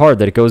waterfall so hard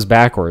that it goes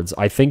backwards,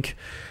 I think,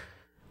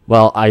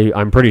 well,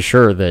 I'm pretty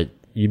sure that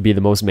you'd be the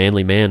most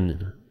manly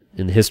man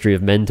in the history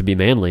of men to be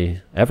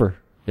manly ever.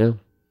 Yeah.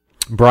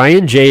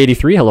 Brian,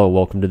 J83, hello,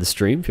 welcome to the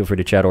stream. Feel free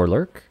to chat or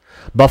lurk.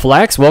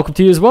 Buffalax, welcome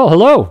to you as well.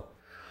 Hello.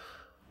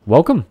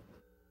 Welcome.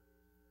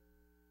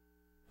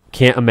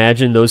 Can't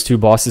imagine those two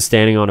bosses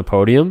standing on a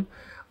podium.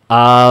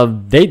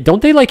 They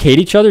like hate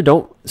each other?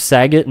 Don't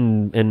Sagat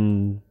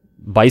and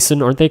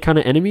Bison, aren't they kind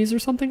of enemies or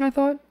something, I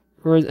thought?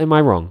 Or am I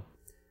wrong?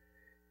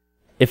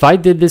 If I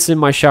did this in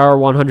my shower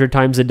 100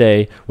 times a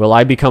day, will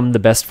I become the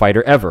best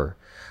fighter ever?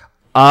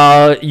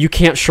 You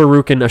can't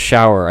shuriken a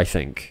shower, I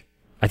think.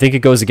 I think it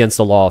goes against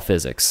the law of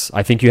physics.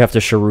 I think you have to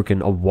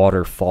shuriken a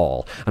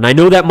waterfall. And I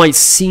know that might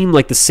seem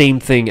like the same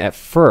thing at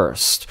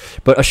first,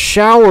 but a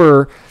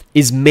shower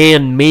is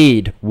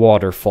man-made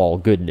waterfall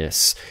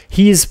goodness.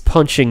 He's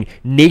punching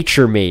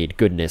nature-made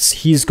goodness.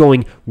 He's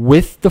going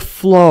with the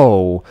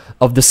flow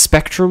of the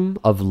spectrum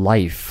of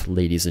life,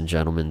 ladies and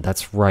gentlemen.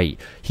 That's right.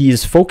 He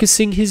is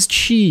focusing his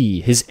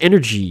chi, his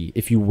energy,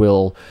 if you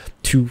will,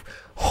 to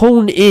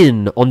hone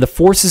in on the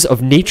forces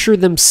of nature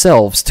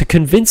themselves to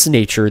convince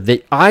nature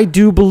that I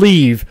do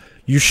believe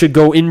you should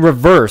go in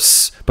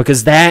reverse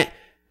because that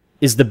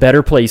is the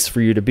better place for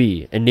you to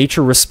be. And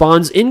nature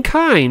responds in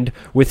kind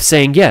with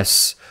saying,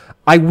 yes,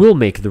 I will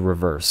make the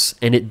reverse.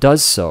 And it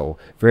does so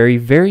very,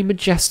 very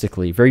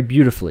majestically, very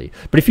beautifully.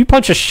 But if you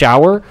punch a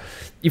shower,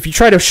 if you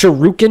try to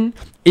shuriken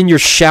in your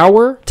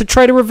shower to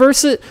try to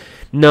reverse it,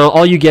 no,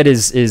 all you get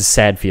is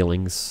sad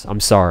feelings. I'm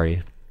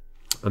sorry.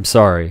 I'm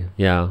sorry.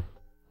 Yeah.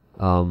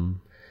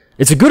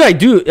 It's a good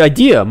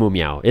idea,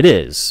 Moomeow. It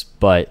is,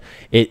 but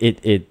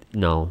it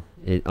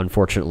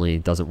unfortunately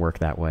doesn't work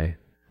that way.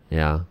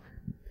 Yeah,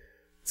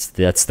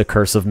 that's the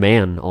curse of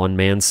man on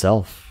man's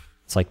self.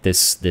 It's like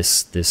this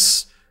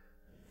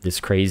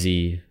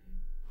crazy,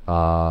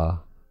 kind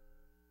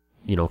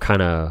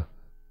of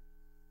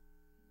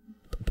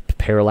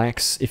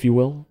parallax, if you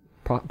will.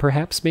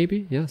 Perhaps,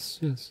 maybe? Yes.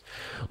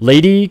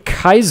 Lady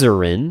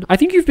Kaiserin. I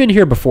think you've been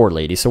here before,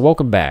 lady, so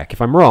welcome back.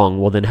 If I'm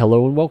wrong, well then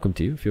hello and welcome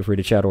to you. Feel free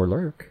to chat or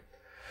lurk.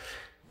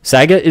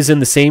 Saga is in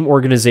the same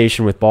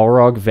organization with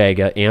Balrog,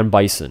 Vega, and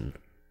Bison.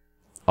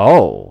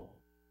 Oh.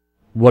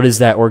 What is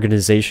that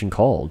organization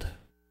called?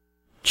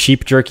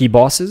 Cheap Jerky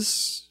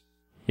Bosses?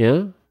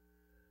 Yeah?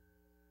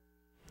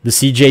 The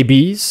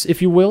CJBs, if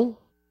you will?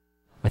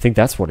 I think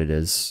that's what it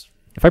is.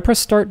 If I press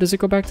start, does it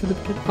go back to the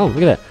beginning? Oh,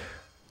 look at that.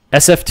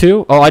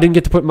 SF2? Oh, I didn't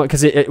get to put my...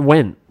 Because it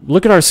went.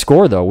 Look at our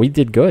score, though. We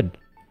did good.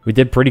 We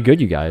did pretty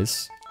good, you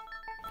guys.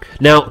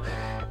 Now,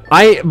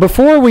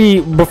 before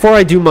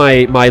I do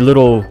my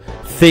little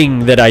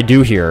thing that I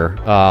do here,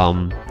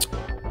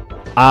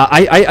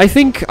 I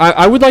think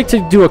I would like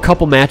to do a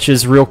couple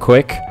matches real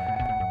quick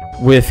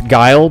with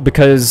Guile,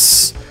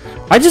 because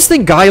I just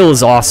think Guile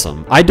is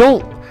awesome. I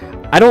don't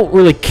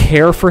really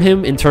care for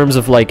him in terms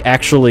of, like,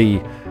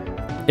 actually,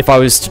 if I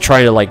was to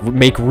try to, like,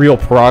 make real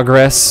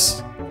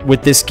progress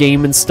with this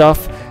game and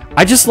stuff.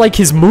 I just like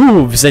his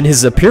moves and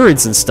his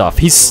appearance and stuff.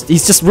 He's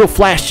just real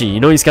flashy, you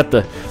know. He's got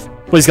the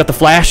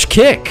flash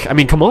kick. I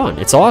mean, come on,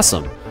 it's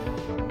awesome.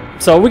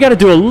 So we got to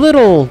do a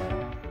little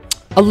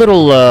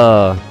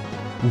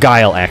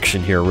Guile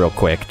action here real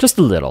quick, just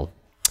a little,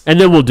 and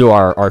then we'll do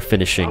our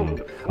finishing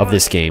of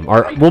this game.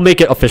 We'll make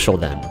it official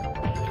then.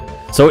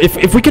 So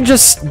if we can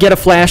just get a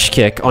flash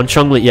kick on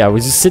Chun-Li, yeah, we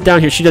just sit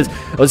down here. She does.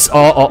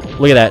 Oh,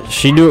 look at that.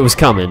 She knew it was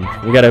coming.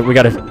 We gotta.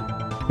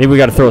 Maybe we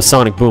gotta throw a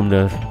sonic boom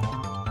to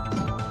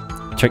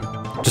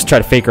just try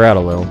to fake her out a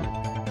little.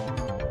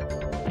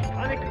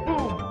 Sonic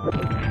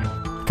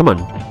boom. Come on,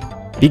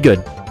 be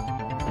good.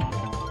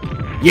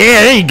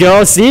 Yeah, there you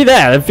go. See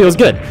that? That feels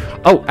good.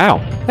 Oh, ow!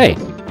 Hey,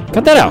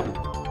 cut that out.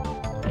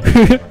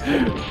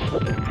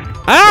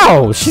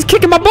 Ow! She's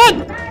kicking my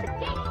butt.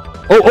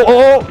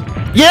 Oh!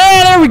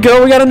 Yeah, there we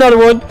go. We got another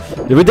one.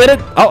 We did it.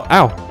 Oh,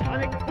 ow!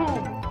 Sonic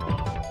boom.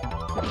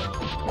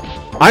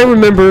 I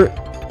remember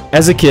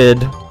as a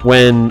kid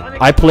when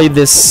I played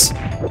this,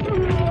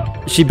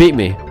 she beat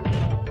me.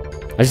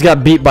 I just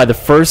got beat by the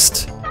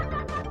first.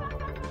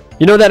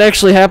 You know, that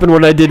actually happened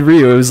when I did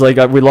Ryu. It was like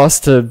we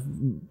lost to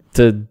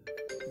dude,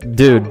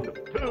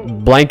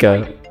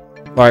 Blanca.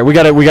 All right, we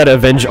gotta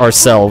avenge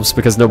ourselves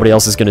because nobody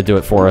else is gonna do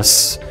it for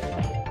us.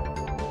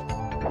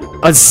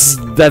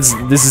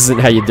 This isn't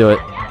how you do it.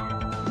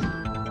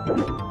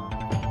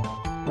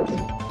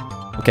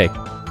 Okay.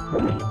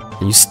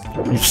 You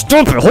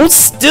stop it! Hold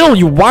still,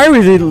 you wiry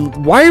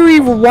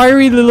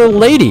little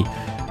lady.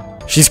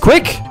 She's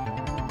quick.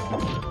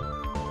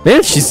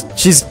 Man, she's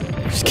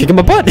kicking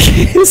my butt.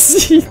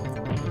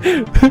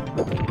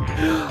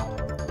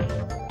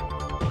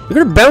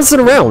 You're gonna bounce it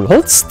around.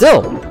 Hold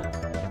still.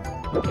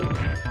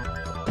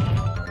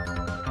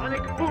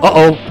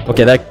 Uh-oh.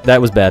 Okay,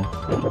 that was bad.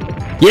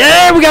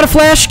 Yeah, we got a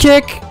flash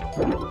kick.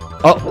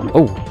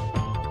 Oh.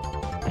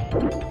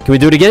 Can we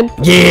do it again?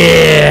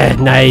 Yeah,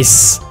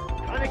 nice.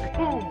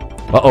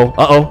 Uh-oh.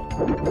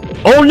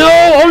 Oh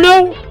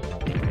no!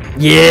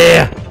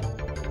 Yeah.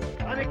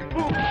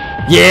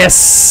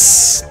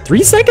 Yes.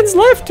 3 seconds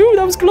left, too.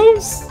 That was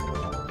close.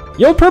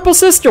 Yo, Purple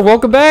Sister,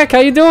 welcome back. How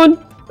you doing?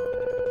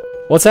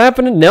 What's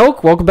happening?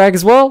 Nelk, welcome back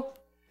as well.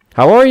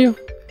 How are you?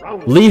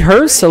 Lee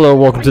Hurst, hello,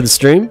 welcome to the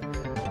stream.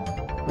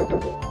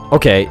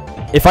 Okay,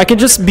 if I can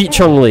just beat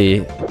Chun-Li,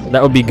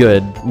 that would be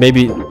good.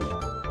 Maybe.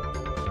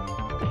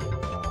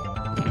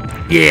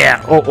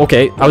 Yeah. Oh,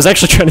 okay. I was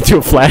actually trying to do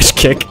a flash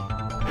kick.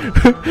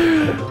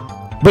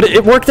 But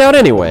it worked out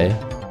anyway.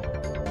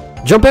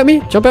 Jump at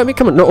me? Jump at me?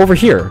 Come on. No, over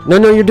here. No,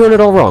 you're doing it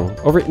all wrong.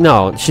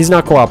 No, she's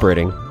not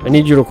cooperating. I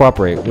need you to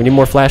cooperate. We need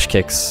more flash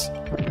kicks.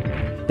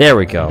 There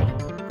we go.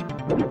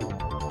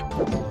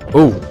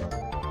 Ooh.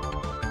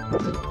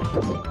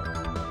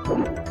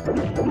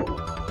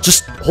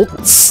 Just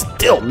hold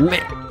still,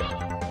 man.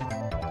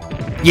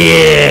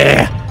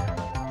 Yeah!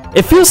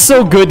 It feels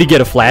so good to get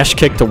a flash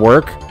kick to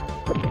work.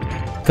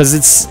 Because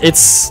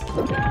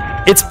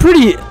it's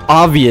pretty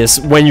obvious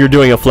when you're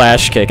doing a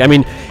flash kick. I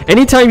mean,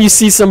 anytime you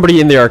see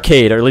somebody in the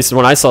arcade, or at least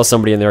when I saw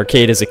somebody in the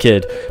arcade as a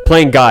kid,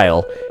 playing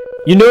Guile,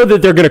 you know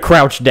that they're gonna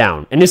crouch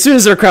down. And as soon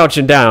as they're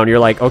crouching down, you're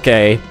like,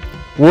 okay,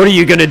 what are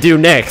you gonna do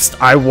next?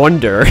 I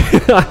wonder.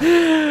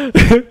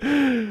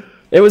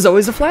 It was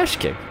always a flash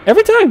kick.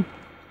 Every time.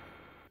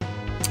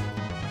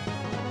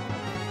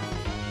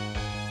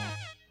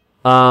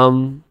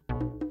 Round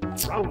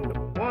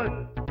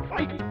one,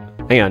 fight.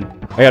 Hang on.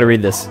 I gotta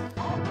read this.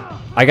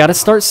 I gotta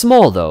start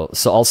small though,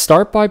 so I'll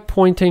start by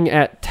pointing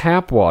at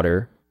tap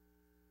water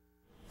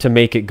to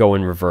make it go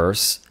in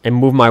reverse and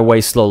move my way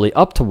slowly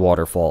up to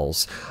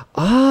waterfalls.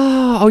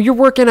 Oh, you're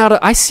working out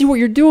I see what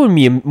you're doing,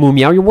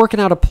 Moomeow. You're working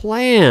out a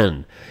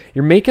plan.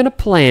 You're making a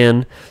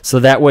plan so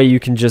that way you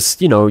can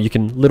just, you know, you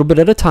can little bit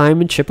at a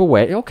time and chip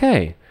away.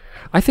 Okay.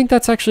 I think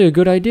that's actually a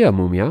good idea,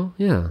 Moomeow.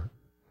 Yeah.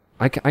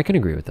 I can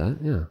agree with that.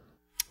 Yeah.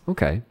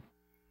 Okay.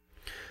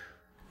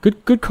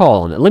 Good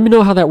call on it. Let me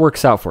know how that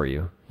works out for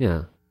you.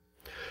 Yeah.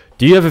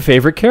 Do you have a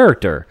favorite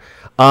character?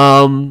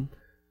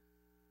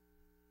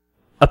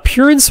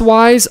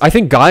 Appearance-wise, I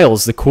think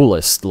Guile's the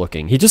coolest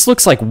looking. He just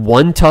looks like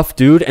one tough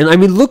dude. And I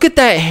mean, look at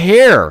that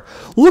hair.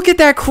 Look at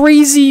that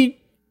crazy...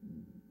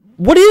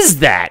 What is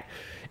that?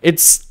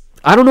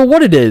 I don't know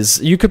what it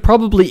is. You could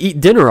probably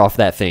eat dinner off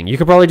that thing. You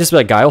could probably just be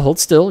like, Guile, hold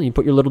still. And you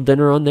put your little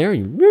dinner on there.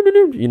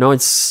 You know,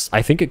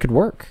 I think it could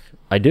work.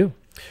 I do.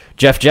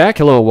 Jeff Jack,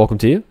 hello and welcome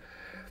to you.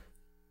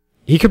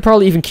 He could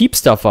probably even keep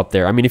stuff up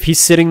there. I mean, if he's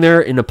sitting there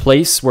in a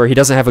place where he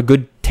doesn't have a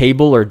good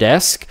table or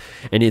desk,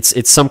 and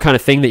it's some kind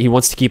of thing that he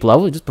wants to keep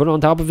level, he just put it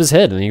on top of his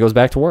head, and he goes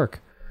back to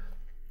work.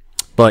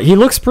 But he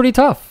looks pretty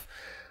tough.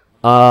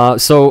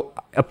 So,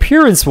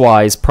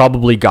 appearance-wise,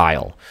 probably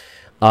Guile.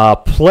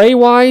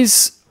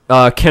 Play-wise,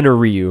 Ken or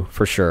Ryu,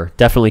 for sure.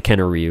 Definitely Ken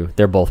or Ryu.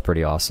 They're both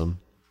pretty awesome.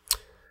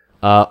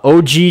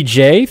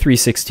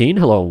 OGJ316,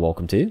 hello and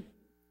welcome to you.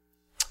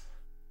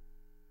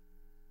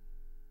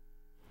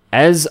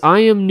 As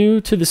I am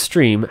new to the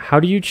stream, how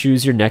do you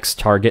choose your next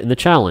target in the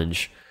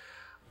challenge?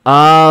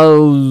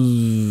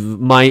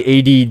 My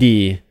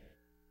ADD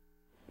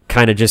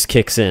kind of just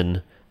kicks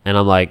in, and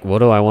I'm like, what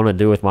do I want to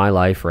do with my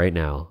life right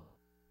now?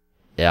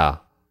 Yeah,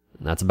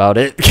 that's about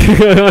it.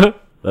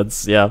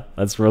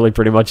 That's really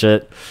pretty much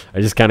it.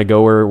 I just kind of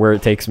go where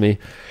it takes me.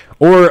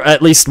 Or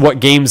at least what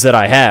games that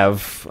I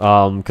have,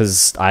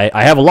 because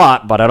I have a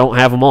lot, but I don't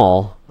have them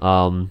all.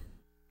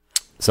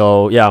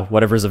 So yeah,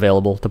 whatever's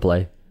available to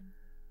play.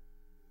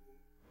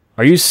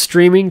 Are you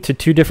streaming to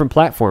 2 different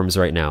platforms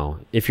right now?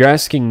 If you're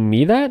asking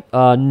me that,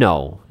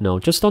 no,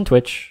 just on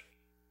Twitch.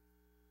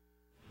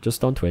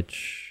 Just on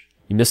Twitch.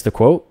 You missed a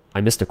quote?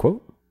 I missed a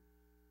quote?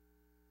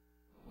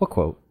 What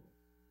quote?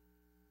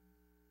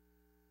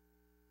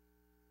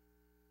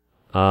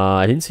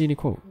 I didn't see any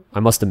quote.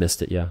 I must have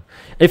missed it, yeah.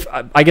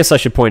 I guess I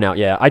should point out,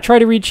 yeah, I try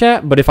to read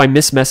chat, but if I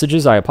miss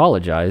messages, I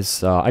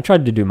apologize. I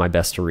tried to do my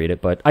best to read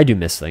it, but I do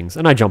miss things,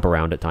 and I jump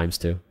around at times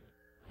too.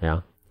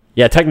 Yeah.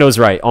 Yeah, Techno's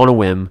right, on a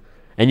whim.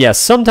 And yes,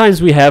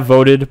 sometimes we have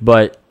voted,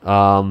 but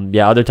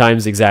yeah, other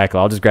times, exactly.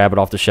 I'll just grab it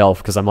off the shelf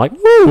because I'm like,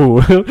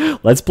 woo,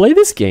 let's play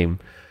this game.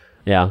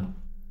 Yeah,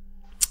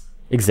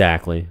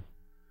 exactly.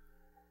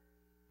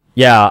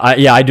 Yeah,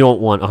 I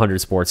don't want 100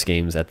 sports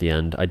games at the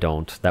end. I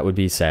don't. That would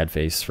be sad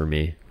face for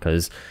me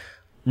because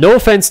no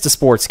offense to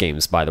sports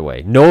games, by the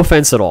way. No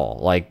offense at all.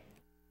 Like,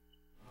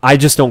 I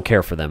just don't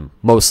care for them,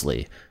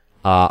 mostly.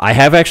 I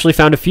have actually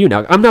found a few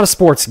now. I'm not a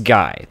sports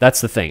guy.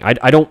 That's the thing.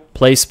 I don't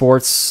play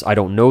sports. I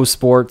don't know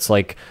sports.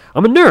 Like,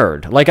 I'm a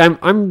nerd. Like,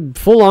 I'm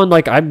full on,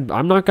 like, I'm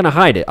not going to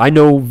hide it. I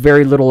know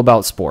very little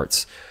about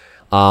sports.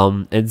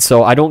 And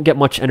so I don't get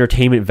much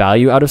entertainment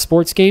value out of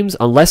sports games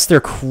unless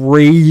they're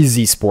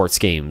crazy sports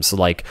games,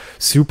 like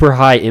super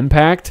high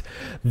impact.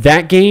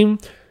 That game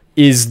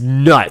is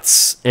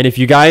nuts. And if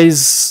you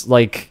guys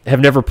like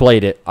have never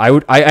played it,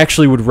 I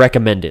actually would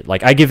recommend it.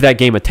 Like, I give that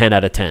game a 10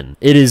 out of 10.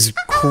 It is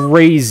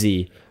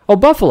crazy. Oh,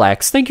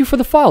 Buffalax, thank you for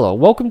the follow.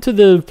 Welcome to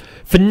the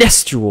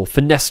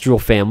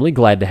Fenestrel family.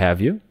 Glad to have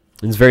you.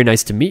 It's very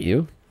nice to meet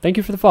you. Thank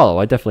you for the follow.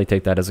 I definitely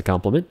take that as a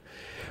compliment.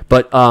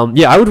 But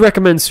yeah, I would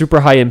recommend Super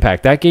High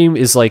Impact. That game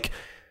is like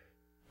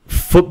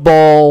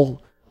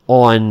football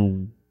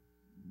on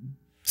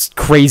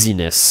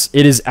craziness.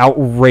 It is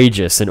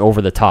outrageous and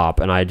over the top,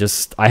 and I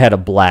had a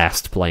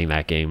blast playing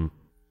that game.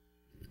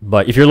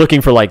 But if you're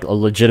looking for like a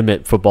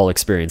legitimate football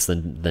experience,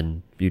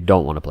 then you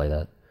don't want to play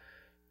that.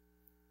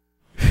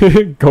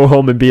 Go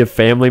home and be a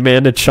family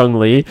man to Chung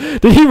Li.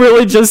 Did he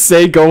really just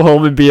say go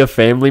home and be a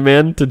family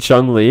man to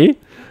Chung Li?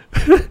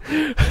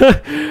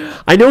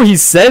 I know he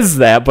says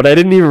that, but I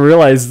didn't even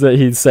realize that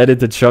he said it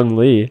to Chung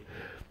Li.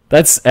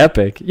 That's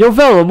epic. Yo,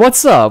 Vellum,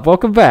 what's up?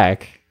 Welcome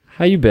back.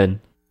 How you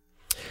been?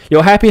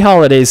 Yo, happy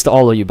holidays to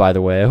all of you, by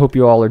the way. I hope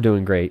you all are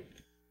doing great.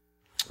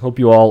 Hope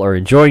you all are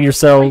enjoying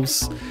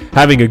yourselves,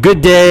 having a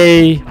good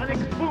day,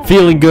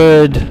 feeling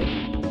good.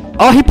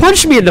 Oh, he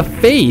punched me in the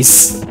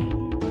face.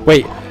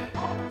 Wait,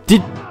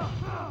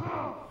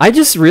 I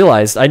just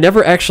realized I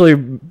never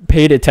actually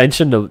paid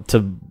attention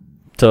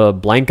to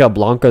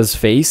Blanca's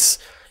face.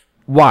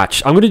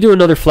 Watch, I'm going to do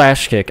another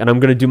flash kick, and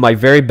I'm going to do my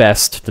very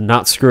best to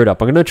not screw it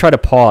up. I'm going to try to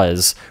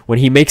pause when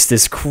he makes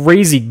this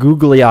crazy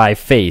googly eye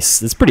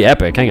face. It's pretty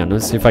epic. Hang on,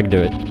 let's see if I can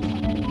do it.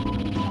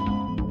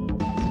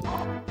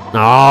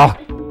 Ah,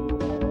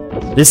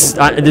 this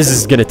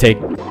is going to take...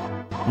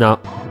 No.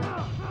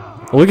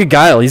 Well, look at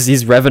Guile.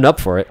 He's revving up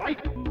for it.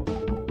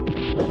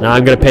 Now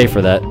I'm going to pay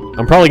for that.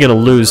 I'm probably going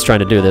to lose trying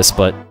to do this,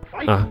 but...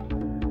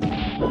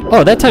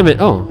 Oh, that time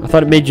it... Oh, I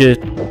thought it made you...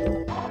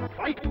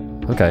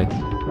 Okay.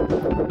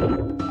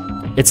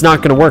 It's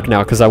not gonna work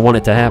now because I want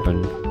it to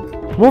happen.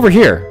 Come over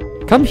here.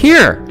 Come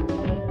here!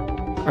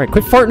 Alright,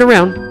 quit farting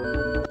around.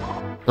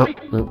 Oh,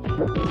 no.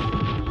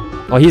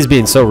 Oh, he's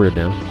being so rude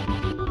now.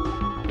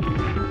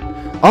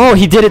 Oh,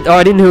 he did it. Oh,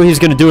 I didn't know he was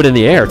gonna do it in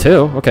the air,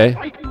 too. Okay.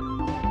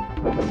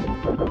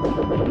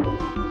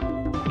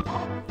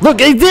 Look,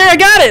 he did! I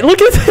got it!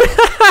 Look at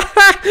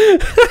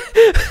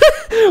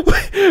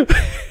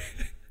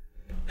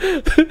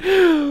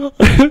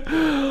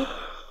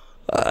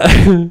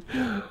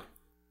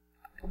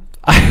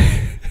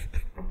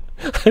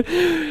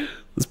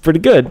It's pretty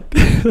good.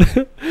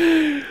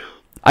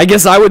 I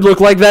guess I would look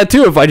like that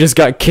too if I just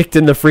got kicked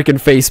in the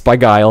freaking face by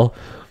Guile.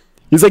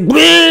 He's like,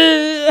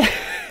 bleh!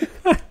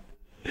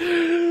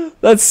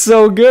 That's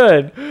so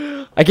good.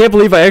 I can't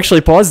believe I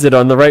actually paused it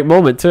on the right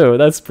moment too.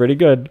 That's pretty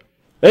good.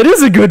 It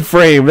is a good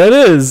frame. That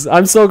is.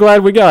 I'm so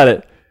glad we got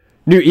it.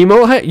 New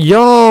emote?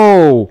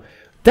 Yo!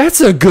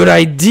 That's a good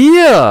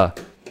idea!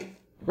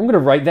 I'm gonna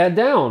write that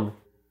down.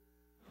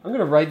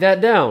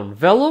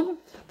 Vellum?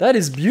 That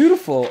is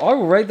beautiful. I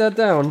will write that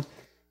down.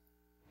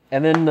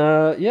 And then,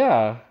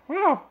 yeah.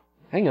 Wow.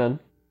 Hang on.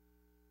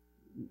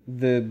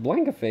 The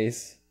Blanca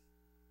face.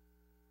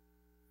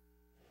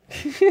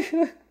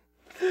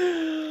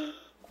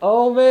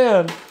 Oh,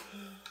 man.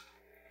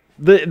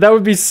 That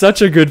would be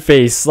such a good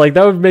face. Like,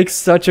 that would make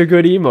such a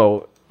good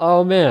emote.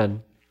 Oh,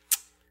 man.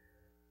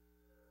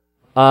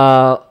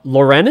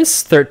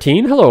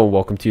 Loranis13. Hello, and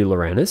welcome to you,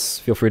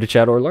 Loranis. Feel free to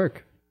chat or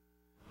lurk.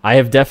 I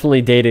have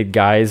definitely dated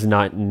guys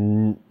not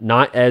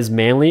as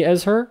manly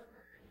as her,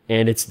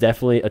 and it's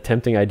definitely a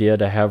tempting idea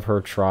to have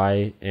her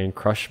try and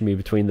crush me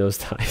between those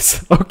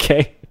thighs.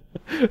 Okay.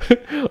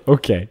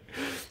 Okay.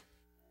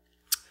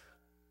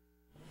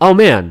 Oh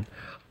man.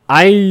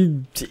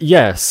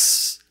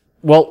 Yes.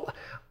 Well,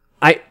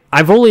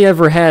 I've only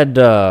ever had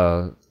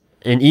an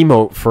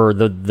emote for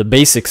the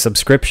basic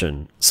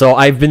subscription. So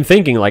I've been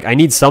thinking like I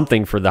need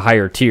something for the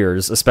higher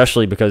tiers,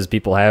 especially because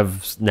people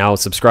have now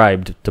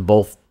subscribed to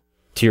both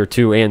tier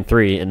 2 and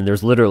 3, and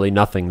there's literally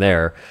nothing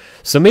there.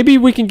 So maybe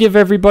we can give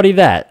everybody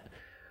that.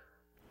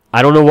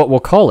 I don't know what we'll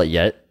call it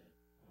yet.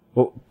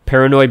 Well,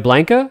 Paranoid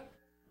Blanca?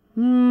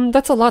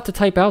 That's a lot to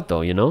type out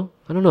though, you know?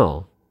 I don't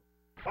know.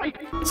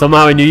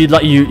 Somehow I knew you'd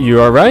like you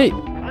are right.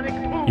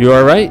 You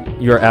are right.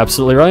 You're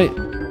absolutely right.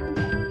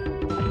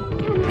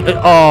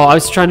 Oh, I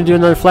was trying to do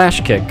another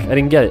flash kick. I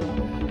didn't get it.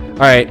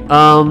 Alright,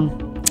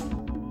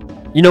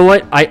 you know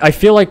what? I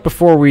feel like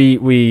before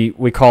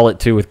we call it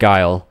 2 with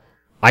Guile,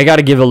 I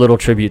gotta give a little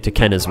tribute to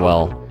Ken as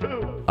well.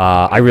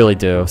 I really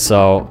do.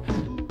 So,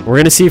 we're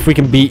gonna see if we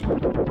can beat...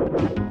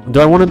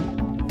 Do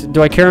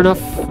I care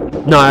enough?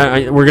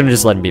 No, we're gonna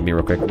just let him beat me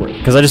real quick.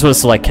 Because I just want to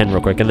select Ken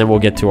real quick, and then we'll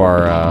get to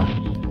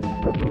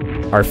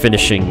our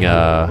finishing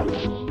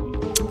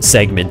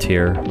segment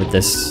here with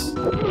this.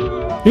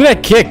 Look at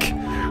that kick!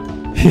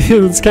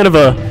 It's kind of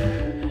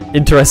a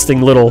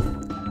interesting little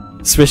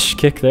swish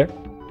kick there.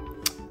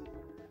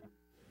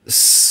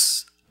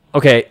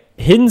 Okay,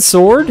 Hidden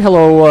Sword.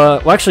 Hello.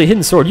 Well, actually,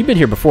 Hidden Sword, you've been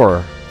here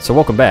before, so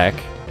welcome back.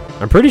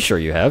 I'm pretty sure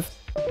you have.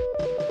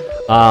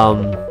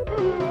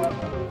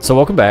 So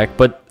welcome back.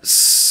 But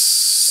Slurgis?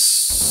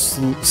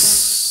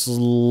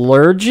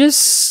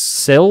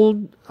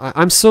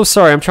 I'm so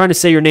sorry. I'm trying to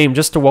say your name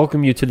just to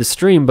welcome you to the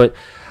stream, but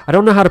I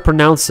don't know how to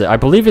pronounce it. I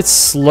believe it's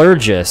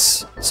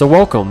Slurgis. So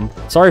welcome.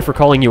 Sorry for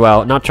calling you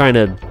out. Not trying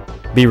to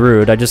be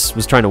rude. I just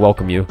was trying to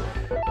welcome you.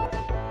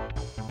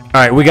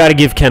 Alright, we gotta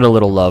give Ken a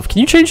little love. Can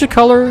you change the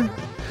color?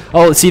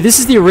 Oh, see, this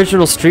is the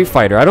original Street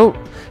Fighter. I don't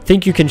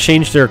think you can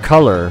change their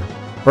color.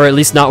 Or at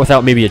least not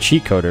without maybe a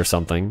cheat code or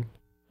something.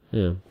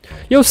 Yeah.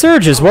 Yo,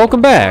 Surges,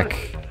 welcome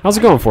back. How's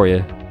it going for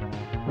you?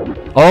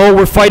 Oh,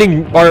 we're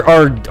fighting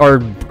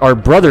our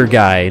brother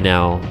guy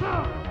now.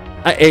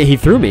 He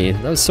threw me.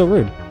 That was so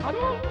rude.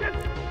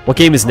 What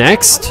game is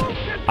next?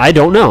 I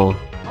don't know.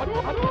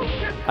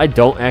 I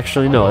don't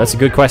actually know. That's a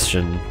good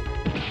question.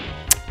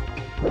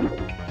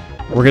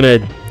 We're gonna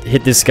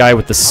hit this guy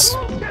with the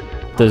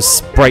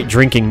Sprite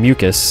drinking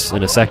mucus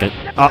in a second.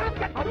 Ah.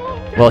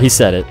 Well, he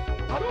said it.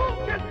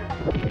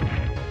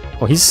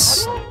 Oh,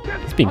 he's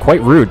being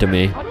quite rude to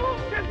me.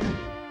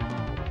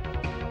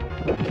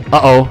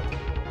 Uh-oh.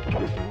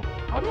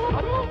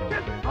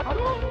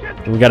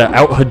 We gotta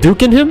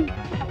out-Hadouken him?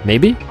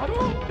 Maybe?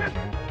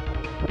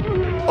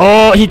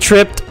 Oh, he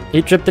tripped.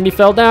 He tripped and he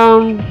fell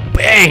down.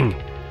 Bang!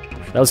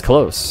 That was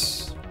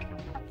close.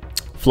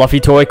 Fluffy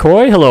Toy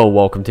Koi, hello,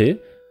 welcome to you.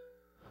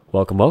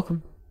 Welcome,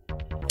 welcome.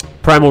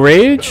 Primal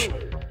Rage?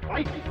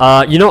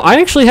 You know,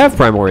 I actually have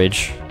Primal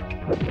Rage.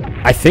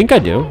 I think I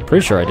do.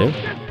 Pretty sure I do.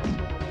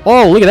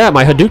 Oh, look at that.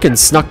 My Hadouken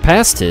snuck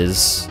past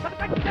his.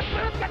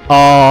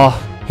 Oh,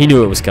 he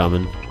knew it was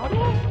coming.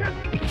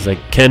 He's like,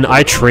 Ken,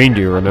 I trained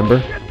you,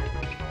 remember?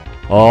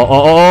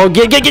 Oh,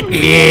 get.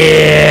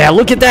 Yeah,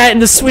 look at that in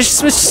the swish,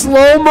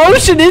 slow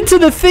motion into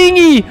the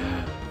thingy.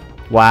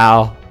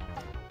 Wow.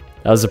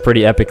 That was a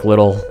pretty epic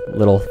little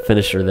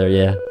finisher there,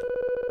 yeah.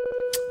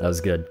 That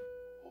was good.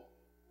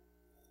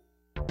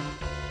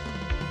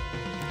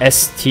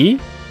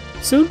 ST?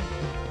 Soon?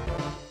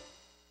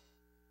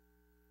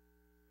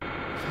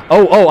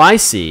 Oh, I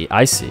see.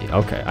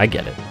 Okay, I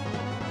get it.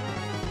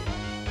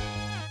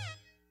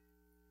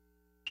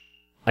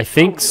 I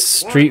think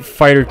Street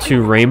Fighter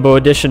 2 Rainbow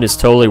Edition is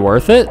totally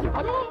worth it.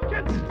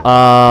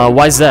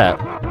 Why's that?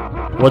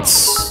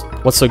 What's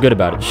so good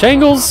about it?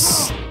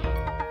 Shangles!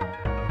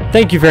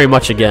 Thank you very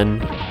much again.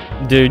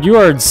 Dude, you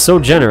are so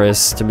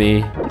generous to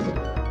me.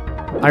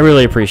 I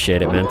really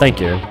appreciate it, man. Thank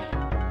you.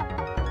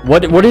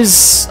 What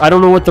is... I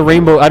don't know what the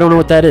rainbow... I don't know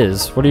what that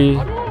is. What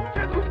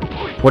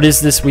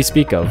is this we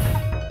speak of?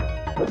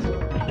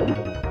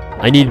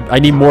 I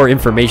need more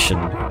information.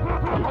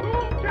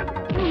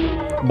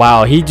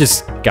 Wow, he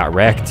just got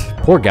wrecked.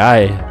 Poor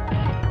guy.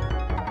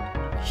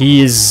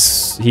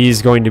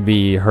 He's going to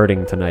be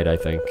hurting tonight, I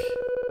think.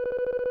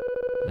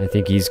 I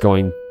think he's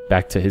going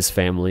back to his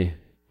family,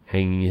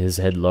 hanging his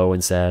head low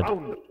and sad.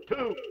 Round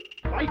two,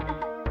 fight.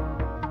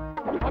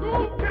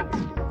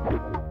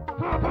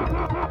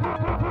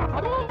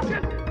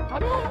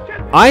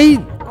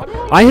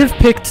 I have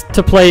picked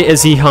to play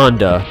as E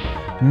Honda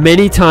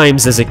many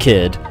times as a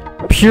kid,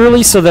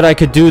 purely so that I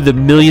could do the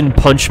million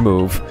punch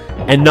move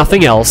and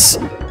nothing else,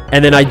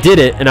 and then I did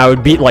it and I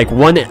would beat like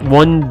one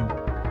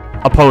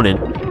opponent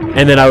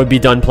and then I would be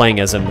done playing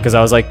as him because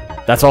I was like,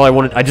 that's all I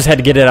wanted. I just had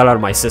to get it out of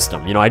my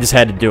system, you know. I just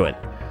had to do it,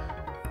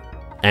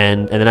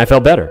 and then I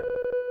felt better,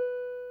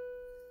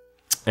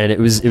 and it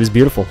was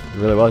beautiful. It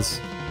really was.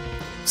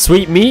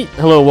 Sweet Meat,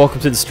 hello, welcome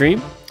to the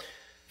stream.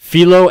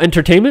 Philo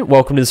Entertainment,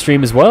 welcome to the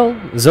stream as well.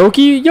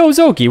 Zoki, yo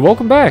Zoki,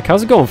 welcome back.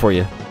 How's it going for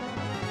you?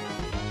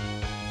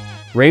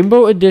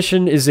 Rainbow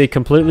Edition is a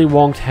completely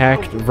wonked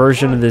hacked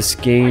version of this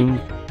game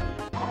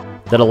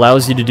that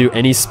allows you to do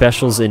any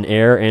specials in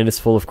air, and it's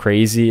full of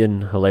crazy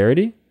and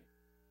hilarity.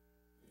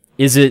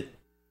 Is it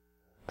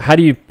on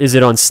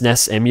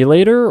SNES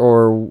Emulator,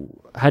 or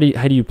how do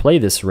you play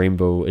this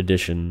Rainbow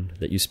Edition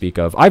that you speak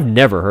of? I've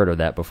never heard of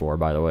that before,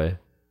 by the way.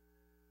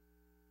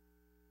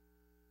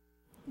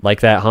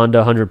 Like that Honda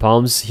 100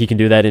 Palms, he can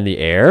do that in the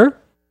air?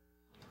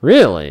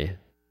 Really?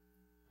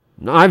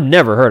 No, I've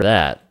never heard of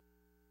that.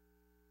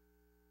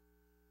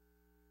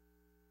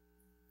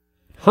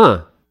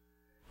 Huh.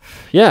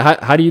 Yeah,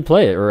 how do you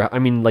play it? Or, I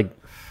mean, like,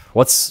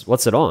 what's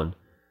it on?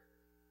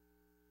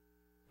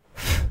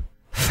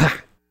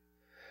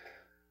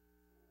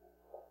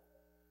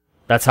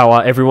 That's how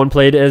everyone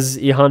played as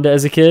E Honda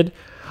as a kid?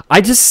 I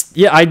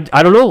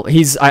don't know.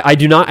 I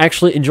do not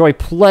actually enjoy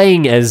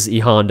playing as E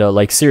Honda,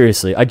 like,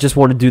 seriously. I just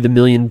want to do the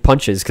million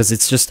punches, because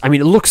it's just, I mean,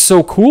 it looks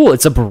so cool.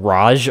 It's a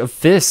barrage of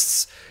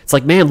fists. It's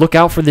like, man, look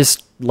out for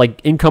this, like,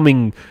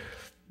 incoming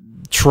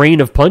train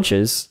of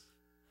punches.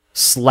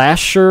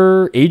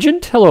 Slasher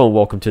Agent, hello and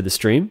welcome to the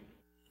stream.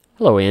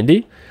 Hello,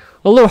 Andy.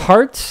 Hello,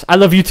 Heart. I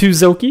love you too,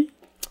 Zoki.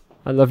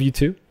 I love you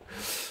too.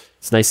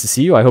 It's nice to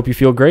see you. I hope you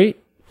feel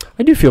great.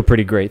 I do feel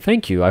pretty great.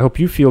 Thank you. I hope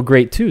you feel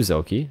great too,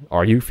 Zoki.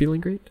 Are you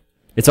feeling great?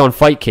 It's on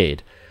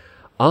Fightcade.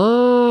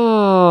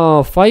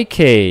 Oh,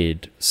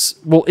 Fightcade.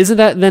 Well, isn't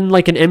that then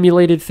like an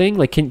emulated thing?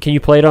 Like, can you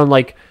play it on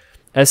like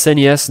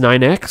SNES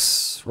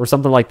 9X or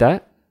something like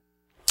that?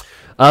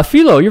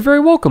 Philo, you're very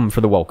welcome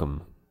for the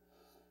welcome.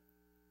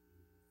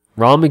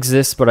 ROM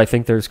exists, but I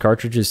think there's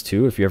cartridges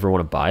too if you ever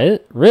want to buy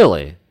it.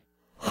 Really?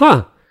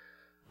 Huh.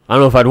 I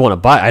don't know if I'd want to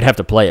buy it. I'd have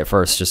to play it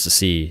first just to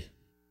see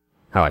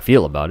how I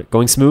feel about it.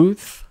 Going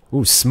smooth?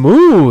 Ooh,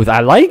 smooth.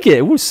 I like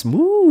it. Ooh,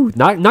 smooth.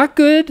 Not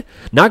good.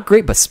 Not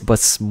great, but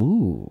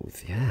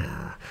smooth.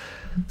 Yeah.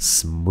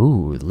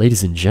 Smooth.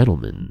 Ladies and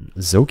gentlemen,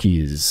 Zoki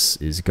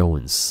is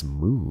going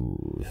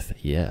smooth.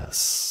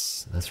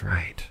 Yes. That's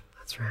right.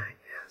 That's right.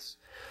 Yes.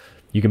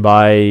 You can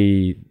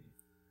buy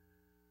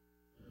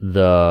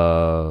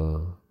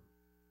the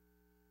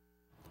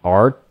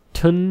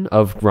Arton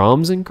of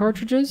ROMs and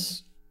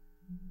cartridges?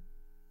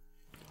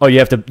 Oh,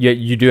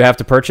 you do have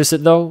to purchase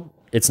it though?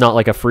 It's not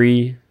like a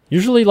free.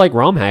 Usually like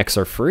ROM hacks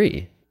are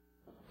free.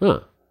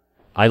 Huh.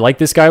 I like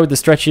this guy with the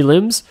stretchy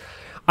limbs.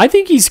 I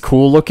think he's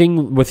cool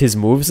looking with his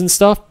moves and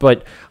stuff,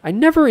 but I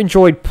never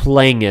enjoyed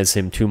playing as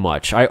him too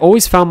much. I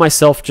always found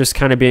myself just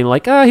kind of being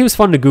like, he was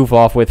fun to goof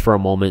off with for a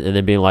moment, and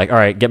then being like, all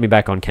right, get me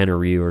back on Ken or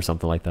Ryu or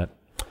something like that.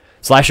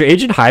 Slasher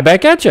Agent, hi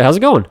back at you. How's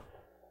it going?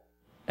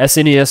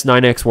 SNES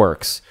 9X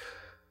works.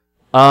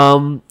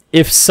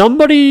 If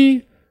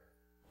somebody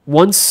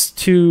wants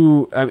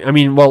to, I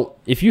mean, well,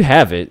 if you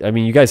have it, I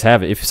mean, you guys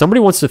have it. If somebody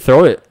wants to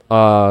throw it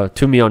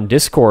to me on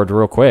Discord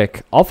real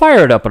quick, I'll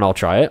fire it up and I'll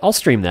try it. I'll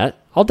stream that.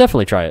 I'll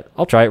definitely try it.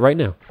 I'll try it right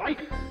now.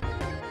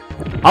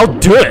 I'll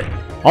do it.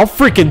 I'll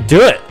freaking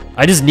do it.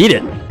 I just need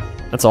it.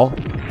 That's all.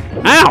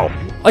 Ow!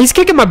 Oh, he's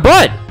kicking my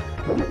butt.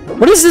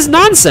 What is this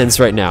nonsense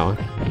right now?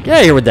 Get out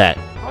of here with that.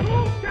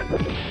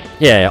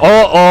 Yeah.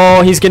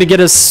 Oh, he's gonna get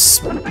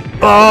us.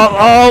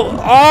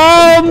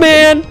 Oh,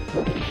 man.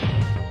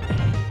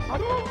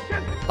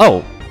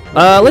 Oh,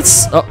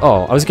 let's.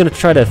 Oh, I was gonna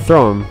try to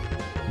throw him.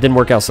 Didn't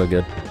work out so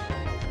good.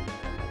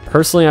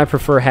 Personally, I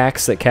prefer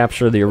hacks that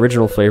capture the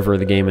original flavor of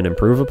the game and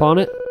improve upon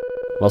it,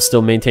 while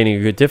still maintaining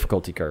a good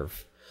difficulty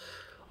curve.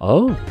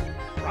 Oh,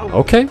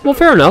 okay. Well,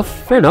 fair enough.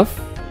 Fair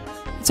enough.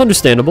 It's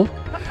understandable.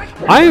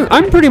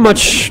 I'm pretty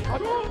much,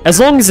 as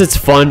long as it's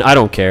fun, I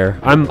don't care.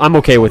 I'm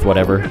okay with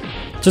whatever.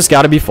 Just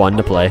gotta be fun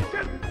to play.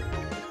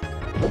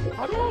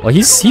 Well,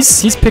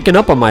 he's picking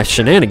up on my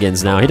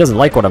shenanigans now. He doesn't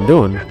like what I'm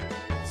doing.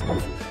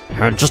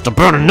 Had just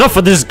about enough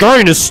of this guy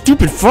and his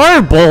stupid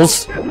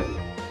fireballs.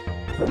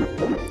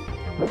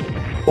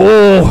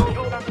 Oh.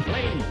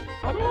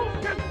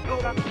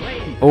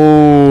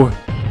 Oh.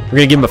 We're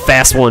gonna give him a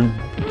fast one.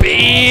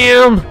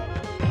 Bam.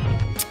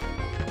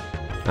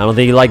 I don't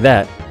think he liked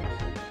that.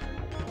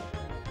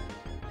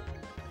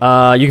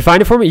 You can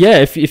find it for me? Yeah,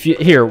 if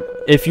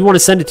you want to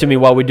send it to me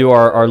while we do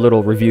our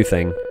little review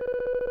thing,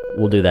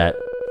 we'll do that.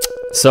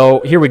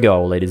 So, here we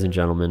go, ladies and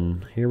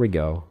gentlemen. Here we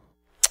go.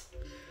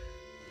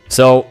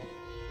 So,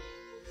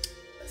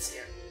 let's see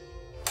here.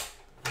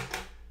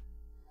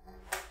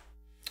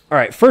 All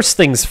right, first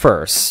things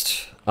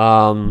first.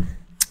 I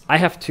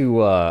have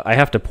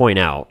to point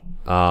out,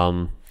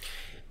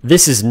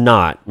 this is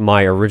not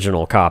my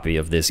original copy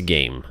of this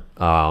game.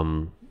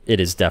 It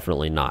is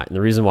definitely not. And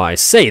the reason why I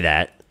say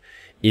that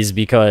is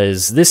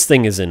because this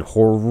thing is in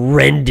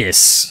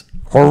horrendous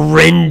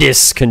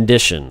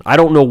condition. I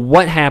don't know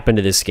what happened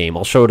to this game.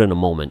 I'll show it in a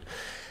moment,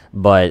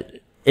 but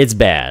it's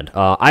bad.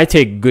 I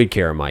take good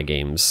care of my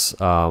games.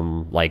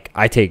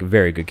 I take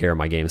very good care of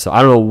my games. So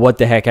I don't know what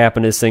the heck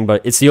happened to this thing,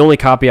 but it's the only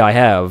copy I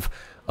have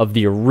of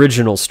the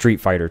original Street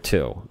Fighter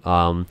 2.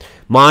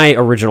 My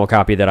original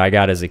copy that I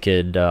got as a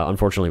kid,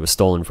 unfortunately, was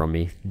stolen from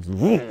me.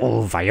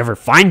 Ooh, if I ever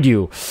find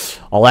you,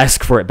 I'll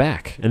ask for it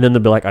back. And then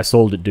they'll be like, I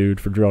sold it, dude,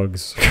 for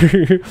drugs.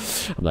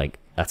 I'm like,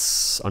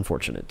 that's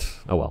unfortunate.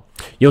 Oh, well.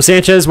 Yo,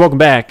 Sanchez, welcome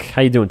back.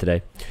 How you doing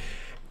today?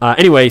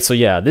 Anyway, so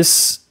yeah,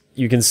 this,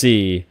 you can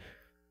see,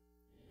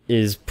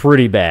 is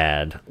pretty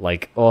bad.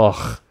 Like,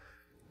 ugh.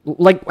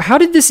 Like, how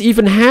did this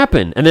even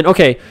happen? And then,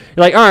 okay, you're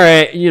like, all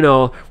right, you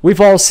know, we've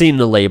all seen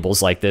the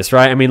labels like this,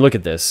 right? I mean, look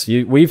at this.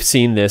 We've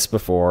seen this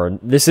before.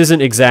 This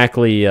isn't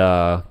exactly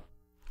a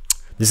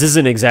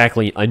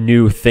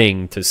new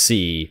thing to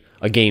see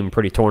a game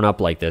pretty torn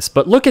up like this.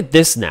 But look at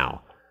this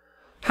now.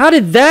 How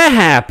did that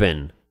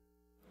happen?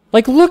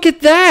 Like, look at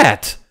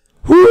that.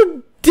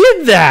 Who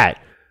did that?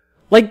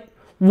 Like,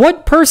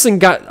 what person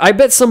I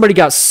bet somebody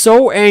got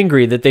so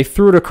angry that they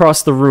threw it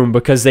across the room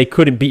because they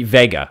couldn't beat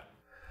Vega.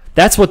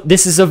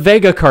 This is a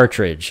Vega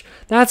cartridge.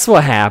 That's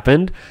what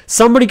happened.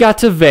 Somebody got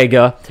to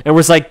Vega and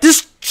was like,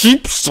 this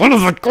cheap son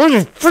of a gun,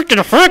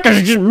 freaking hacker,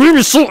 just made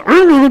me so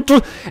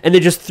angry. And they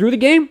just threw the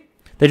game.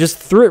 They just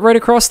threw it right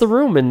across the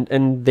room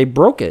and they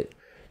broke it.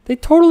 They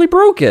totally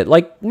broke it.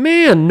 Like,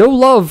 man, no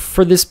love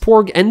for this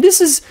poor... And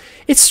it's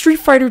Street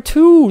Fighter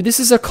 2. This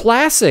is a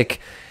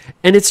classic.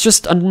 And it's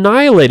just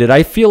annihilated.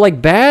 I feel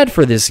like bad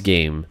for this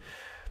game.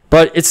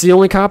 But it's the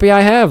only copy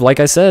I have,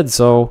 like I said.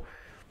 So,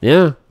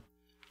 yeah.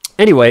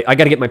 Anyway, I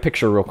got to get my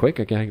picture real quick.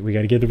 Okay, we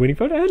got to get the winning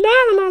photo. La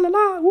la la la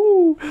la.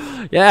 Woo.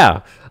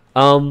 Yeah.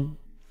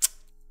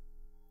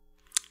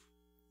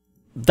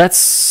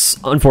 That's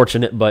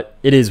unfortunate, but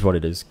it is what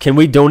it is. Can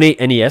we donate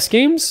NES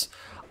games?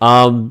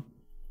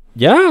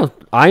 Yeah,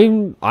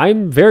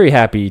 I'm very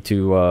happy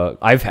to.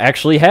 I've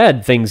actually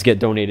had things get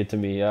donated to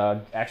me.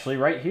 Actually,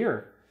 right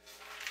here,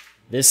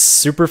 this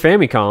Super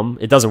Famicom.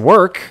 It doesn't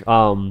work,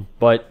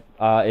 but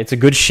it's a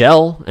good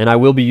shell, and I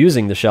will be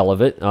using the shell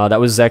of it. That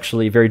was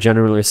actually very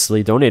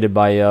generously donated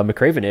by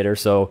McCravenator.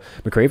 So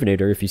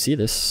McCravenator, if you see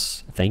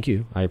this, thank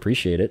you. I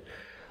appreciate it.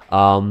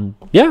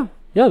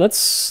 Yeah,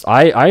 that's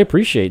I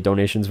appreciate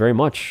donations very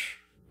much.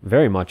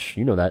 Very much.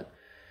 You know that.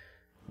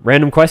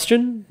 Random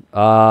question?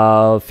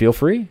 Feel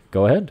free.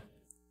 Go ahead.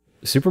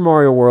 Super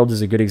Mario World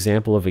is a good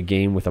example of a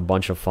game with a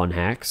bunch of fun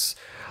hacks.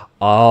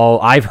 Oh,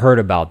 I've heard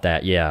about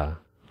that. Yeah,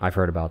 I've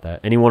heard about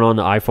that. Anyone on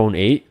the iPhone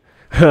 8?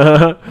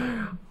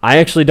 I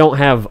actually don't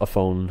have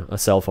a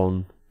cell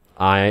phone.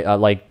 I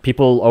like,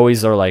 people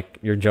always are like,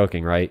 you're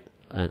joking, right?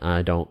 And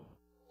I don't.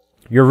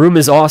 Your room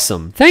is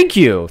awesome. Thank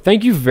you.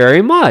 Thank you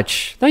very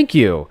much. Thank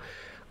you.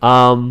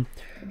 I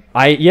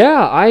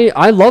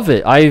love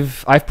it.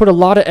 I've put a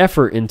lot of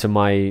effort into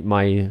my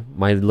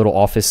little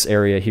office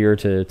area here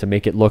to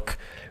make it look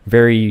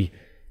very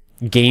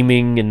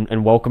gaming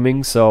and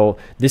welcoming. So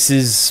this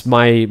is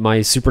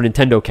my Super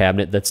Nintendo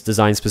cabinet that's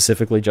designed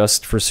specifically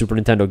just for Super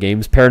Nintendo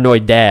games.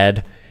 Paranoid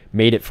Dad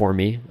made it for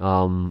me.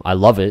 I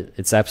love it.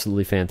 It's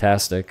absolutely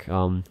fantastic.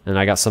 And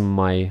I got some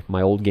of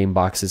my old game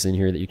boxes in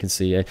here that you can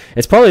see.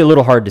 It's probably a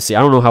little hard to see.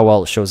 I don't know how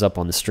well it shows up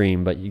on the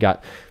stream, but you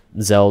got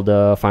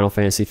Zelda, Final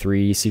Fantasy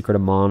 3, Secret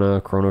of Mana,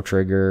 Chrono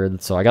Trigger.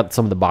 So I got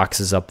some of the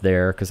boxes up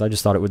there because I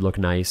just thought it would look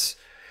nice.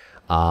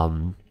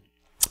 And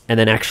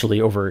then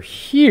actually over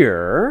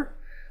here,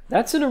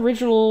 that's an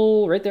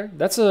original right there.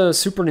 That's a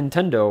Super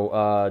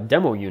Nintendo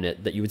demo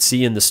unit that you would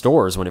see in the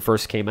stores when it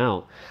first came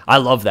out. I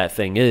love that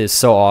thing. It is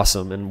so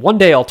awesome. And one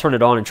day I'll turn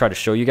it on and try to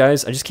show you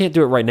guys. I just can't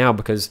do it right now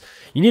because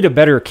you need a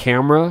better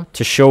camera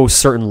to show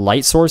certain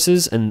light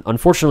sources. And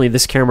unfortunately,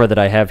 this camera that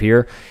I have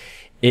here,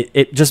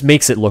 it just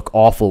makes it look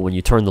awful when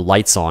you turn the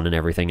lights on and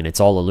everything and it's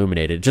all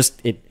illuminated.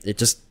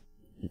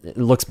 It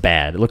looks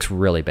bad. It looks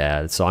really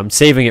bad. So I'm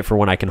saving it for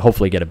when I can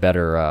hopefully get a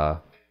better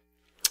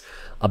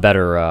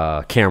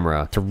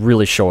camera to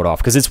really show it off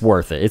because it's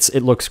worth it.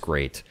 It looks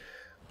great.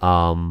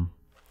 But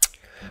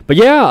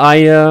yeah,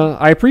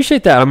 I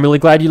appreciate that. I'm really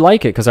glad you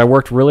like it because I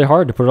worked really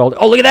hard to put it all.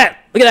 Oh, look at that!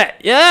 Look at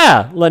that!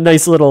 Yeah, a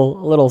nice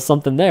little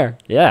something there.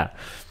 Yeah,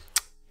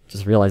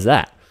 just realized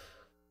that.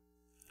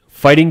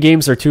 Fighting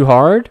games are too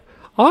hard.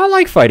 I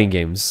like fighting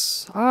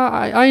games.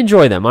 I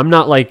enjoy them. I'm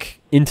not like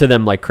into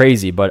them like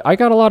crazy, but I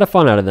got a lot of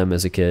fun out of them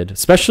as a kid,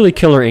 especially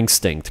Killer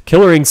Instinct.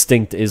 Killer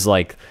Instinct is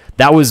like,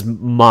 that was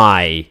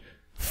my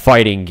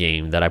fighting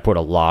game that I put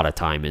a lot of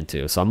time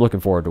into. So I'm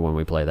looking forward to when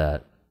we play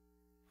that.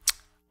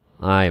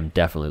 I am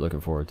definitely looking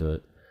forward to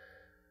it.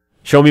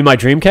 Show me my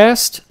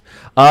Dreamcast.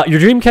 Your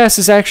Dreamcast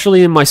is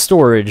actually in my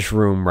storage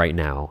room right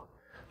now.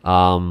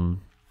 I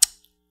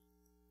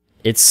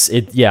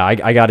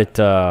got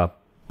it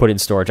put in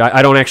storage.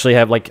 I don't actually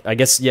have, like, I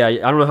guess, yeah, I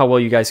don't know how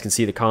well you guys can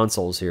see the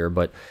consoles here,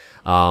 but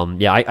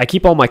yeah, I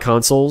keep all my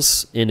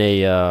consoles in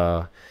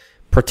a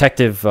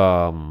protective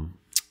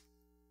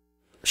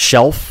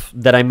shelf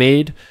that I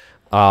made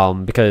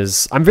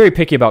because I'm very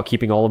picky about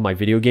keeping all of my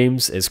video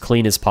games as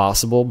clean as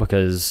possible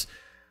because,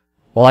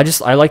 well,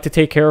 I like to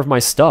take care of my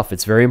stuff.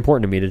 It's very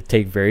important to me to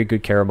take very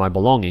good care of my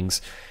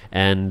belongings,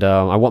 and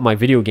I want my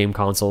video game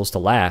consoles to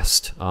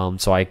last,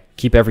 so I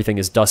keep everything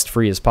as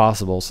dust-free as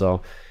possible.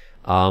 So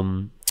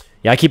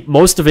yeah, I keep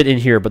most of it in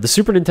here, but the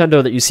Super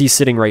Nintendo that you see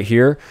sitting right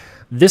here,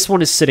 this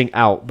one is sitting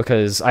out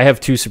because I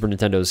have two Super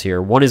Nintendos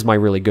here. One is my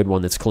really good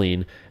one that's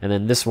clean, and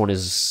then this one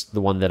is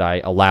the one that I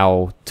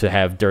allow to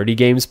have dirty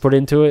games put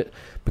into it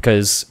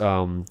because,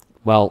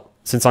 well,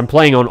 since I'm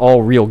playing on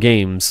all real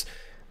games,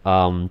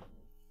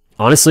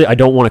 honestly, I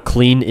don't want to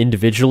clean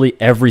individually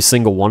every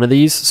single one of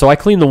these, so I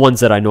clean the ones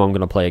that I know I'm going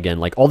to play again.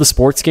 Like all the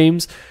sports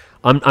games,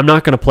 I'm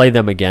not going to play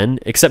them again,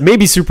 except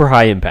maybe Super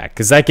High Impact,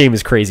 because that game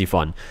is crazy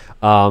fun.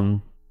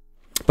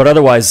 But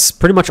otherwise,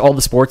 pretty much all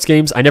the sports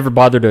games, I never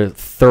bother to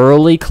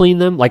thoroughly clean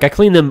them. Like, I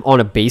clean them on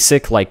a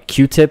basic, like,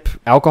 Q-tip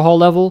alcohol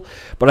level,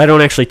 but I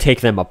don't actually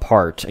take them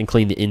apart and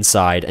clean the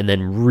inside and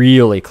then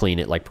really clean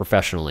it, like,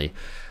 professionally.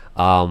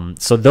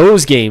 So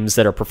those games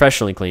that are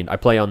professionally cleaned, I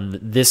play on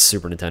this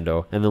Super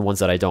Nintendo, and the ones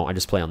that I don't, I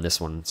just play on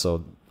this one,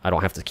 so I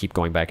don't have to keep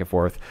going back and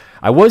forth.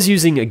 I was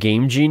using a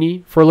Game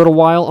Genie for a little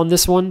while on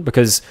this one,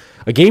 because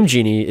a Game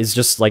Genie is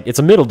just like, it's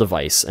a middle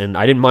device, and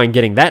I didn't mind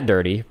getting that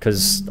dirty,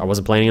 because I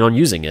wasn't planning on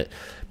using it.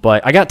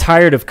 But I got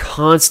tired of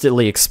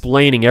constantly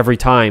explaining every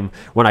time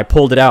when I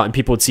pulled it out and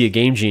people would see a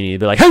Game Genie. They'd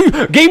be like,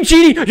 hey, Game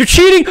Genie, you're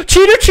cheating!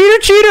 Cheater, cheater,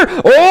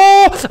 cheater!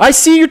 Oh, I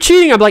see you're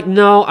cheating! I'm like,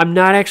 no, I'm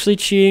not actually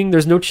cheating.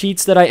 There's no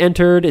cheats that I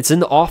entered. It's in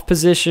the off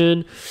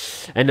position.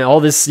 And all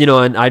this, you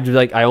know, and I'd be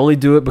like, I only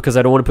do it because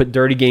I don't want to put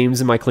dirty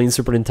games in my clean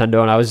Super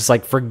Nintendo. And I was just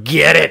like,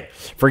 forget it!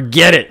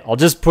 Forget it! I'll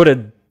just put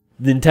a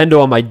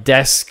Nintendo on my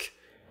desk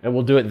and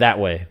we'll do it that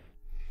way.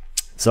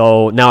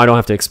 So now I don't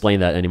have to explain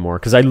that anymore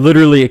because I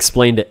literally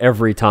explained it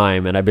every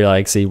time, and I'd be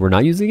like, "See, we're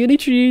not using any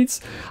cheats.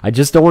 I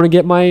just don't want to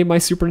get my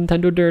Super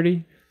Nintendo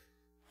dirty."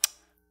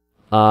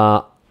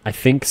 I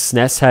think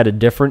SNES had a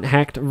different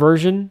hacked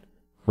version.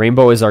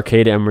 Rainbow is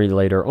arcade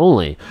emulator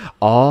only.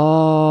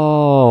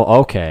 Oh,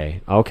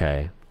 okay,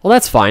 okay. Well,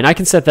 that's fine. I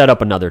can set that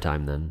up another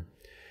time then.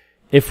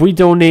 If we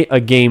donate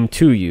a game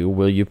to you,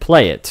 will you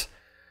play it?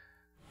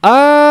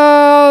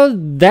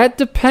 That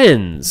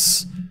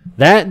depends.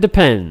 That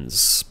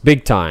depends.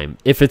 Big time.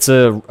 If it's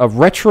a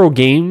retro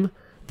game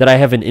that I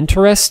have an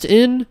interest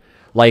in,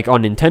 like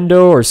on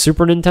Nintendo or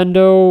Super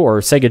Nintendo or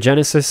Sega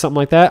Genesis, something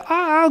like that,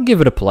 I'll give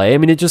it a play. I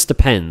mean, it just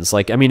depends.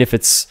 Like, I mean, if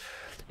it's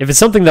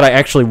something that I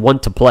actually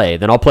want to play,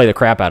 then I'll play the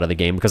crap out of the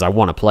game because I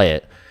want to play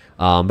it.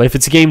 But if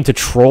it's a game to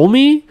troll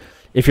me,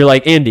 if you're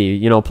like, Andy,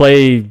 you know,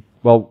 play,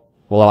 well,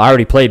 I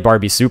already played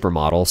Barbie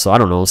Supermodel, so I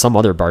don't know, some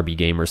other Barbie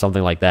game or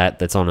something like that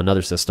that's on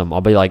another system,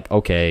 I'll be like,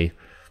 okay,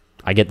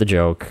 I get the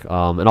joke,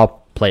 and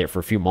I'll play it for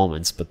a few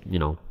moments, but, you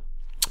know,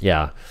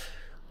 yeah.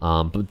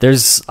 But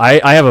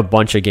I have a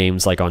bunch of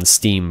games, like, on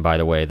Steam, by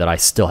the way, that I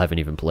still haven't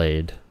even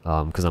played,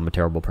 because I'm a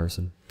terrible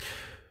person.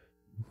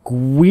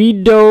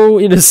 Guido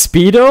in a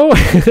Speedo,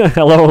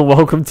 hello and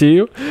welcome to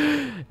you.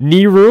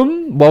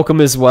 Neeroom,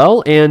 welcome as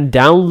well, and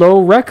Down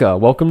Low Rekka,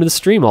 welcome to the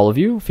stream, all of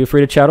you. Feel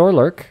free to chat or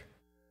lurk.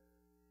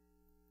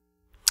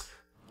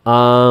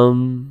 I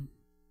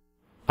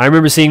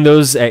remember seeing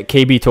those at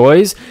KB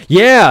Toys.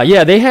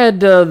 Yeah, they had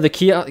the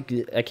kiosk.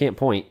 I can't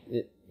point.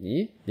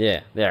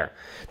 Yeah, there.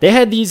 They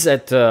had these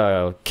at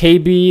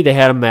KB. They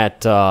had them at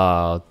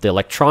the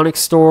electronic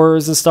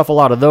stores and stuff. A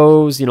lot of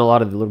those, you know, a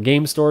lot of the little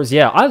game stores.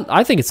 Yeah,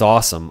 I think it's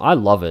awesome. I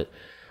love it.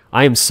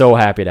 I am so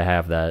happy to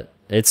have that.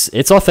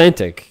 It's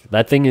authentic.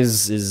 That thing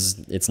is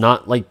it's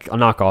not like a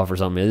knockoff or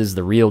something. It is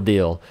the real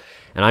deal.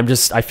 And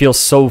I feel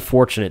so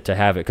fortunate to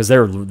have it because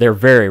they're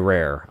very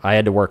rare. I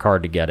had to work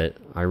hard to get it.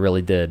 I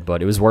really did,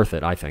 but it was worth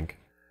it, I think.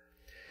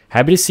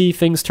 Happy to see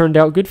things turned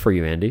out good for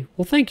you, Andy.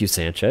 Well, thank you,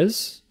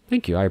 Sanchez.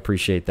 Thank you. I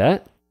appreciate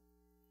that.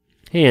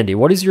 Hey, Andy,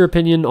 what is your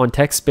opinion on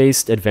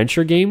text-based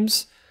adventure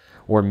games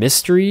or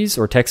mysteries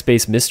or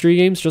text-based mystery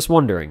games? Just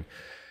wondering.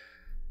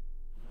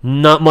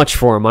 Not much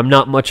for them. I'm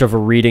not much of a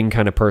reading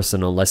kind of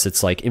person unless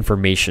it's like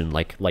information,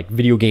 like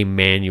video game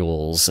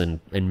manuals and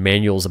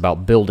manuals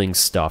about building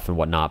stuff and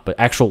whatnot. But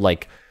actual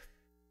like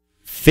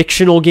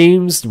fictional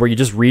games where you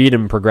just read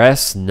and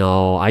progress,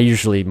 no. I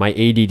usually, my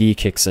ADD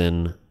kicks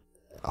in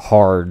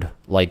hard.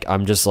 Like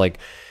I'm just like,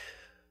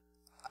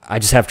 I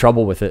just have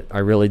trouble with it. I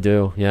really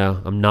do.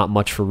 Yeah, I'm not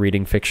much for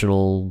reading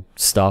fictional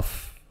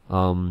stuff.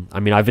 I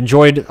mean, I've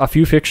enjoyed a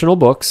few fictional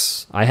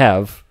books. I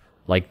have.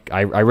 Like,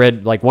 I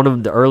read, like, one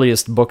of the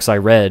earliest books I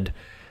read,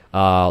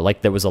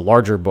 like, that was a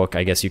larger book,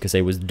 I guess you could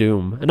say, was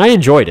Doom. And I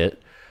enjoyed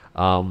it.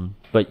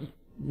 But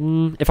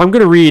if I'm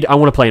going to read, I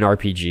want to play an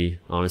RPG,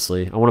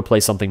 honestly. I want to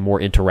play something more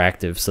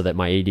interactive so that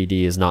my ADD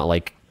is not,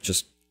 like,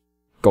 just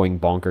going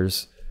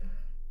bonkers.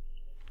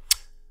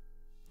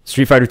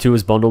 Street Fighter 2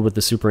 was bundled with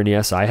the Super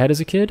NES I had as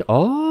a kid.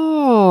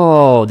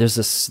 Oh, there's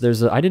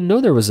a, I didn't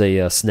know there was a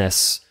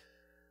SNES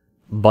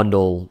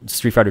bundle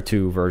Street Fighter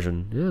 2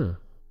 version. Yeah.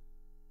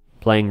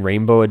 Playing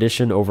Rainbow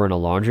Edition over in a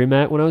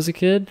laundromat when I was a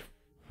kid?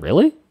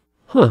 Really?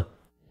 Huh.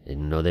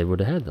 Didn't know they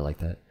would have had it like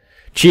that.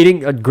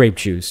 Cheating? Grape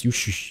juice. You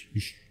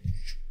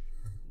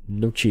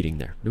no cheating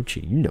there. No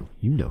cheating.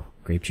 You know.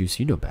 Grape juice,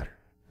 you know better.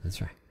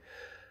 That's right.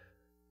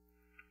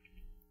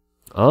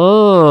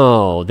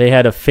 Oh, they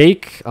had a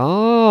fake...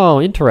 Oh,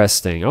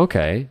 interesting.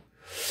 Okay.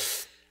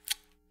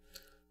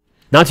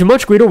 Not too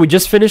much, Guido. We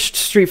just finished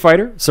Street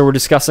Fighter, so we're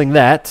discussing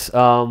that.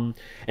 And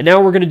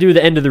now we're going to do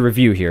the end of the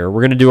review here.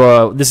 We're going to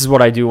do this is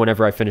what I do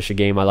whenever I finish a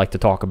game. I like to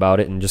talk about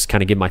it and just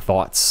kind of give my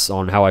thoughts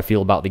on how I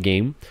feel about the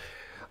game.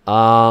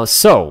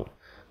 So,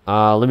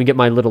 let me get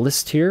my little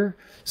list here.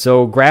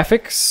 So,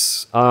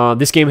 graphics.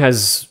 This game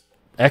has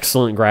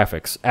excellent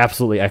graphics.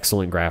 Absolutely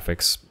excellent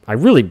graphics.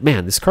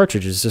 Man, this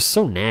cartridge is just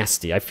so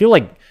nasty. I feel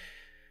like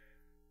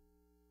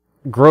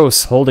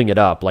gross holding it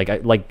up.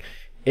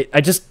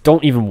 I just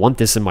don't even want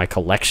this in my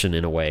collection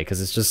in a way,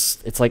 because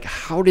it's like,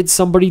 how did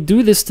somebody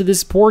do this to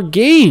this poor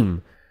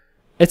game?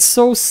 It's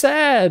so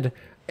sad.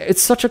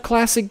 It's such a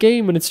classic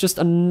game, and it's just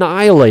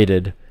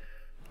annihilated.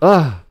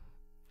 Ugh.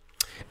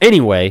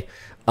 Anyway,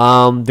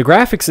 the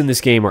graphics in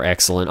this game are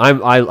excellent.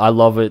 I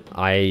love it.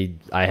 I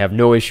have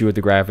no issue with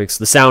the graphics.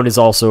 The sound is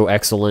also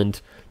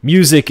excellent.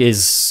 Music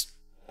is...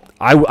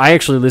 I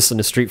actually listen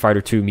to Street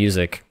Fighter 2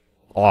 music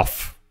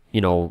off,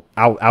 you know,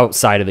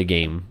 outside of the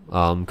game,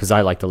 because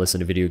I like to listen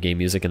to video game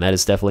music, and that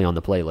is definitely on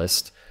the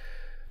playlist.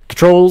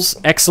 Controls,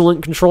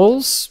 excellent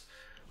controls.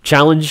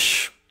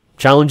 Challenge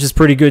is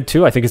pretty good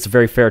too. I think it's a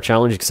very fair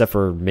challenge, except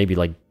for maybe,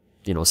 like,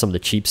 you know, some of the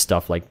cheap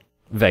stuff like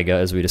Vega,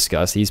 as we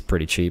discussed. He's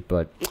pretty cheap,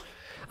 but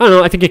I don't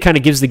know. I think it kind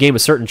of gives the game a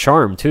certain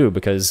charm too,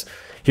 because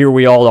here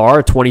we all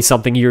are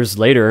 20-something years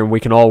later, and we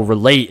can all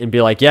relate and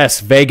be like,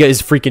 yes, Vega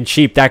is freaking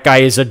cheap. That guy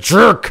is a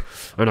jerk,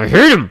 and I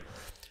hate him.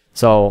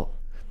 So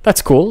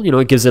that's cool. You know,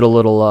 it gives it a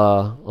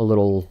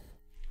little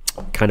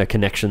kind of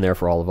connection there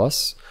for all of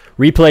us.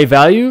 Replay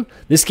value,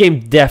 this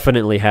game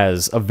definitely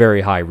has a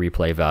very high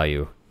replay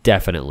value.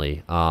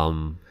 Definitely.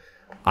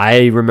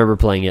 I remember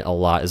playing it a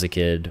lot as a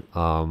kid,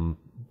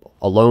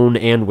 alone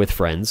and with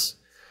friends.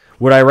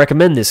 Would I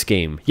recommend this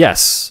game?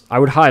 Yes, I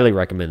would highly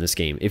recommend this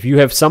game. If you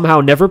have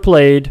somehow never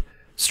played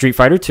Street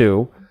Fighter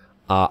 2,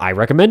 I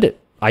recommend it.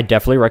 I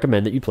definitely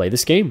recommend that you play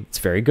this game. It's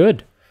very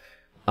good.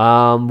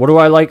 What do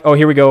I like? Oh,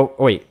 here we go.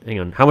 Oh, wait, hang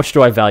on. How much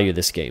do I value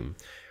this game?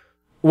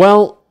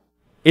 Well,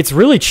 it's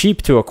really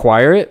cheap to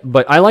acquire it,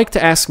 but I like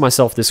to ask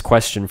myself this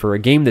question for a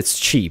game that's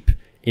cheap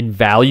in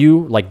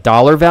value, like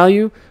dollar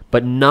value,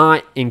 but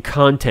not in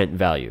content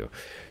value.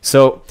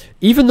 So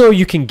even though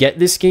you can get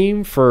this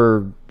game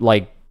for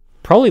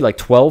probably like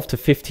 $12 to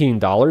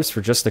 $15 for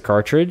just the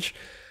cartridge,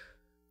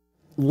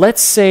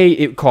 let's say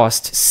it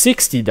cost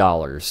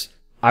 $60.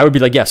 I would be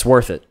like, yes,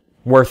 worth it.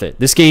 Worth it.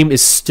 This game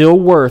is still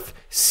worth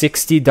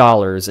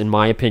 $60 in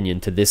my opinion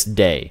to this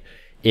day.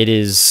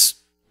 It's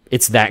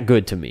that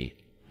good to me,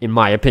 in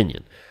my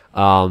opinion.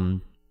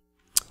 I'm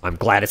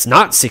glad it's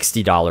not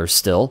 $60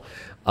 still.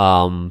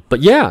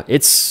 But yeah,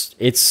 it's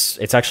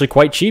actually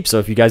quite cheap. So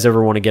if you guys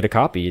ever want to get a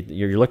copy,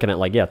 you're looking at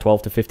like, yeah,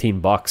 12 to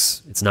 15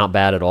 bucks. It's not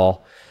bad at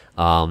all.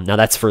 Now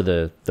that's for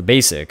the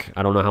basic.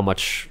 I don't know how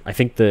much. I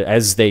think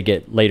as they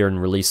get later in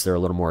release, they're a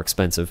little more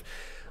expensive.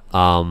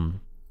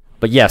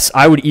 But yes,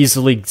 I would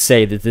easily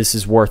say that this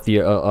is worth the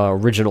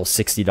original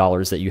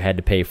 $60 that you had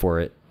to pay for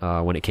it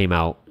when it came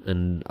out,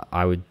 and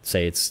I would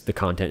say the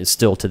content is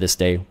still to this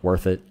day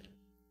worth it.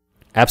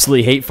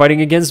 Absolutely hate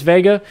fighting against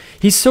Vega.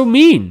 He's so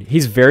mean.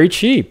 He's very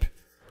cheap.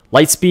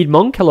 Lightspeed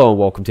Monk, hello and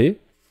welcome to you.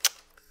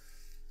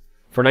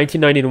 For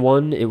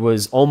 1991, it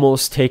was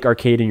almost take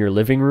arcade in your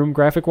living room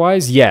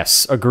graphic-wise.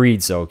 Yes,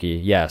 agreed, Zoki.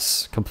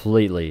 Yes,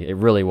 completely. It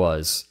really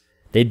was.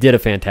 They did a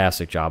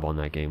fantastic job on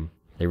that game.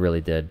 They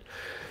really did.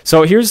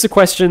 So here's the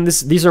question.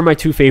 These are my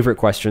two favorite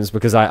questions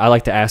because I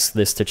like to ask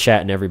this to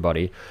chat and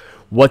everybody.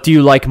 What do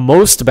you like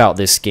most about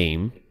this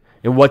game?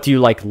 And what do you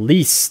like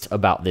least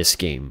about this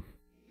game?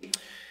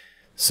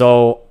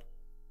 So,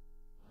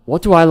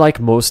 what do I like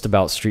most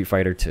about Street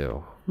Fighter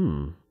 2?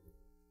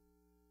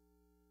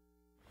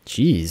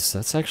 Jeez,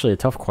 that's actually a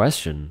tough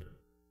question.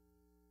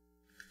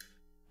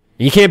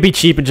 You can't be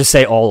cheap and just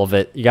say all of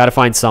it. You got to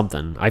find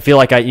something. I feel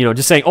like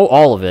just saying, oh,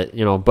 all of it,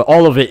 but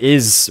all of it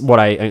is what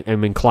I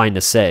am inclined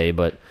to say,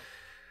 but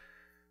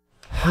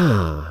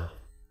I'm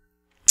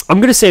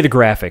going to say the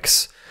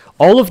graphics.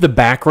 All of the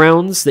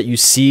backgrounds that you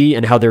see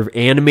and how they're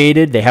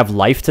animated, they have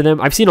life to them.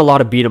 I've seen a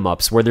lot of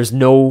beat-em-ups where there's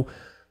no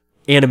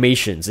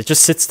animations. It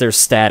just sits there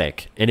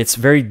static, and it's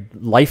very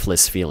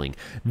lifeless feeling.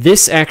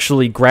 This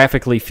actually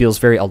graphically feels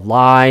very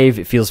alive.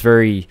 It feels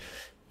very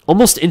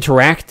almost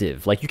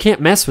interactive. Like you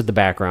can't mess with the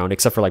background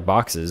except for like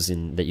boxes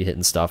that you hit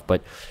and stuff,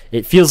 but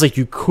it feels like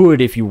you could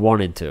if you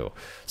wanted to.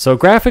 So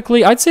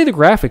graphically, I'd say the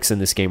graphics in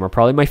this game are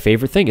probably my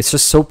favorite thing. It's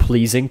just so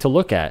pleasing to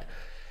look at.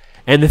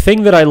 And the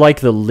thing that I like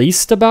the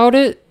least about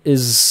it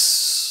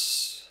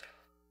is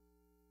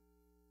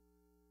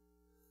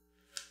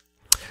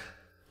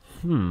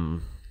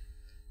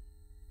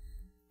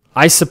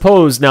I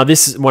suppose, now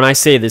when I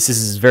say this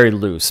is very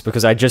loose,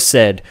 because I just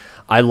said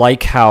I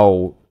like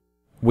how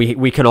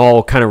we can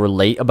all kind of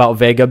relate about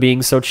Vega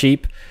being so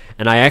cheap.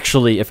 And I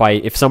actually,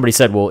 if somebody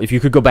said, well, if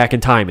you could go back in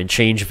time and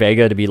change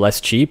Vega to be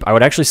less cheap, I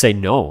would actually say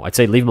no. I'd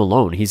say leave him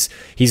alone.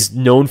 He's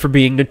known for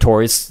being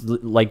notorious,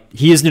 like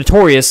he is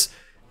notorious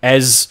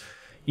as,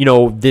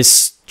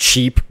 this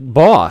cheap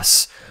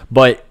boss.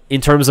 But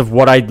in terms of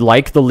what I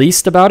like the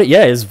least about it,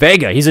 yeah, is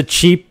Vega. He's a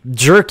cheap,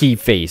 jerky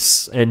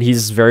face, and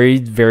he's very,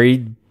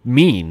 very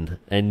mean,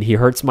 and he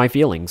hurts my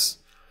feelings.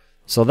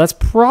 So that's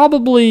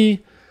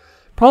probably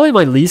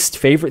my least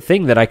favorite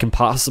thing that I can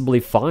possibly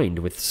find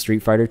with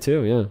Street Fighter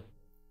 2, yeah.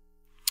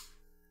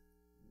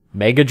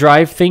 Mega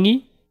Drive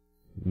thingy?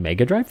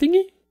 Mega Drive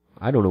thingy?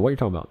 I don't know what you're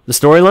talking about. The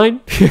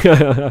storyline?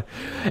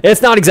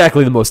 It's not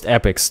exactly the most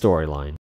epic storyline.